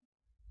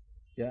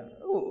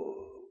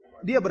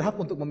 Dia berhak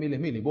untuk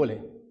memilih-milih,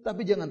 boleh.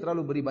 Tapi jangan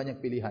terlalu beri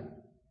banyak pilihan.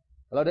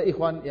 Kalau ada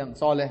ikhwan yang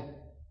soleh,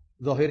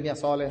 zahirnya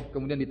soleh,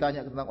 kemudian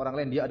ditanya tentang orang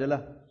lain, dia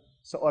adalah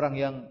seorang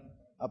yang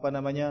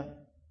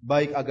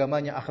baik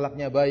agamanya,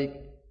 akhlaknya baik.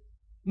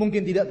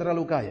 Mungkin tidak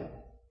terlalu kaya,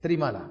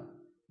 terimalah.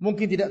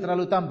 Mungkin tidak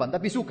terlalu tampan,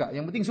 tapi suka.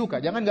 Yang penting suka,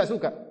 jangan enggak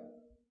suka.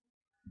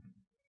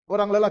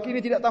 Orang lelaki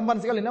ini tidak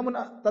tampan sekali, namun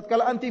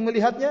tatkala anti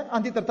melihatnya,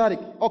 anti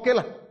tertarik.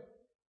 Okelah.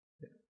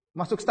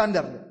 Masuk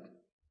standar.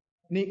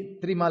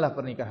 Ini terimalah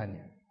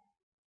pernikahannya.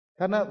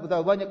 Karena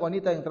betapa banyak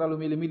wanita yang terlalu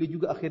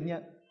milih-milih juga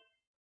akhirnya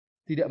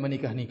tidak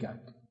menikah-nikah.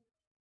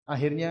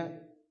 Akhirnya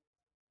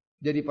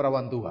jadi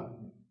perawan tua.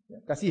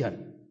 Kasihan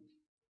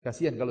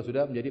kalau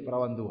sudah menjadi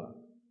perawan tua.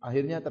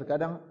 Akhirnya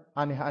terkadang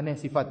aneh-aneh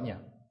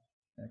sifatnya.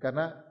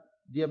 Karena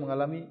dia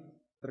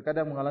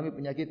terkadang mengalami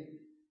penyakit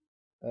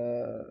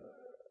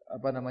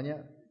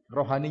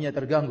rohaninya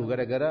terganggu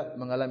gara-gara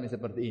mengalami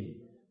seperti ini.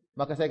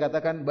 Maka saya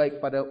katakan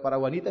baik pada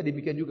para wanita,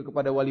 demikian juga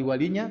kepada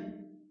wali-walinya,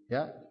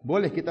 ya,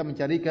 boleh kita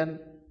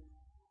mencarikan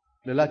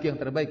lelaki yang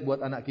terbaik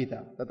buat anak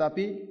kita.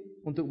 Tetapi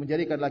untuk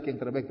mencarikan lelaki yang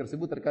terbaik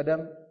tersebut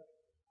terkadang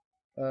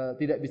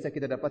tidak bisa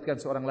kita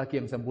dapatkan seorang lelaki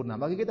yang sempurna.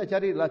 Maka kita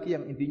cari lelaki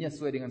yang intinya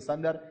sesuai dengan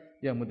standar,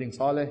 yang penting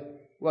soleh,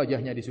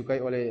 wajahnya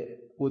disukai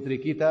oleh putri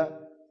kita,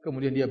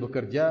 kemudian dia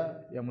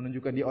bekerja, yang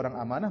menunjukkan dia orang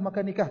amanah,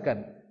 maka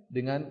nikahkan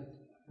dengan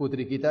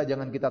putri kita,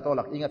 jangan kita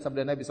tolak. Ingat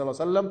sabda Nabi sallallahu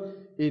alaihi wasallam,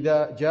 "Idza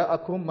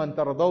ja'akum man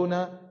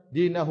tardawna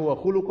dinahu wa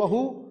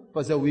khuluquhu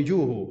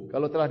fazawwijuhu."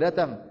 Kalau telah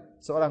datang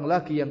seorang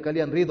laki yang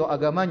kalian ridha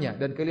agamanya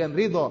dan kalian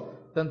ridha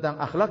tentang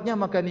akhlaknya,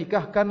 maka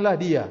nikahkanlah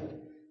dia.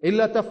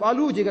 Illa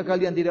taf'alu, jika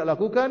kalian tidak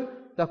lakukan,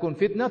 takun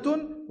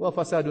fitnatun wa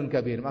fasadun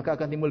kabir. Maka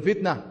akan timbul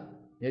fitnah,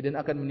 ya, dan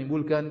akan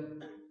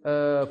menimbulkan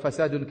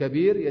fasadun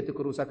kabir, yaitu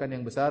kerusakan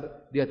yang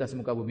besar di atas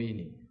muka bumi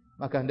ini.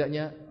 Maka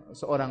hendaknya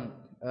seorang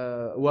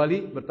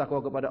wali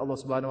bertakwa kepada Allah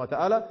Subhanahu wa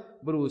taala,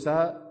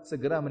 berusaha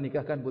segera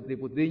menikahkan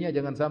putri-putrinya,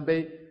 jangan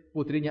sampai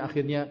putrinya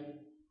akhirnya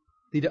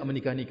tidak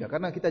menikah-nikah.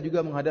 Karena kita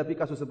juga menghadapi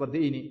kasus seperti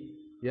ini,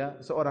 ya,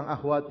 seorang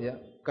akhwat, ya,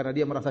 karena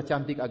dia merasa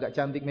cantik, agak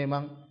cantik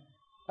memang.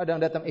 Ada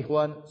yang datang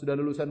ikhwan sudah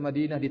lulusan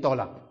Madinah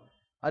ditolak.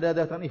 Ada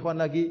datang ikhwan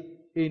lagi,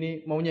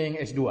 ini maunya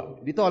yang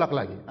S2, ditolak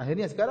lagi.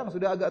 Akhirnya sekarang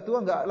sudah agak tua,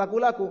 enggak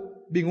laku-laku.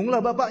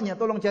 Bingunglah bapaknya,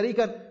 tolong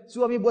carikan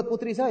suami buat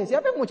putri saya.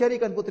 Siapa yang mau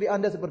carikan putri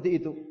Anda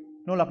seperti itu?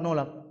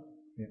 Nolak-nolak.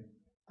 Ya.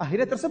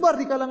 Akhirnya tersebar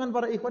di kalangan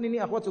para ikhwan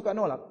ini, akhwat suka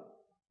nolak.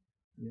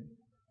 Ya.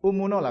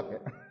 Ummu nolak,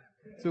 ya.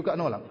 Suka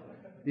nolak.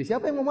 Jadi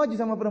siapa yang mau maju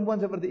sama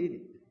perempuan seperti ini?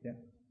 Ya.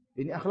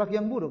 Ini akhlak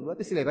yang buruk.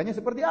 Berarti seleranya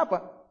seperti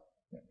apa?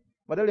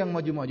 Padahal yang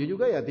maju-maju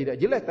juga ya tidak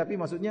jelek, tapi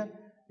maksudnya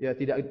ya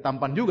tidak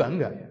tampan juga,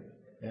 enggak ya.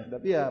 Ya,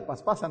 tapi ya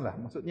pas-pasan lah,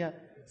 maksudnya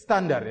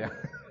standar ya.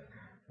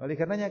 Oleh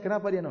karenanya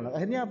kenapa dia nolak?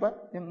 Akhirnya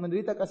apa? Yang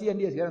menderita kasihan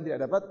dia sekarang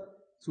tidak dapat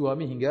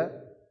suami hingga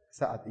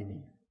saat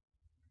ini.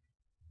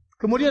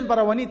 Kemudian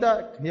para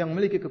wanita yang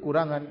memiliki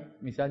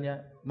kekurangan,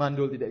 misalnya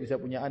mandul, tidak bisa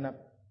punya anak,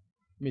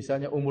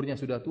 misalnya umurnya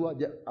sudah tua,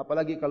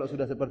 apalagi kalau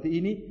sudah seperti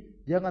ini,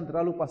 jangan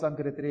terlalu pasang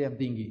kriteria yang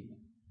tinggi.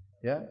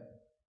 Ya.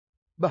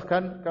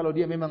 Bahkan kalau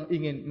dia memang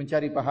ingin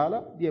mencari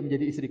pahala, dia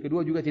menjadi istri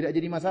kedua juga tidak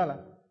jadi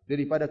masalah.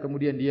 Daripada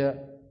kemudian dia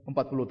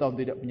 40 tahun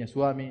tidak punya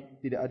suami,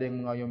 tidak ada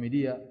yang mengayomi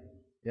dia,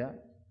 ya.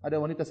 Ada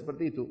wanita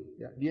seperti itu,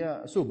 ya. Dia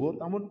subur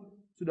namun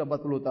sudah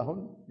 40 tahun,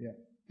 ya.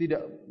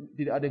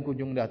 Tidak ada yang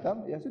kunjung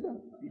datang, ya sudah.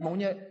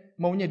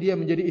 Maunya dia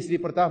menjadi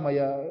istri pertama,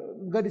 ya.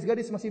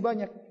 Gadis-gadis masih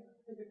banyak.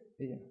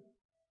 Iya.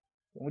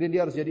 Kemudian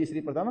dia harus jadi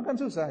istri pertama kan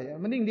susah,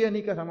 ya. Mending dia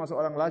nikah sama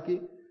seorang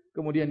laki,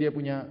 kemudian dia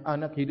punya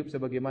anak, hidup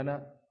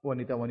sebagaimana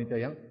wanita-wanita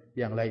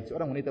yang lain.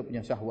 Seorang wanita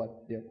punya syahwat,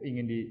 ya,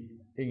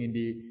 ingin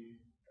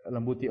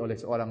dilembuti oleh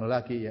seorang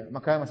lelaki, ya.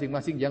 Maka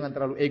masing-masing jangan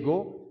terlalu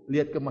ego,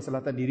 lihat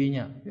kemaslahatan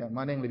dirinya, ya.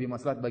 Mana yang lebih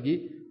maslahat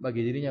bagi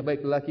dirinya,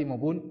 baik lelaki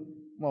maupun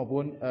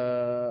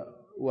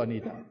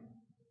wanita.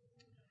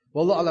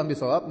 Wallahu a'lam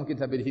bishawab. Mungkin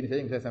sampai di sini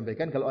saja yang saya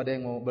sampaikan. Kalau ada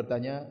yang mau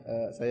bertanya,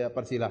 saya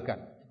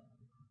persilahkan.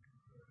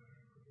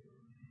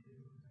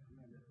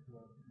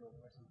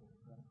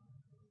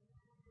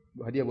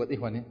 Hadiah buat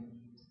ikhwan, ya.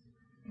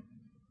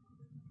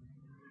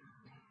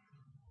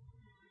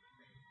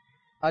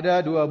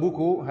 Ada 2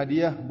 buku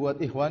hadiah buat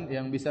ikhwan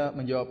yang bisa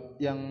menjawab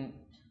yang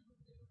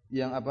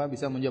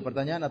bisa menjawab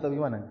pertanyaan atau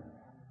gimana?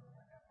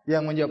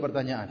 Yang menjawab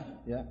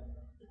pertanyaan, ya.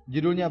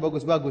 Judulnya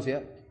bagus-bagus,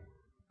 ya.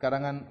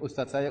 Karangan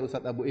Ustadz saya,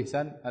 Ustadz Abu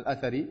Ihsan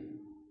Al-Athari.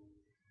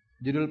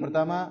 Judul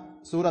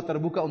pertama, Surat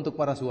Terbuka untuk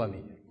Para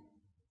Suami.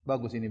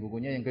 Bagus ini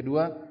bukunya. Yang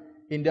kedua,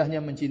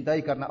 Indahnya Mencintai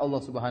Karena Allah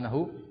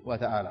Subhanahu wa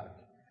taala.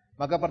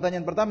 Maka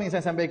pertanyaan pertama yang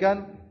saya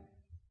sampaikan,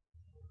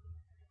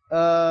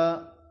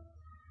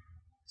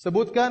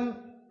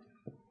 sebutkan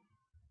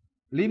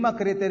 5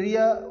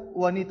 kriteria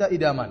wanita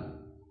idaman.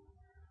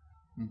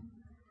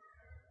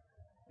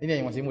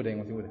 Ini yang masih muda,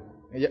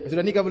 Ya,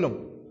 sudah nikah belum?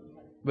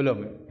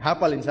 Belum.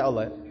 Hafal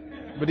insyaallah, ya.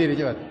 Berdiri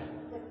cepat.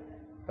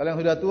 Kalau yang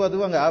sudah tua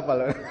enggak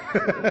hafal.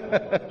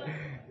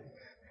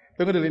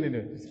 Tunggu dulu ini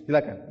dulu.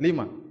 Silakan.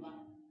 5.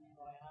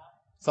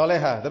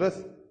 Soleha, terus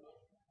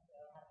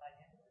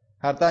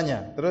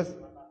hartanya, terus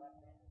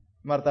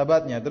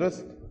martabatnya,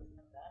 terus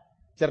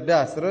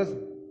cerdas, terus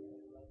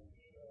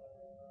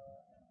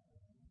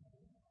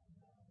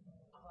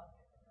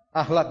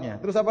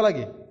akhlaknya. Terus apa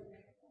lagi?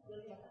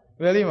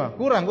 Udah 5.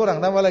 Kurang,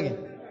 tambah lagi.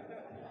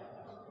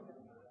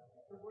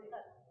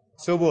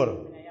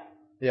 Subur.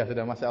 Ya,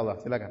 sudah, Masya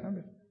Allah. Silakan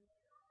ambil.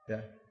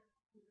 Ya.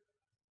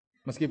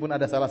 Meskipun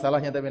ada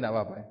salah-salahnya tapi tidak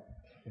apa-apa, ya.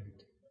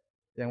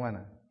 Yang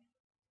mana?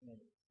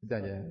 Itu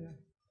aja.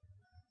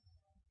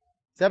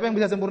 Siapa yang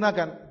bisa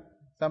sempurnakan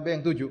sampai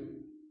yang 7?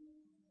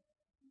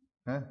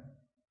 Hah?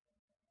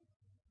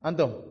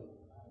 Antum?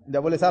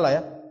 Tidak boleh salah,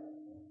 ya.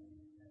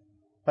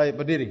 Baik,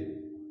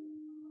 berdiri.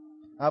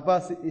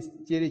 Apa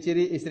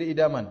ciri-ciri istri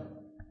idaman?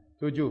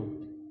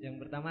 7. Yang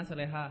pertama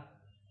soleha.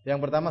 Yang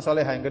pertama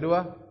soleha. Yang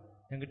kedua?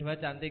 Yang kedua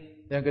cantik.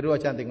 Yang kedua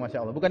cantik,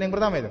 Masya Allah. Bukan yang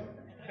pertama itu?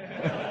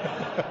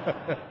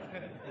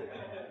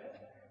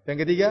 Yang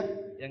ketiga?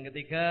 Yang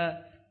ketiga,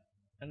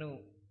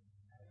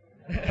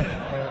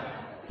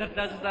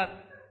 cerdas, Ustadz.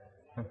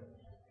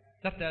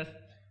 Cerdas.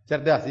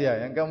 Cerdas, ya.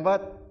 Yang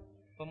keempat?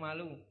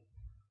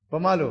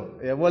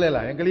 Pemalu. Ya,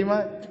 bolehlah. Yang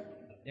kelima?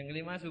 Yang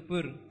kelima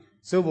subur.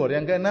 Subur.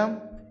 Yang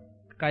keenam?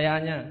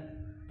 Kekayaannya.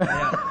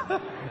 Ya.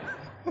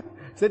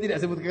 Saya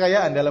tidak sebut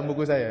kekayaan dalam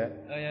buku saya.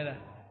 Oh iya dah.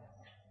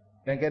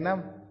 Yang keenam?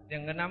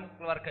 Yang keenam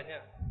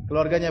keluarganya.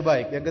 Keluarganya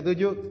baik. Yang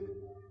ketujuh?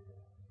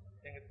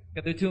 Yang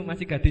ketujuh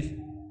masih gadis.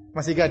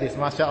 Masih gadis,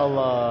 Masya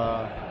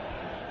Allah.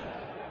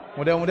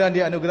 Mudah-mudahan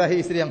dia anugerahi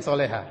istri yang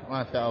soleha.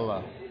 Masya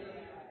Allah.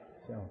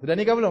 Sudah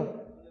nikah belum?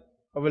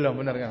 Oh, belum,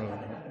 benar kan? Belum.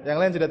 Yang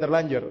lain sudah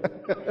terlanjur.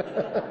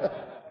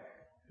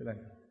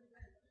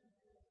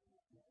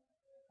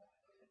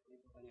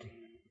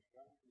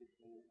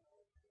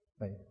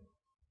 Baik.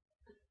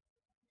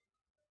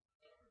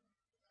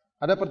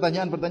 Ada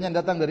pertanyaan-pertanyaan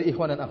datang dari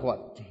ikhwan dan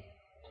akhwat.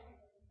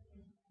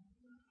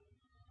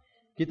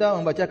 Kita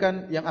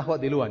membacakan yang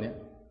akhwat duluan ya.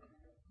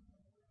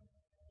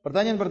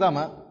 Pertanyaan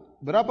pertama,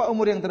 berapa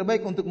umur yang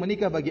terbaik untuk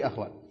menikah bagi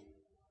akhwat?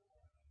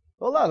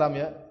 Allah alam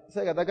ya,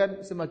 saya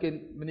katakan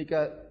semakin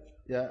menikah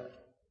ya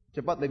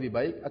cepat lebih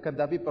baik, akan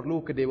tapi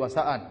perlu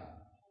kedewasaan.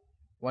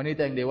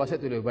 Wanita yang dewasa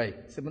itu lebih baik.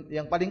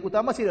 Yang paling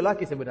utama sih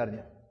lelaki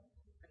sebenarnya.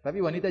 Tapi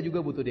wanita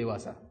juga butuh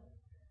dewasa.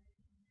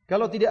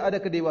 Kalau tidak ada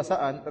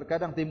kedewasaan,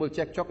 terkadang timbul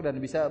cekcok dan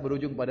bisa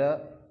berujung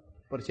pada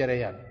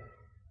perceraian.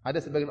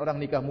 Ada sebagian orang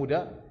nikah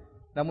muda,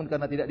 namun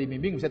karena tidak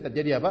dibimbing bisa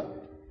terjadi apa?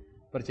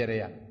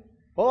 Perceraian.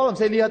 Oh,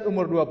 saya lihat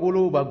umur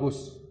 20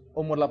 bagus.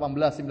 Umur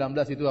 18,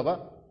 19 itu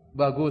apa?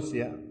 Bagus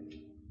ya.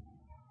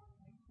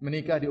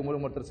 Menikah di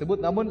umur-umur tersebut,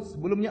 namun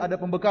sebelumnya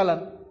ada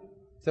pembekalan.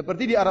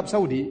 Seperti di Arab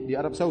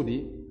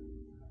Saudi,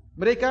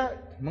 mereka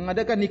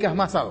mengadakan nikah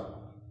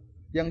massal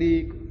yang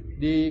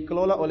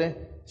dikelola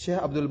oleh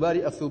Syekh Abdul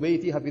Bari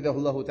Ats-Tsubaiti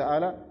hafizahullah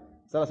taala,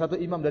 salah satu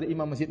imam dari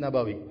Imam Masjid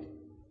Nabawi.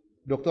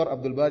 Dr.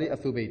 Abdul Bari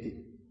Ats-Tsubaiti.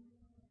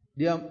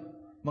 Dia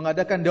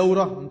mengadakan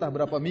daurah entah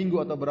berapa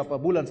minggu atau berapa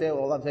bulan saya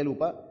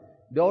lupa,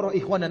 daurah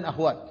ikhwan dan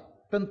akhwat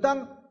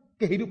tentang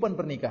kehidupan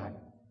pernikahan.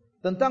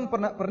 Tentang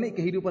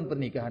kehidupan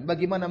pernikahan,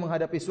 bagaimana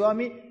menghadapi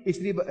suami,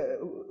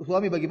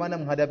 suami bagaimana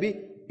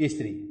menghadapi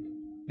istri.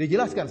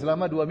 Dijelaskan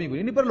selama 2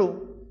 minggu. Ini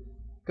perlu.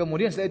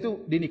 Kemudian setelah itu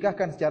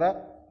dinikahkan secara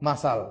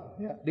massal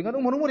ya, dengan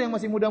umur-umur yang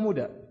masih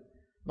muda-muda.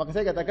 Maka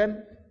saya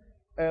katakan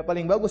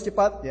paling bagus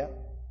cepat ya.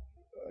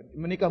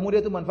 Menikah muda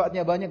itu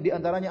manfaatnya banyak, di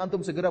antaranya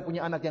antum segera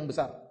punya anak yang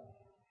besar.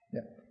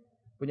 Ya.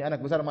 Punya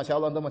anak besar, Masya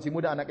Allah antum masih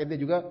muda, anak ente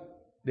juga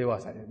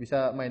dewasa ya.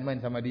 Bisa main-main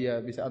sama dia,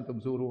 bisa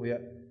antum suruh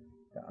ya.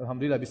 Ya,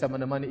 alhamdulillah bisa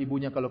menemani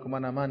ibunya kalau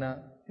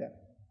kemana-mana. Ya.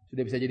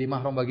 Sudah bisa jadi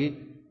mahram bagi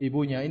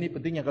ibunya. Ini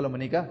pentingnya kalau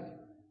menikah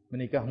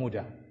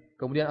muda.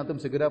 Kemudian antum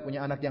segera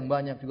punya anak yang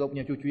banyak, juga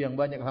punya cucu yang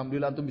banyak.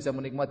 Alhamdulillah antum bisa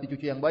menikmati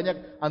cucu yang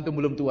banyak. Antum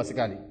belum tua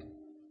sekali,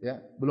 ya,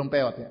 belum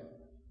peot ya.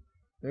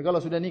 Jadi kalau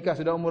sudah nikah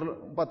sudah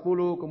umur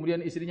 40, kemudian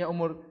istrinya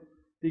umur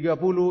 30,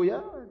 ya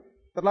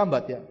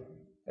terlambat ya.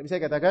 Tapi saya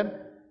katakan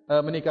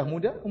menikah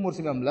muda umur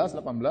 19,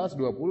 18, 20,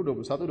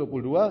 21,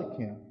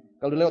 22. Ya.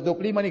 Kalau lewat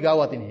 25 nih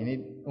gawat ini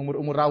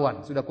umur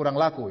rawan, sudah kurang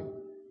laku ini.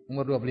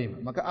 Umur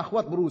 25. Maka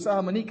akhwat berusaha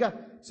menikah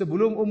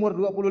sebelum umur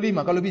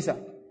 25 kalau bisa.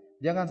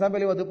 Jangan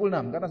sampai lewat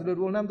 26, karena sudah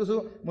 26 itu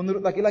menurut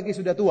laki-laki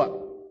sudah tua.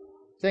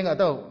 Saya enggak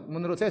tahu,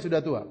 menurut saya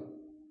sudah tua.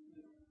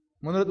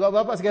 Menurut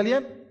bapak-bapak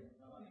sekalian?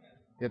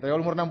 Ya,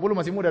 kalau umur 60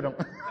 masih muda dong.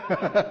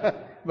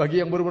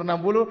 Bagi yang berumur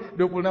 60,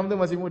 26 itu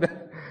masih muda.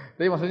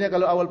 Tapi maksudnya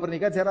kalau awal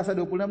pernikahan saya rasa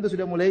 26 itu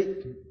sudah mulai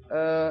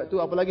itu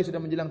apalagi sudah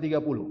menjelang 30,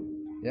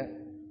 ya.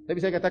 Tapi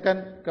saya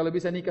katakan kalau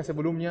bisa nikah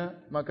sebelumnya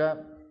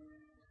maka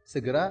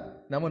segera,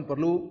 namun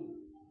perlu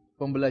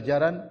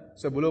pembelajaran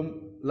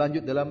sebelum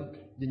lanjut dalam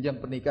jenjang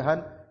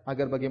pernikahan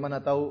agar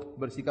bagaimana tahu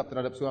bersikap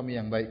terhadap suami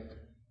yang baik.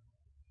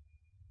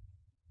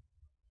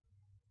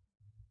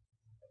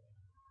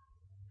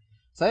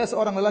 Saya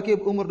seorang lelaki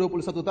umur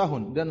 21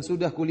 tahun dan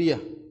sudah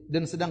kuliah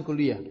dan sedang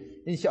kuliah.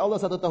 Insyaallah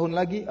 1 tahun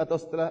lagi atau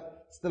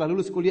setelah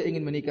lulus kuliah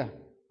ingin menikah.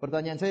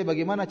 Pertanyaan saya,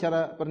 bagaimana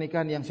cara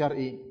pernikahan yang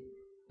syar'i?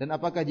 Dan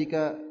apakah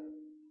jika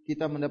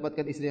kita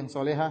mendapatkan istri yang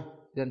solehah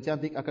dan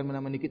cantik akan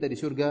menemani kita di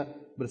surga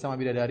bersama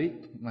bidadari?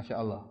 Masya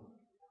Allah.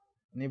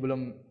 Ini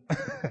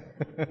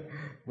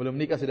belum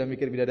nikah sudah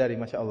mikir bidadari,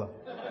 Masya Allah.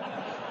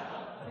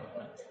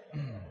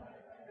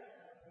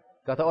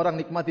 Kata orang,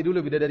 nikmati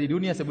dulu bidadari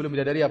dunia sebelum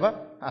bidadari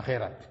apa?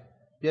 Akhirat.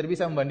 Biar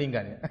bisa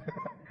membandingkan ya.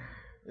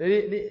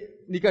 Jadi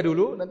nikah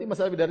dulu, nanti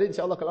masalah bidadari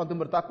insya Allah kalau antum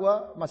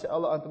bertakwa, Masya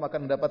Allah antum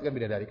akan mendapatkan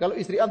bidadari. Kalau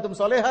istri antum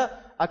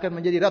soleha akan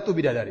menjadi ratu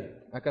bidadari.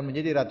 Akan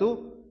menjadi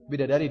ratu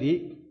bidadari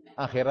di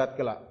akhirat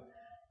kelak.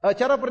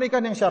 Cara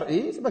pernikahan yang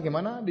syar'i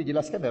sebagaimana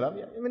dijelaskan dalam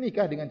ya,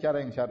 menikah dengan cara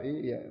yang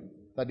syar'i ya,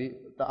 tadi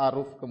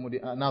ta'aruf,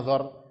 kemudian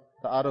nazar,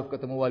 ta'aruf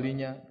ketemu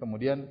walinya,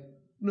 kemudian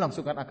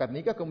melangsungkan akad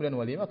nikah, kemudian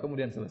walimah,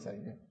 kemudian selesai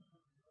ya.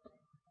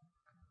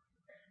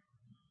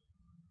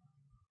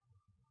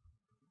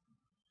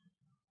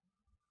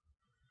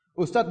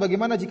 Ustadz,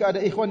 bagaimana jika ada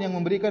ikhwan yang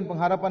memberikan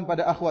pengharapan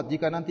pada akhwat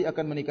jika nanti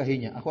akan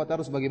menikahinya? Akhwat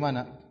harus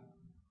bagaimana?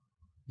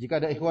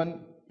 Jika ada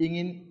ikhwan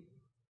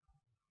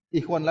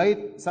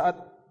lain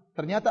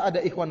ternyata ada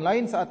ikhwan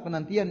lain saat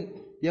penantian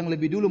yang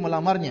lebih dulu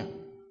melamarnya,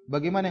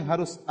 bagaimana yang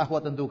harus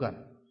akhwat tentukan?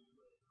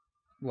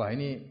 Wah,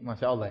 ini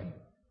Masya Allah ini.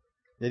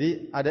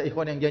 Jadi ada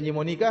ikhwan yang janji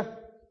mau nikah,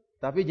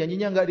 tapi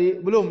janjinya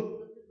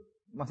belum,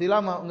 masih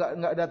lama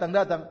enggak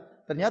datang-datang.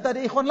 Ternyata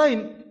ada ikhwan lain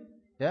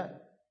ya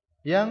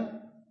yang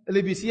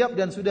lebih siap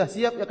dan sudah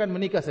siap akan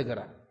menikah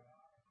segera.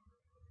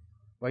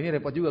 Wah, ini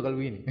repot juga kalau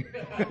begini.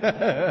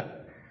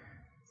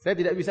 Saya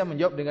tidak bisa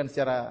menjawab dengan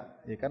secara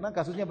karena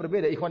kasusnya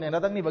berbeda. Ikhwan yang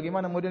datang nih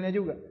bagaimana modelnya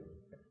juga.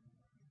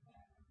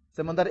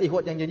 Sementara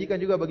ikhwat yang janjikan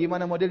juga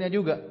bagaimana modelnya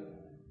juga.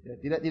 Ya,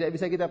 tidak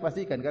bisa kita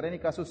pastikan karena ini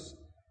kasus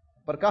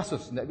per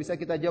kasus, tidak bisa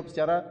kita jawab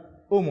secara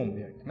umum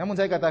ya. Namun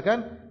saya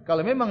katakan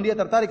kalau memang dia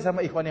tertarik sama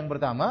ikhwan yang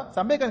pertama,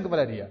 sampaikan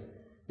kepada dia.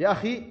 Ya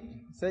akhi,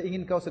 saya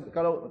ingin kau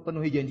kalau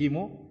penuhi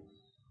janjimu.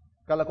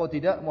 Kalau kau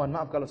tidak, mohon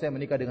maaf kalau saya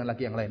menikah dengan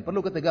laki yang lain.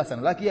 Perlu ketegasan.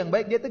 Laki yang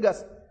baik dia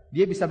tegas.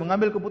 Dia bisa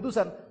mengambil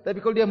keputusan.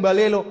 Tapi kalau dia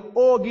mbalelo,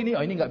 oh gini,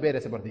 oh ini enggak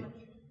beres seperti itu.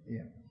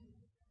 Iya.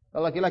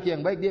 Kalau laki-laki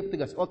yang baik dia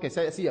tegas. Oke,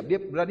 saya siap.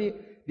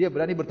 Dia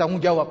berani bertanggung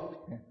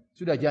jawab.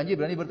 Sudah janji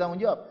berani bertanggung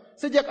jawab.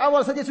 Sejak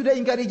awal saja sudah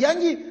ingkari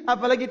janji,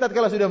 apalagi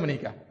tatkala sudah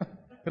menikah.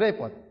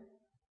 Repot.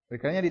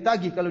 Karena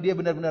ditagih kalau dia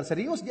benar-benar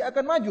serius, dia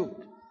akan maju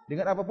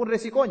dengan apapun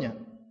resikonya.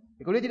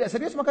 Kalau dia tidak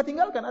serius maka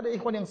tinggalkan. Ada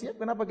ikhwan yang siap,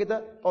 kenapa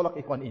kita tolak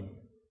ikhwan ini?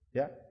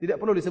 Ya, tidak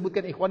perlu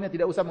disebutkan ikhwannya,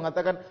 tidak usah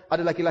mengatakan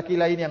ada laki-laki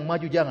lain yang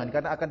maju, jangan,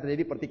 karena akan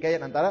terjadi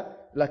pertikaian antara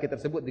laki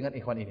tersebut dengan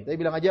ikhwan ini. Tapi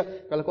bilang aja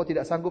kalau kau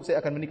tidak sanggup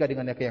saya akan menikah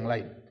dengan laki yang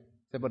lain.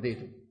 Seperti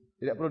itu.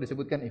 Tidak perlu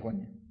disebutkan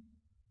ikhwannya.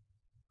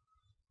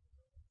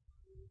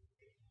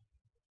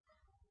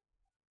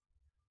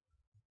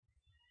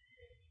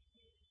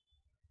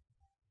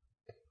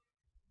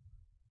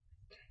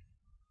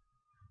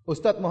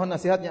 Ustadz, mohon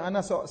nasihatnya,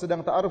 ana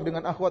sedang ta'aruf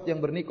dengan akhwat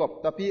yang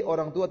bernikob, tapi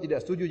orang tua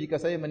tidak setuju jika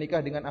saya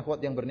menikah dengan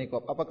akhwat yang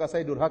bernikob. Apakah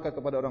saya durhaka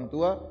kepada orang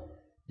tua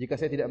jika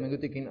saya tidak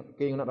mengikuti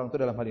keinginan orang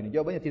tua dalam hal ini?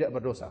 Jawabannya tidak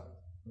berdosa.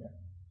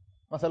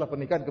 Masalah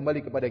pernikahan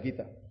kembali kepada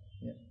kita.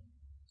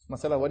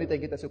 Masalah wanita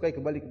yang kita sukai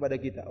kembali kepada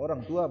kita.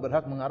 Orang tua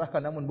berhak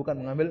mengarahkan namun bukan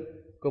mengambil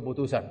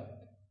keputusan.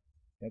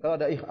 Kalau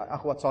ada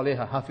akhwat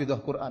salehah,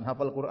 hafizah Quran,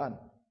 hafal Quran,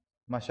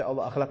 Masya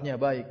Allah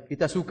akhlaknya baik,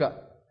 kita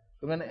suka.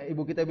 Kemudian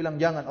ibu kita bilang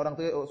jangan, orang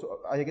tua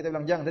ayah kita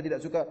bilang jangan, saya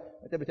tidak suka.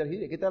 Kita bicara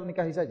kita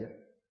nikahi saja.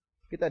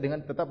 Kita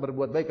dengan tetap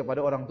berbuat baik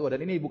kepada orang tua,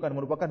 dan ini bukan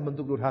merupakan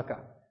bentuk durhaka.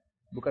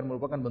 Bukan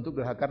merupakan bentuk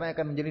durhaka karena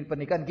akan menjalin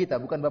pernikahan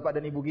kita, bukan bapak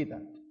dan ibu kita.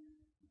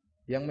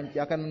 Yang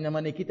akan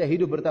menemani kita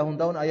hidup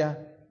bertahun-tahun ayah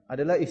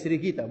adalah istri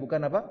kita,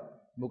 bukan apa?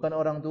 Bukan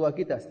orang tua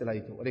kita setelah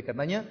itu. Oleh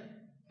karenanya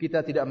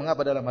kita tidak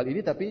mengapa dalam hal ini,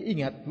 tapi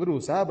ingat,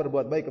 berusaha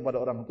berbuat baik kepada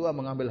orang tua,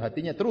 mengambil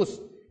hatinya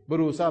terus,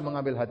 berusaha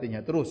mengambil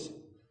hatinya terus.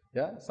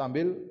 Ya,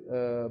 sambil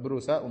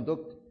berusaha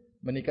untuk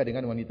menikah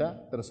dengan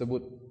wanita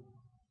tersebut.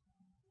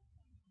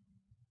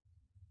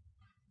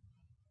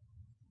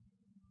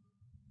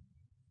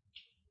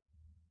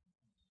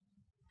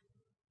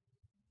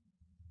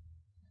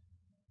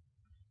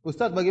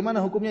 Ustadz,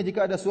 bagaimana hukumnya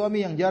jika ada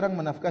suami yang jarang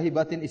menafkahi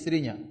batin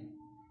istrinya?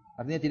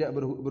 Artinya tidak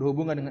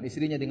berhubungan dengan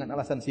istrinya dengan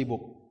alasan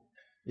sibuk.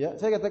 Ya,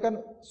 saya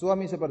katakan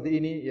suami seperti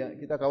ini, ya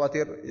kita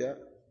khawatir,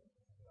 ya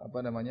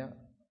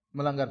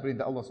melanggar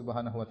perintah Allah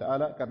Subhanahu wa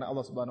taala, karena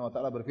Allah Subhanahu wa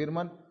taala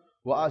berfirman,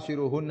 "Wa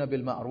ashiruhunna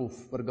bil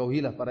ma'ruf."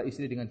 Pergaulilah para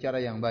istri dengan cara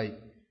yang baik.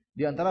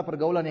 Di antara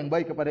pergaulan yang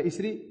baik kepada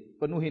istri,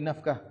 penuhi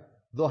nafkah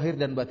zahir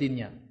dan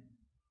batinnya.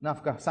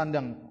 Nafkah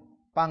sandang,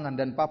 pangan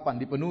dan papan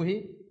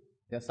dipenuhi,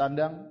 ya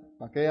sandang,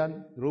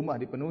 pakaian,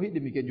 rumah dipenuhi,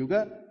 demikian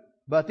juga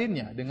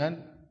batinnya dengan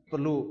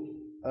perlu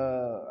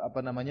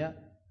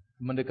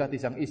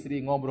mendekati sang istri,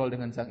 ngobrol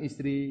dengan sang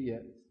istri,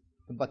 ya,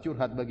 tempat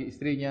curhat bagi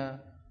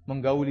istrinya,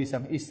 menggauli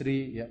sang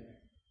istri, ya.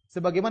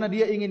 Sebagaimana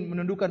dia ingin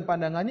menundukkan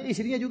pandangannya,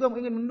 istrinya juga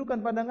ingin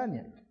menundukkan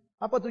pandangannya.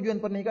 Apa tujuan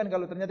pernikahan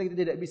kalau ternyata kita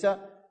tidak bisa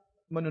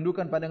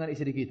menundukkan pandangan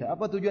istri kita?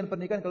 Apa tujuan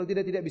pernikahan kalau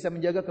tidak bisa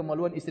menjaga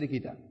kemaluan istri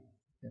kita?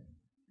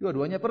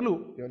 Dua-duanya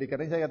perlu. Oleh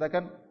karena saya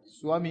katakan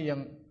suami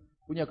yang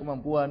punya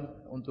kemampuan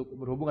untuk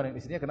berhubungan dengan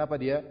istrinya,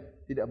 kenapa dia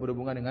tidak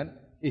berhubungan dengan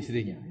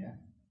istrinya?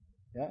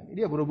 Ya,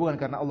 dia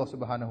berhubungan karena Allah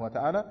Subhanahu Wa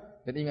Taala.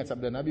 Dan ingat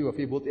sabda Nabi, wa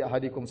fi buti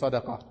ahadikum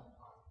sadaqah.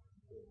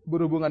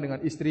 Berhubungan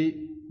dengan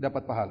istri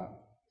dapat pahala,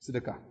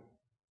 sedekah.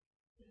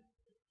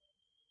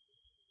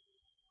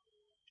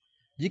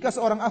 Jika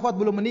seorang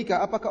akhwat belum menikah,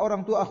 apakah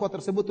orang tua akhwat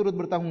tersebut turut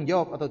bertanggung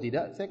jawab atau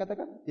tidak? Saya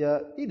katakan,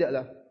 ya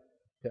tidaklah.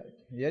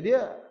 Ya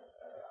dia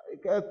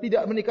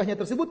tidak menikahnya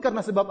tersebut karena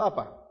sebab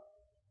apa?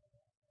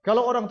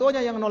 Kalau orang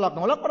tuanya yang nolak,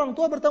 orang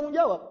tua bertanggung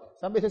jawab.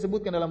 Sampai saya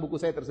sebutkan dalam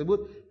buku saya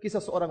tersebut, kisah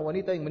seorang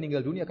wanita yang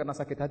meninggal dunia karena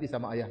sakit hati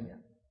sama ayahnya.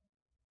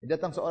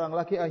 Datang seorang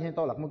laki, ayahnya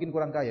tolak, mungkin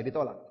kurang kaya,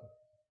 ditolak.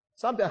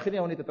 Sampai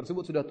akhirnya wanita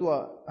tersebut sudah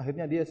tua,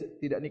 akhirnya dia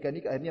tidak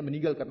nikah-nikah, akhirnya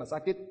meninggal karena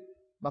sakit.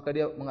 Maka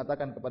dia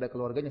mengatakan kepada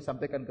keluarganya,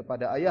 sampaikan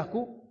kepada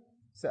ayahku,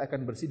 saya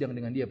akan bersidang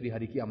dengan dia di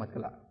hari kiamat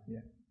kelak.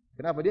 Ya.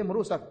 Kenapa? Dia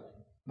merusak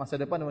masa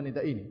depan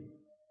wanita ini.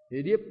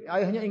 Jadi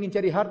ayahnya ingin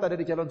cari harta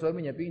dari calon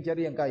suaminya, ingin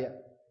cari yang kaya.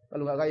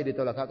 Kalau nggak kaya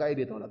ditolak, nggak kaya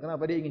ditolak.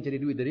 Kenapa? Dia ingin cari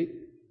duit dari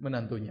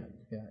menantunya.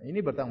 Ya.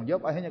 Ini bertanggung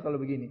jawab ayahnya kalau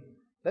begini.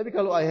 Tapi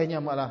kalau ayahnya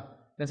malah,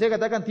 dan saya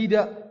katakan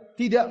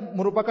tidak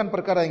merupakan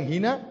perkara yang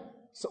hina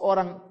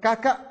seorang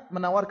kakak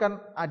menawarkan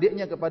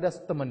adiknya kepada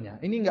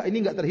temannya. Ini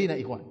enggak terhina,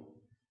 ikhwan.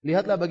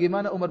 Lihatlah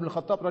bagaimana Umar bin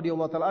Khattab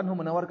radhiyallahu taala anhu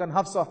menawarkan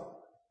Hafsah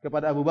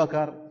kepada Abu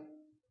Bakar,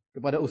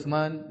 kepada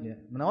Utsman, ya,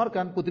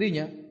 menawarkan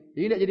putrinya.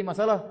 Ini tidak jadi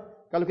masalah.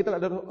 Kalau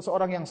kita ada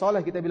seorang yang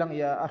soleh, kita bilang,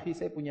 ya akhi,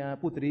 saya punya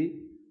putri.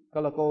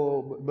 Kalau kau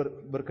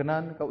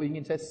berkenan, kau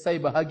ingin,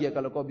 saya bahagia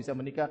kalau kau bisa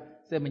menikah.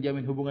 Saya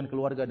menjamin hubungan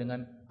keluarga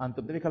dengan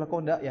antum. Tapi kalau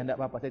kau enggak, ya enggak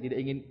apa-apa. Saya tidak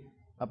ingin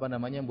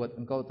buat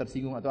engkau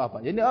tersinggung atau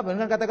apa. Jadi apa?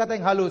 Dengan kata-kata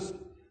yang halus,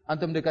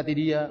 antum dekati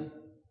dia.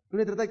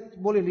 Kemudian tertarik,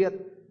 boleh lihat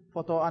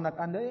foto anak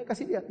anda, ya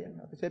kasih lihat ya.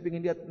 Saya ingin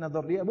lihat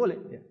nazar dia, boleh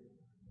ya.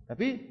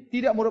 Tapi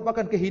tidak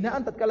merupakan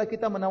kehinaan tatkala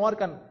kita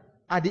menawarkan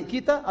adik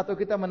kita atau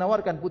kita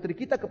menawarkan putri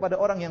kita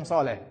kepada orang yang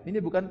soleh. Ini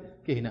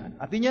bukan kehinaan.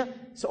 Artinya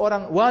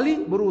seorang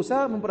wali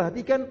berusaha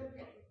memperhatikan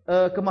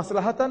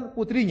kemaslahatan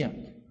putrinya.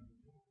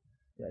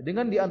 Ya,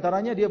 dengan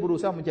diantaranya dia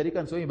berusaha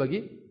mencarikan suami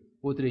bagi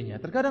putrinya.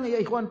 Terkadang ya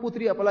ikhwan,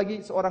 putri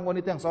apalagi seorang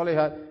wanita yang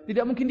soleha,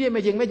 tidak mungkin dia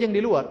mejeng-mejeng di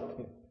luar.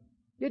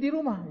 Dia di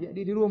rumah, ya,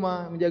 dia di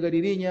rumah menjaga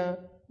dirinya,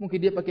 mungkin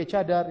dia pakai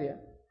cadar ya.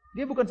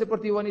 Dia bukan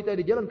seperti wanita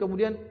di jalan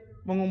kemudian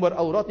mengumbar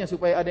auratnya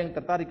supaya ada yang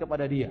tertarik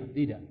kepada dia.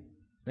 Tidak.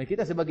 Nah,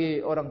 kita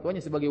sebagai orang tuanya,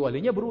 sebagai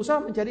walinya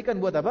berusaha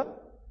mencarikan buat apa?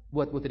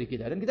 Buat putri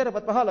kita. Dan kita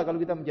dapat pahala kalau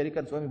kita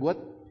mencarikan suami buat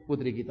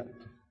putri kita.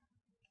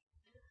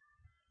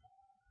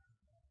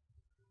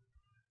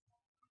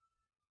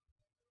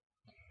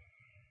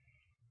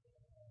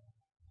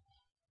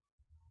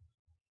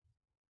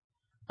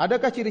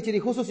 Adakah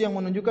ciri-ciri khusus yang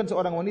menunjukkan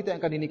seorang wanita yang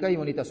akan dinikahi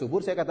wanita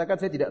subur? Saya katakan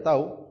saya tidak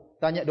tahu.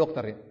 Tanya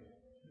dokter ya.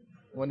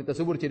 Wanita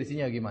subur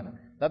ciri-cirinya gimana?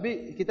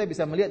 Tapi kita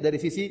bisa melihat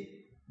dari sisi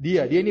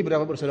dia ini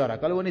berapa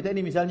bersaudara. Kalau wanita ini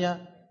misalnya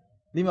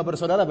 5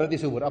 bersaudara berarti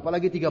subur.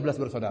 Apalagi 13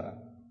 bersaudara.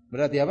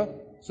 Berarti apa?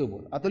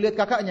 Subur. Atau lihat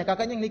kakaknya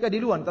yang nikah di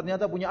luar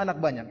ternyata punya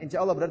anak banyak. Insya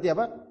Allah berarti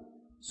apa?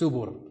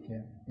 Subur.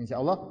 Ya. Insya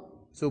Allah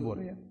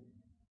subur ya.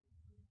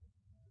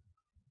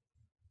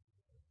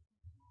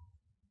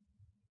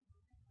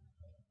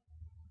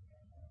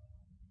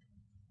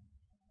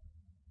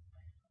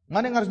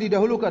 Mana yang harus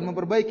didahulukan?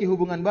 Memperbaiki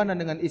hubungan badan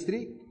dengan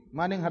istri.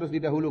 Mana yang harus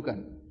didahulukan?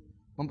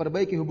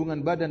 Memperbaiki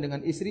hubungan badan dengan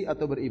istri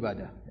atau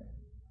beribadah.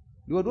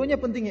 Dua-duanya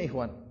penting ya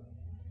ikhwan.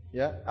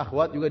 Ya,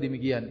 akhwat juga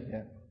demikian.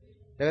 Ya.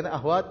 Saya kata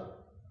akhwat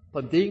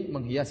penting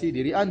menghiasi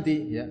diri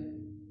anti. Ya.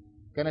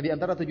 Karena di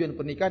antara tujuan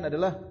pernikahan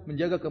adalah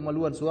menjaga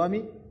kemaluan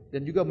suami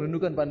dan juga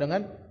melindungi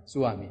pandangan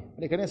suami.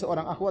 Oleh karena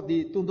seorang akhwat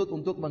dituntut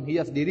untuk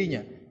menghias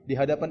dirinya di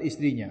hadapan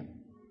istrinya.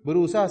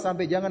 Berusaha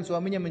sampai jangan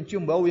suaminya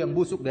mencium bau yang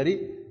busuk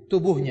dari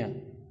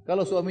tubuhnya.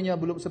 Kalau suaminya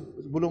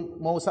belum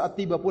mau saat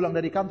tiba pulang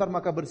dari kantor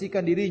maka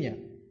bersihkan dirinya.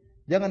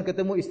 Jangan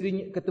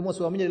ketemu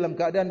suaminya dalam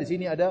keadaan di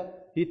sini ada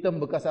hitam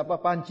bekas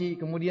panci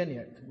kemudian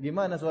ya.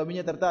 Gimana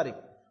suaminya tertarik?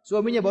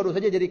 Suaminya baru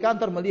saja dari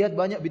kantor melihat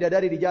banyak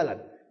bidadari di jalan.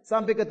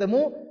 Sampai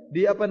ketemu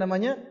di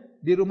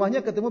di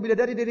rumahnya ketemu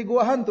bidadari dari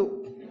gua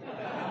hantu.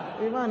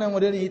 Gimana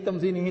modelnya hitam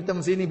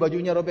sini,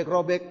 bajunya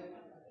robek-robek.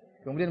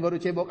 Kemudian baru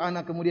cebok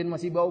anak, kemudian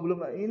masih bau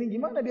belum. Ini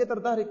gimana dia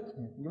tertarik?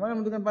 Gimana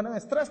menentukan pandangan?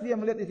 Stres dia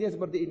melihat istrinya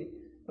seperti ini.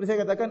 Seperti saya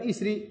katakan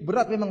istri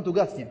berat memang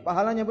tugasnya,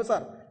 pahalanya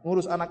besar,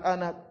 ngurus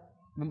anak-anak,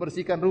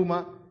 membersihkan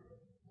rumah.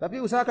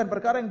 Tapi usahakan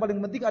perkara yang paling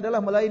penting adalah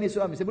melayani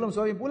suami. Sebelum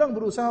suami pulang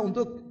berusaha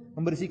untuk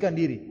membersihkan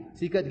diri,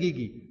 sikat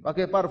gigi,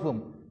 pakai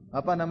parfum,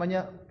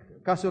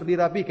 kasur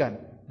dirapikan,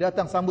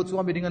 datang sambut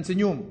suami dengan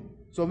senyum.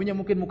 Suaminya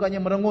mungkin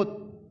mukanya merengut,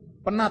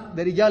 penat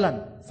dari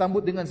jalan,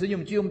 sambut dengan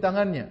senyum, cium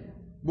tangannya,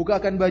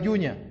 bukakan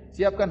bajunya,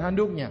 siapkan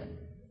handuknya,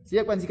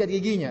 siapkan sikat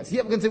giginya,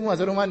 siapkan semua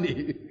suruh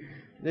mandi.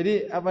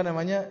 Jadi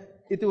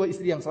itu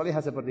istri yang salehah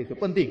seperti itu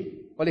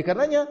penting. Oleh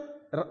karenanya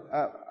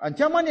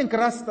ancaman yang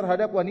keras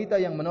terhadap wanita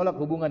yang menolak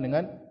hubungan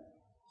dengan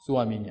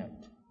suaminya.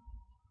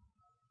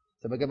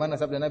 Sebagaimana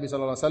sabda Nabi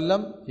sallallahu alaihi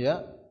wasallam,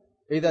 ya,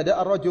 "Idza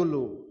da'a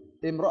ar-rajulu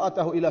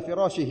imra'atahu ila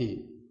firashihi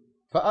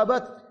fa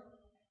abat,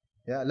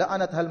 ya,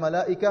 la'anathal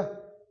malaikah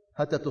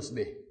hatta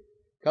tusbih."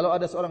 Kalau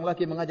ada seorang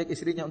laki mengajak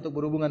istrinya untuk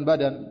berhubungan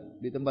badan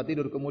di tempat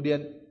tidur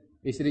kemudian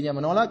istrinya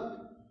menolak,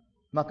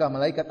 maka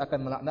malaikat akan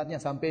melaknatnya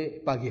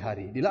sampai pagi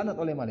hari. Dilaknat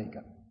oleh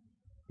malaikat.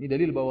 Ini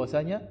dalil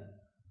bahwasanya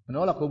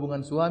menolak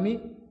hubungan suami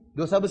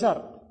dosa besar.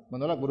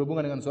 Menolak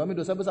berhubungan dengan suami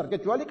dosa besar.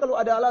 Kecuali kalau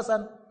ada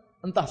alasan,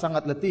 entah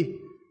sangat letih,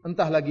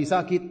 entah lagi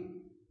sakit,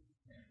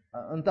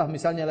 entah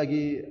misalnya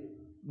lagi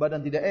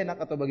badan tidak enak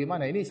atau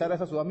bagaimana. Ini saya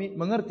rasa suami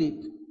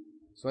mengerti.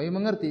 Suami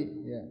mengerti.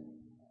 Ya.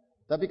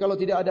 Tapi kalau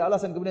tidak ada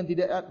alasan kemudian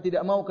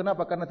tidak mau,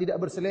 kenapa? Karena tidak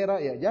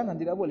berselera, ya jangan,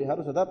 tidak boleh.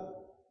 Harus tetap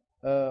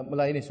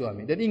melayani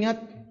suami. Dan ingat,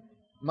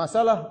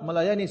 masalah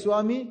melayani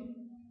suami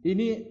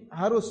ini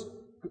harus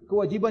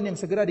kewajiban yang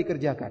segera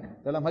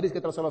dikerjakan. Dalam hadis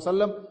kata Rasulullah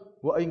SAW,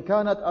 wa in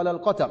kanat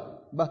alal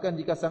qatab, bahkan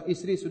jika sang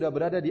istri sudah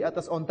berada di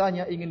atas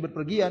ontanya ingin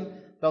berpergian,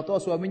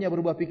 tahu-tahu suaminya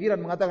berubah pikiran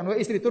mengatakan,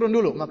 "Wahai istri, turun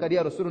dulu." Maka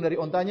dia harus turun dari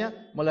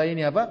ontanya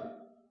melayani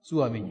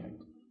suaminya.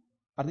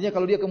 Artinya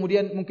kalau dia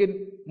kemudian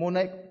mungkin mau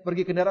naik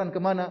pergi kendaraan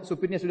kemana,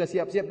 supirnya sudah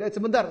siap-siap,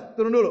 sebentar,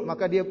 turun dulu,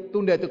 maka dia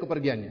tunda itu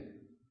kepergiannya.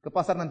 Ke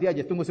pasar nanti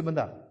aja, tunggu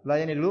sebentar,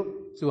 layani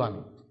dulu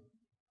suami.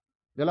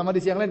 Dalam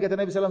hadis yang lain kata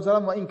Nabi sallallahu alaihi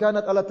wasallam, "Wa in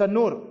kanat ala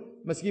tanur",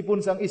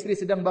 meskipun sang istri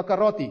sedang bakar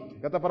roti,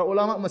 kata para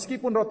ulama,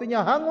 meskipun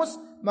rotinya hangus,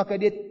 maka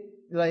dia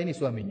melayani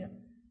suaminya.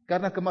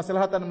 Karena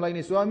kemaslahatan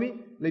melayani suami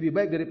lebih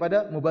baik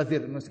daripada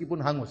mubazir, meskipun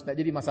hangus, tak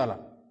jadi masalah.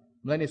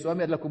 Melayani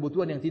suami adalah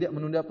kebutuhan yang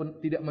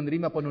tidak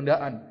menerima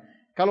penundaan.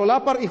 Kalau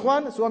lapar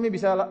ikhwan, suami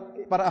bisa,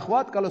 para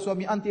akhwat, kalau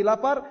suami anti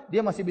lapar,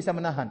 dia masih bisa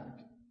menahan.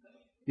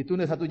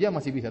 Ditunda 1 jam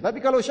masih bisa. Tapi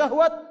kalau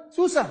syahwat,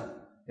 susah.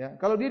 Ya,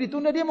 kalau dia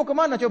ditunda, dia mau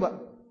kemana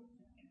coba?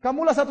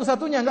 Kamulah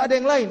satu-satunya, enggak ada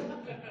yang lain.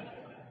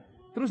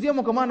 Terus dia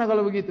mau kemana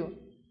kalau begitu?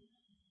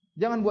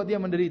 Jangan buat dia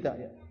menderita.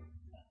 Ya,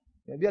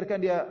 biarkan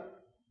dia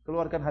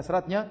keluarkan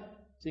hasratnya,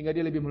 sehingga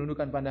dia lebih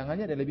menundukkan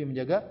pandangannya dan lebih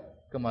menjaga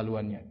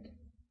kemaluannya.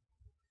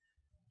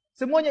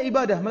 Semuanya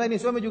ibadah, melayani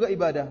suami juga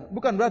ibadah.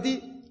 Bukan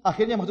berarti,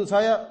 akhirnya maksud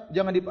saya,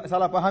 jangan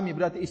disalah pahami,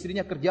 berarti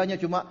istrinya kerjanya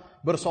cuma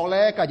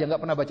bersolek aja,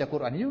 enggak pernah baca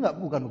Quran. Ini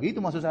bukan begitu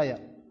maksud saya.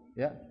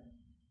 Ya.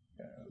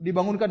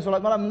 dibangunkan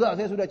sholat malam, enggak,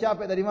 saya sudah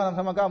capek tadi malam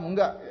sama kamu,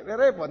 enggak,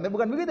 repot.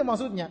 Bukan begitu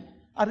maksudnya.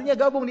 Artinya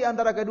gabung di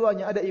antara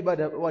keduanya, ada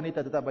ibadah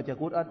wanita tetap baca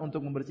Quran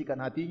untuk membersihkan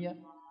hatinya.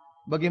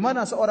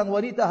 Bagaimana seorang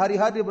wanita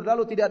hari-hari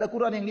berlalu tidak ada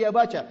Quran yang dia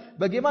baca?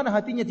 Bagaimana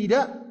hatinya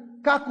tidak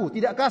kaku,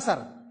 tidak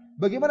kasar?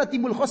 Bagaimana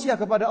timbul khosyah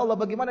kepada Allah?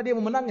 Bagaimana dia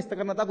menangis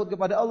karena takut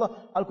kepada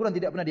Allah? Al-Quran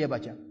tidak pernah dia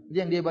baca.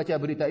 Yang dia baca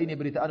berita ini,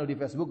 berita anu di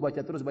Facebook,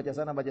 baca terus, baca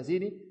sana, baca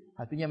sini,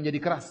 hatinya menjadi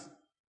keras.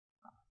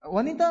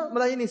 Wanita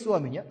melayani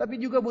suaminya, tapi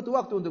juga butuh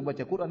waktu untuk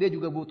baca Quran. Dia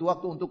juga butuh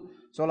waktu untuk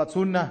sholat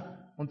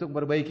sunnah, untuk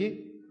memperbaiki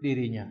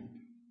dirinya.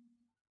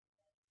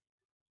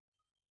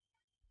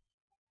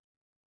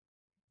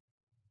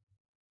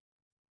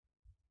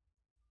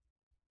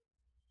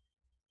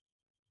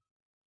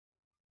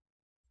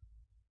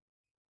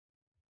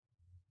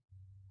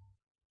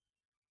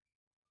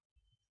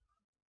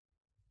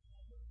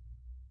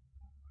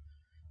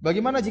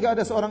 Bagaimana jika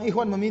ada seorang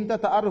ikhwan meminta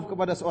ta'aruf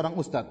kepada seorang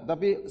ustadz,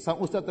 tapi sang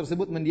ustadz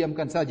tersebut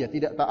mendiamkan saja,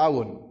 tidak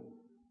ta'awun.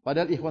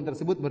 Padahal ikhwan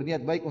tersebut berniat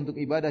baik untuk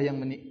ibadah yang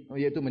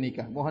yaitu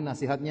menikah. Mohon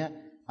nasihatnya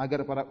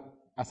agar para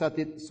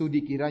asatid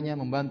sudi kiranya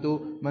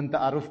membantu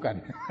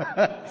menta'arufkan.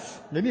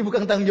 Jadi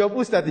bukan tanggung jawab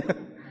ustadz ya.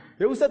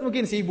 Ya ustadz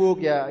mungkin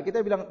sibuk ya.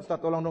 Kita bilang ustadz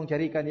tolong dong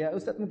carikan ya.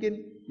 Ustadz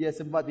mungkin dia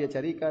sempat dia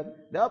carikan.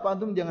 Dan apa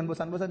antum jangan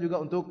bosan-bosan juga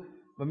untuk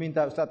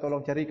meminta ustadz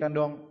tolong carikan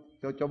dong.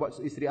 Coba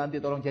istri anti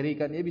tolong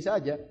carikan. Ya bisa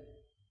aja.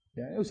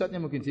 Ya, ustadznya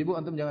mungkin sibuk,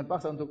 antum jangan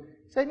paksa untuk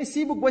saya ini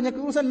sibuk banyak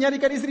urusan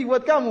nyarikan istri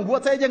buat kamu,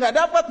 buat saya aja nggak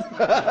dapat.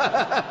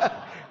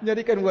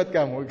 Nyarikan buat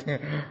kamu.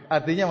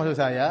 Artinya maksud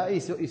saya,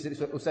 istri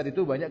ustadz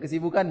itu banyak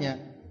kesibukannya.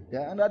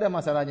 Ya, enggak ada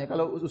masalahnya.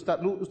 Kalau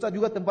ustadz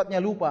juga tempatnya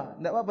lupa,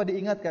 enggak apa-apa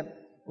diingatkan.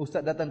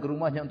 Ustadz datang ke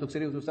rumahnya untuk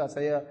serius, ustadz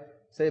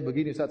saya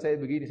begini, ustadz saya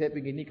begini, saya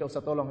ingin nikah,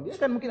 ustadz tolong. Dia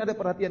kan mungkin ada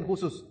perhatian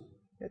khusus.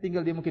 Ya,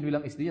 tinggal dia mungkin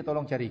bilang istrinya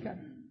tolong carikan.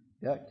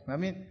 Ya,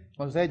 amin.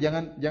 Maksud saya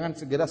jangan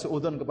segera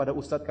suudzon kepada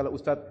ustadz kalau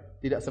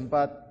ustadz tidak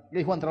sempat.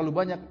 Ikhwan terlalu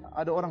banyak,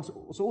 ada orang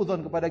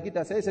suudzon kepada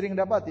kita. Saya sering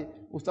dapati,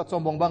 ustadz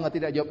sombong banget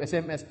tidak jawab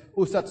SMS,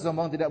 ustadz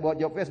sombong tidak bawa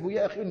jawab Facebook.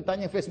 Ya,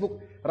 tanya Facebook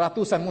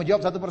ratusan mau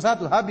jawab satu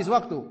persatu, habis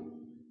waktu.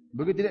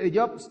 Begitu tidak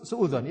dijawab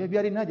suudzon, ya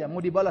biarin aja,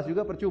 mau dibalas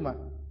juga percuma.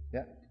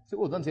 Ya,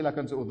 suudzon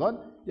silakan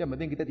suudzon, yang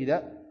penting kita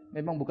tidak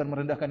memang bukan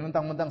merendahkan,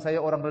 mentang-mentang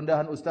saya orang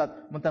rendahan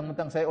ustadz,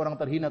 mentang-mentang saya orang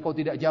terhina kau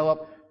tidak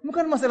jawab.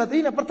 Bukan masalah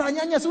terhina,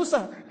 pertanyaannya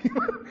susah.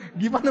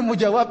 Gimana mau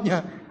jawabnya?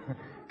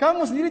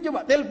 Kamu sendiri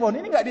coba telepon,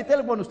 ini enggak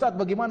ditelepon ustadz,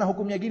 bagaimana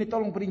hukumnya gini,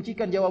 tolong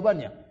perincikan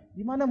jawabannya.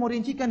 Gimana mau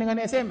rincikan dengan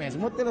SMS?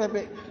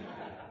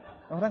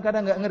 Orang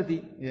kadang enggak ngerti,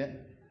 ya.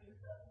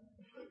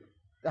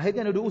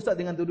 Akhirnya nuduh ustadz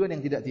dengan tuduhan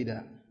yang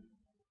tidak-tidak.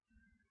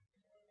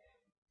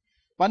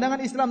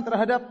 Pandangan Islam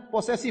terhadap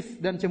posesif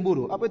dan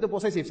cemburu. Apa itu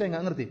posesif? Saya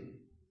enggak ngerti.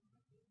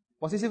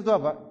 Posesif itu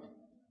apa?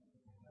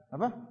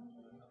 Apa?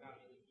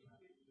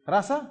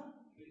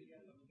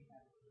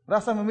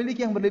 Rasa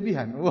memiliki yang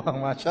berlebihan. Wah,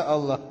 Masya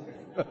Allah.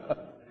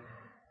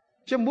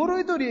 Cemburu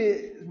itu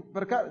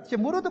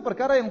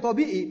perkara yang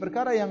tabii,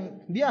 perkara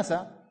yang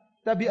biasa.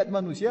 Tabiat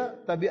manusia,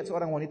 tabiat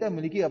seorang wanita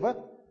memiliki apa?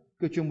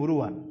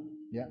 Kecemburuan.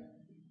 Ya.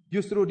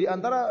 Justru di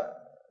antara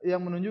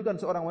yang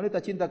menunjukkan seorang wanita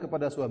cinta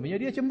kepada suaminya,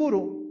 dia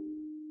cemburu.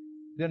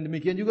 Dan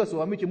demikian juga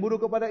suami cemburu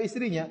kepada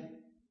istrinya.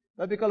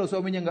 Tapi kalau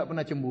suaminya enggak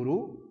pernah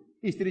cemburu,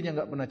 istrinya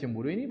enggak pernah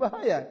cemburu, ini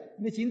bahaya.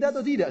 Ini cinta atau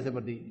tidak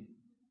seperti ini?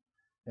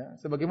 Ya,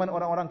 sebagaimana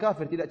orang-orang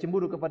kafir tidak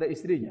cemburu kepada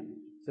istrinya.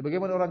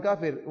 Sebagaimana orang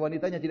kafir,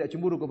 wanitanya tidak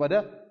cemburu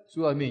kepada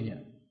suaminya.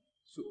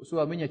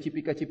 Suaminya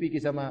cipika-cipiki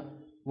sama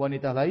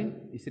wanita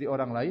lain, istri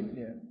orang lain.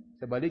 Ya.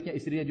 Sebaliknya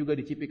istrinya juga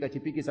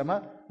dicipika-cipiki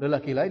sama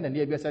lelaki lain dan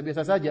dia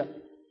biasa-biasa saja.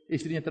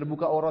 Istrinya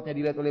terbuka auratnya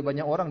dilihat oleh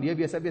banyak orang, dia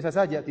biasa-biasa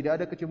saja, tidak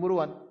ada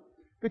kecemburuan.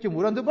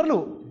 Kecemburuan itu perlu.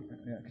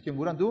 Ya,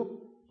 kecemburuan itu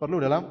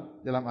perlu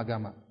dalam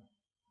agama.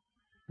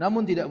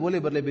 Namun tidak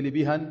boleh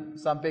berlebih-lebihan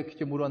sampai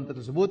kecemburuan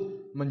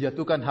tersebut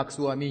menjatuhkan hak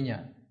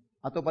suaminya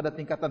atau pada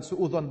tingkatan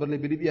suudzon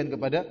berlebih-lebihan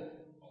kepada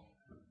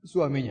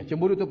suaminya.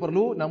 Cemburu itu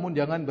perlu, namun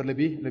jangan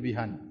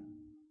berlebih-lebihan.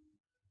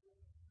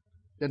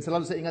 Dan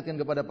selalu saya ingatkan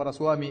kepada para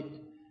suami,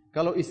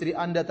 kalau istri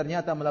Anda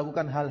ternyata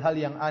melakukan hal-hal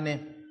yang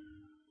aneh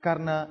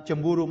karena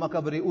cemburu, maka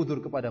beri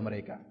udzur kepada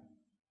mereka.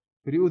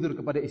 Beri udzur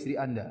kepada istri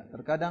Anda.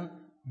 Terkadang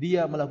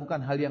dia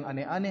melakukan hal yang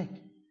aneh-aneh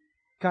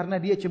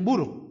karena dia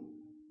cemburu.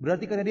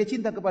 Berarti karena dia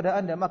cinta kepada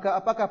Anda, maka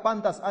apakah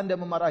pantas Anda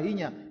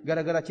memarahinya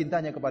gara-gara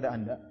cintanya kepada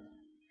Anda?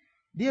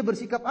 Dia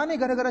bersikap aneh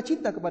gara-gara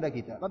cinta kepada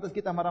kita. Lantas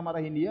kita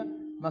marah-marahin dia,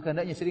 maka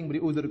hendaknya sering beri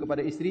uzur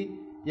kepada istri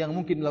yang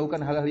mungkin melakukan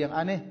hal-hal yang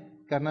aneh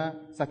karena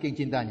saking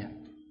cintanya.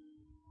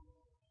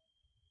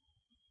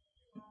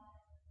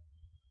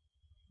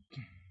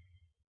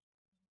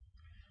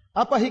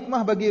 Apa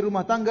hikmah bagi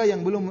rumah tangga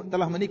yang belum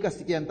telah menikah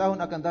sekian tahun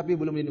akan tapi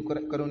belum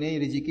dikaruniai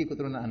rezeki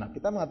keturunan anak?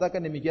 Kita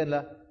mengatakan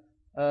demikianlah.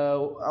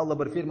 Allah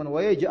berfirman,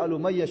 wa yaj'alu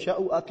may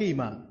yasha'u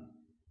aqima.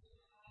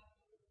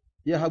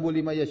 Yahabu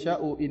liman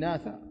yasha'u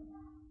inatha.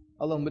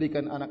 Allah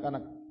memberikan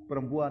anak-anak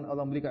perempuan,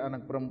 Allah memberikan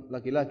anak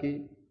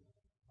laki-laki.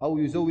 Au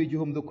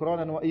yuzawwijuhum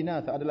dhukranan wa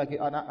inatha. Ada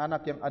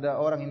anak-anak yang ada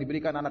orang yang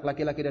diberikan anak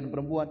laki-laki dan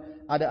perempuan,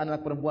 ada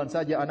anak perempuan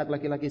saja, anak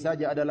laki-laki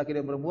saja, ada laki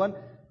dan perempuan.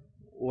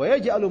 Wa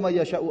yaj'alu may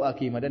yasha'u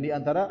aqima. Dan di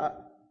antara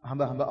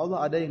hamba-hamba Allah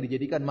ada yang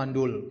dijadikan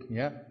mandul,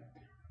 ya.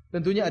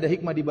 Tentunya ada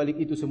hikmah di balik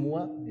itu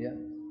semua, ya.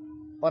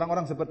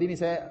 Orang-orang seperti ini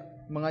saya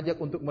mengajak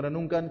untuk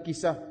merenungkan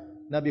kisah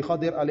Nabi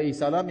Khadir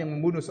alaihissalam yang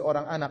membunuh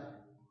seorang anak.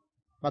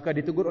 Maka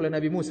ditegur oleh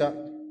Nabi Musa,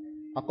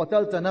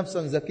 "Aqatalta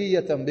nafsan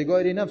zakiyatan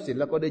bighairi nafsin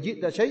laqad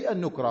ji'ta syai'an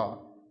nukra."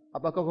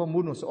 Apakah kau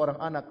membunuh seorang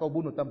anak, kau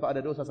bunuh tanpa ada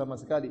dosa sama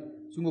sekali?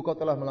 Sungguh kau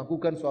telah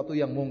melakukan suatu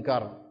yang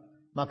mungkar.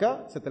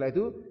 Maka setelah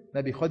itu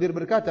Nabi Khadir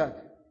berkata,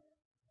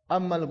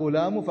 "Ammal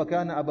ghulamu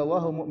fakana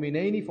abawahu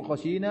mu'minaini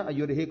fakhashina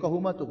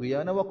ayyurhiqahuma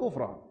tughyana wa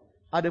kufra."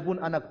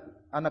 Adapun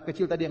anak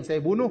kecil tadi yang saya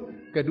bunuh,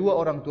 kedua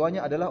orang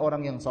tuanya adalah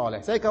orang yang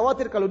saleh. Saya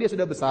khawatir kalau dia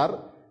sudah besar,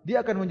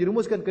 dia akan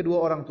menjerumuskan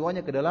kedua orang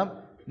tuanya ke dalam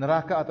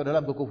neraka atau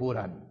dalam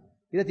kekufuran.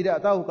 Kita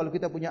tidak tahu kalau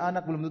kita punya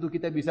anak, belum tentu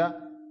kita bisa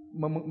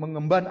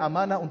mengemban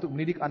amanah untuk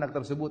mendidik anak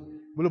tersebut.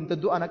 Belum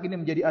tentu anak ini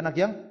menjadi anak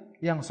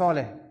yang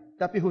saleh.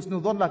 Tapi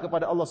husnudzonlah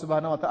kepada Allah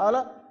Subhanahu wa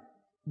taala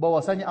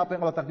bahwasanya apa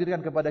yang Allah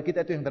takdirkan kepada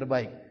kita itu yang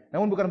terbaik.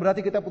 Namun bukan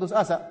berarti kita putus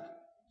asa.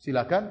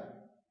 Silakan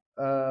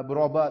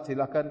berobat,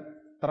 silakan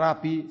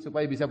terapi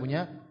supaya bisa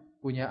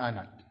punya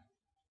anak.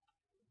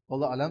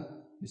 Wallahu alam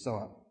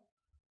bisawab.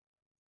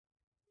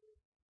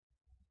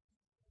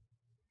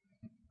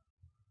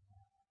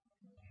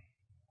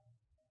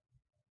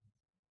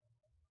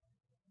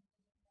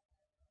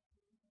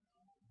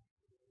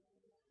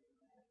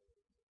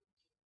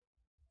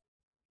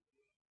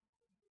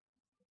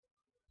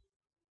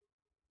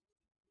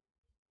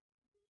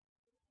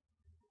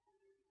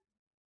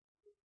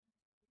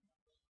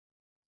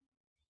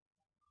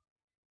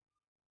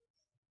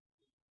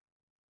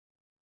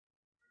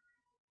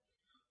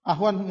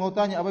 Akhwan mau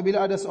tanya,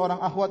 apabila ada seorang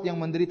akhwat yang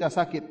menderita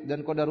sakit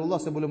dan qadarullah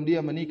sebelum dia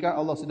menikah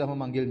Allah sudah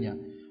memanggilnya,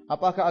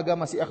 apakah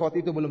agama si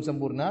akhwat itu belum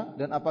sempurna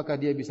dan apakah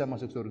dia bisa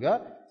masuk surga?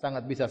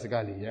 Sangat bisa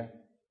sekali, ya.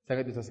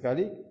 Sangat bisa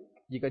sekali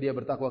jika dia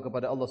bertakwa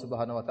kepada Allah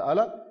Subhanahu wa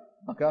taala,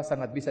 maka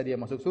sangat bisa dia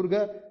masuk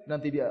surga.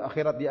 Nanti di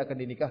akhirat dia akan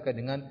dinikahkan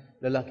dengan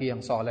lelaki yang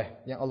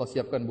saleh yang Allah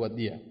siapkan buat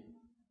dia.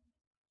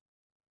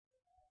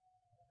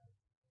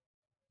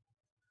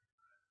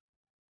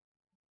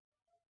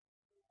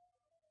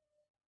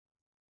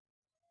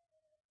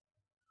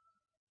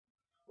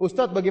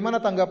 Ustadz,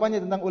 bagaimana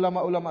tanggapannya tentang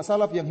ulama-ulama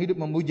salaf yang hidup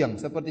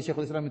membujang seperti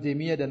Syekhul Islam Ibnu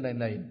Taimiyah dan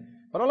lain-lain?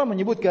 Para ulama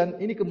menyebutkan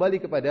ini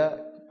kembali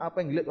kepada apa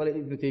yang dilihat oleh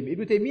Ibnu Taimiyah.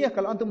 Ibnu Taimiyah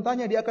kalau antum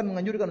tanya dia akan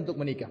menganjurkan untuk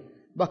menikah.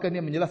 Bahkan dia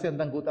menjelaskan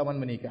tentang keutamaan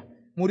menikah.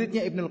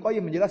 Muridnya Ibnu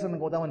Qayyim menjelaskan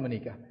tentang keutamaan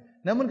menikah.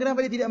 Namun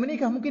kenapa dia tidak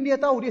menikah? Mungkin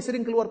dia tahu dia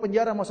sering keluar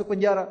penjara, masuk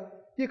penjara.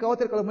 Dia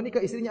khawatir kalau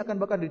menikah istrinya akan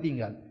bakal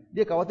ditinggal.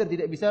 Dia khawatir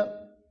tidak bisa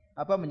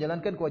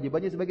menjalankan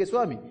kewajibannya sebagai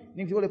suami.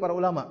 Ini disebut oleh para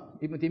ulama.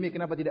 Ibnu Taimiyah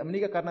kenapa tidak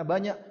menikah? Karena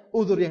banyak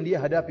uzur yang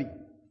dia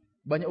hadapi.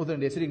 Banyak uzur,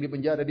 dia sering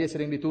dipenjara, dia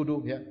sering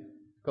dituduh, ya.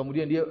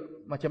 Kemudian dia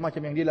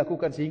macam-macam yang dia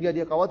lakukan sehingga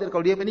dia khawatir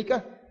kalau dia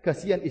menikah,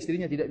 kasihan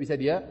istrinya tidak bisa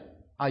dia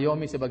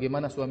ayomi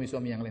sebagaimana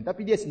suami-suami yang lain.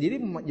 Tapi dia sendiri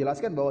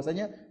menjelaskan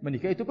bahwasanya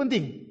menikah itu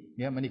penting,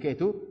 ya, menikah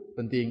itu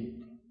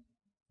penting.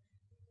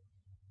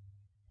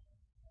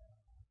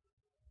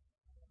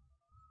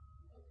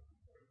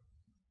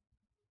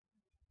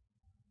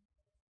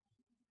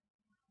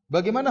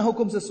 Bagaimana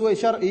hukum sesuai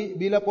syar'i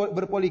bila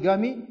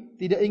berpoligami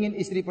tidak ingin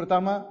istri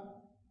pertama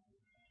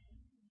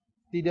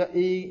tidak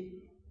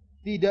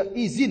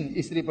izin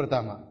istri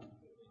pertama?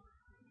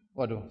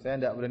 Waduh, saya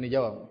tidak berani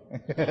jawab.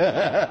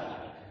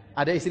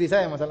 Ada istri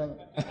saya masalahnya.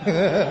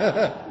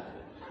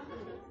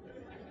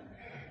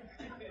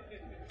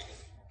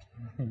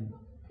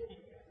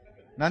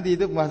 Nanti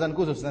itu pembahasan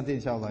khusus nanti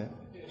insyaallah, ya.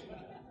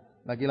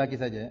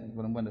 Laki-laki saja, ya.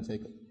 Perempuan tidak saya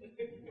ikut.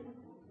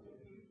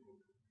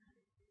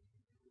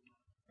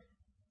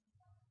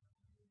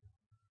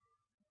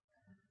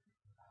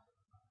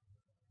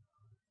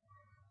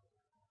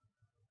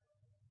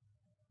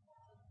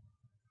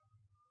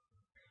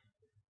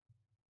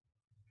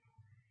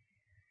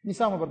 Ini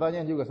sama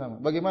pertanyaan juga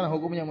sama. Bagaimana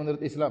hukumnya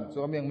menurut Islam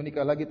suami yang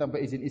menikah lagi tanpa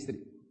izin istri?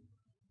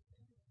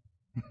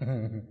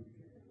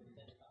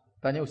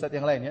 Tanya ustadz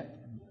yang lain, ya.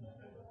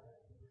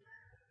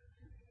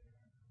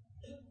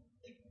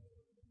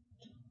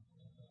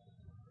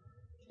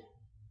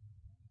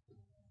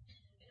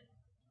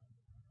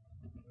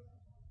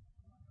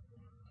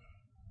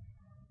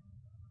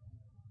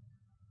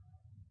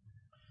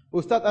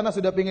 Ustadz, ana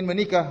sudah ingin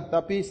menikah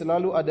tapi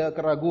selalu ada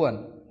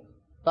keraguan.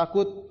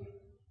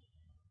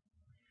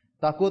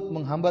 Takut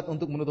menghambat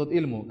untuk menuntut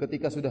ilmu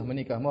ketika sudah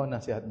menikah. Mohon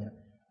nasihatnya.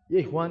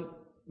 Ya ikhwan,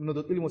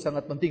 menuntut ilmu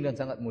sangat penting dan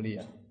sangat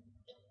mulia.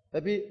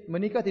 Tapi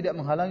menikah tidak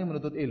menghalangi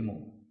menuntut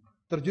ilmu.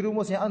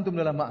 Terjerumusnya antum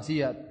dalam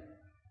maksiat,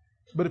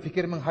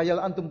 berpikir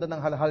menghayal antum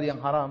tentang hal-hal yang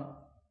haram,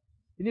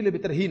 ini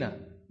lebih terhina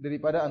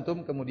daripada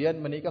antum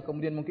kemudian menikah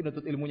kemudian mungkin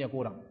menuntut ilmunya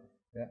kurang,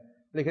 ya.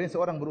 Oleh karena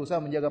seorang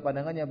berusaha menjaga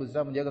pandangannya,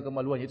 berusaha menjaga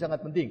kemaluannya, itu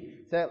sangat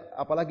penting.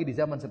 Apalagi di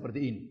zaman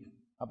seperti ini.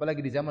 Apalagi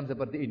di zaman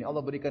seperti ini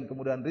Allah berikan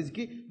kemudahan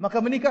rezeki, maka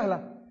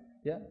menikahlah.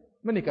 Ya,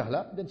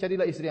 menikahlah dan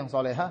carilah istri yang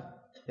salehah,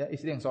 ya,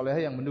 istri yang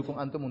salehah yang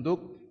mendukung antum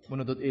untuk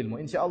menuntut ilmu.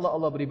 Insyaallah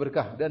Allah beri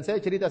berkah. Dan saya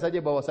cerita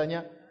saja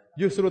bahwasanya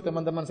justru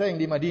teman-teman saya yang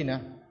di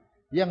Madinah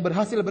yang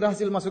berhasil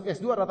masuk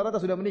S2 rata-rata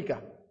sudah menikah.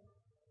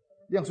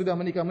 Yang sudah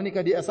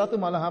menikah di S1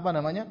 malah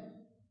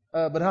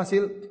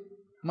berhasil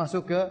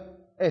masuk ke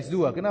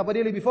S2. Kenapa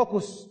dia lebih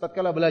fokus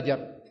tatkala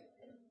belajar?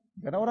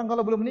 Karena orang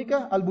kalau belum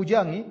menikah,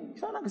 al-bujangi,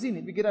 sana ke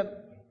sini, pikiran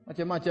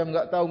macam-macam,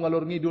 enggak tahu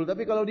ngalur ngidul.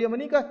 Tapi kalau dia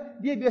menikah,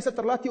 dia biasa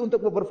terlatih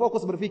untuk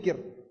berfokus berfikir.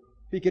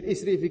 Fikir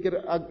istri,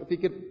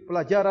 fikir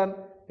pelajaran,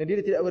 dan dia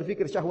tidak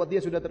berfikir syahwat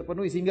dia sudah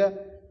terpenuhi sehingga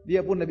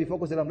dia pun lebih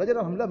fokus dalam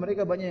belajar. Alhamdulillah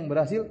mereka banyak yang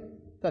berhasil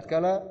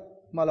tatkala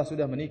malah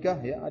sudah menikah,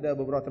 ya. Ada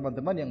beberapa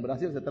teman-teman yang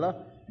berhasil setelah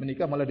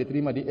menikah malah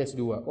diterima di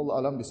S2. Allah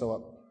alam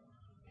bisawab.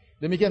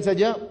 Demikian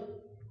saja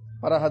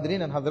para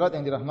hadirin dan hadirat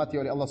yang dirahmati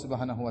oleh Allah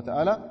Subhanahu wa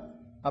taala.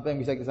 Apa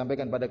yang bisa kita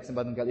sampaikan pada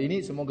kesempatan kali ini,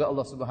 semoga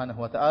Allah Subhanahu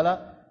wa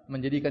taala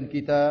menjadikan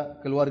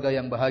kita keluarga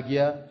yang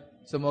bahagia.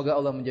 Semoga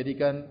Allah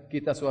menjadikan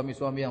kita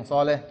suami-suami yang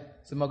soleh.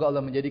 Semoga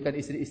Allah menjadikan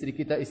istri-istri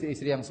kita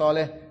istri-istri yang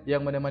soleh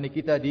yang menemani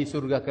kita di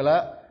surga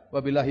kelak.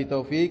 Wabillahi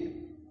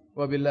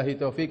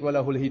taufik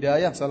walahul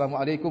hidayah.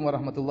 Assalamualaikum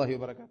warahmatullahi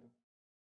wabarakatuh.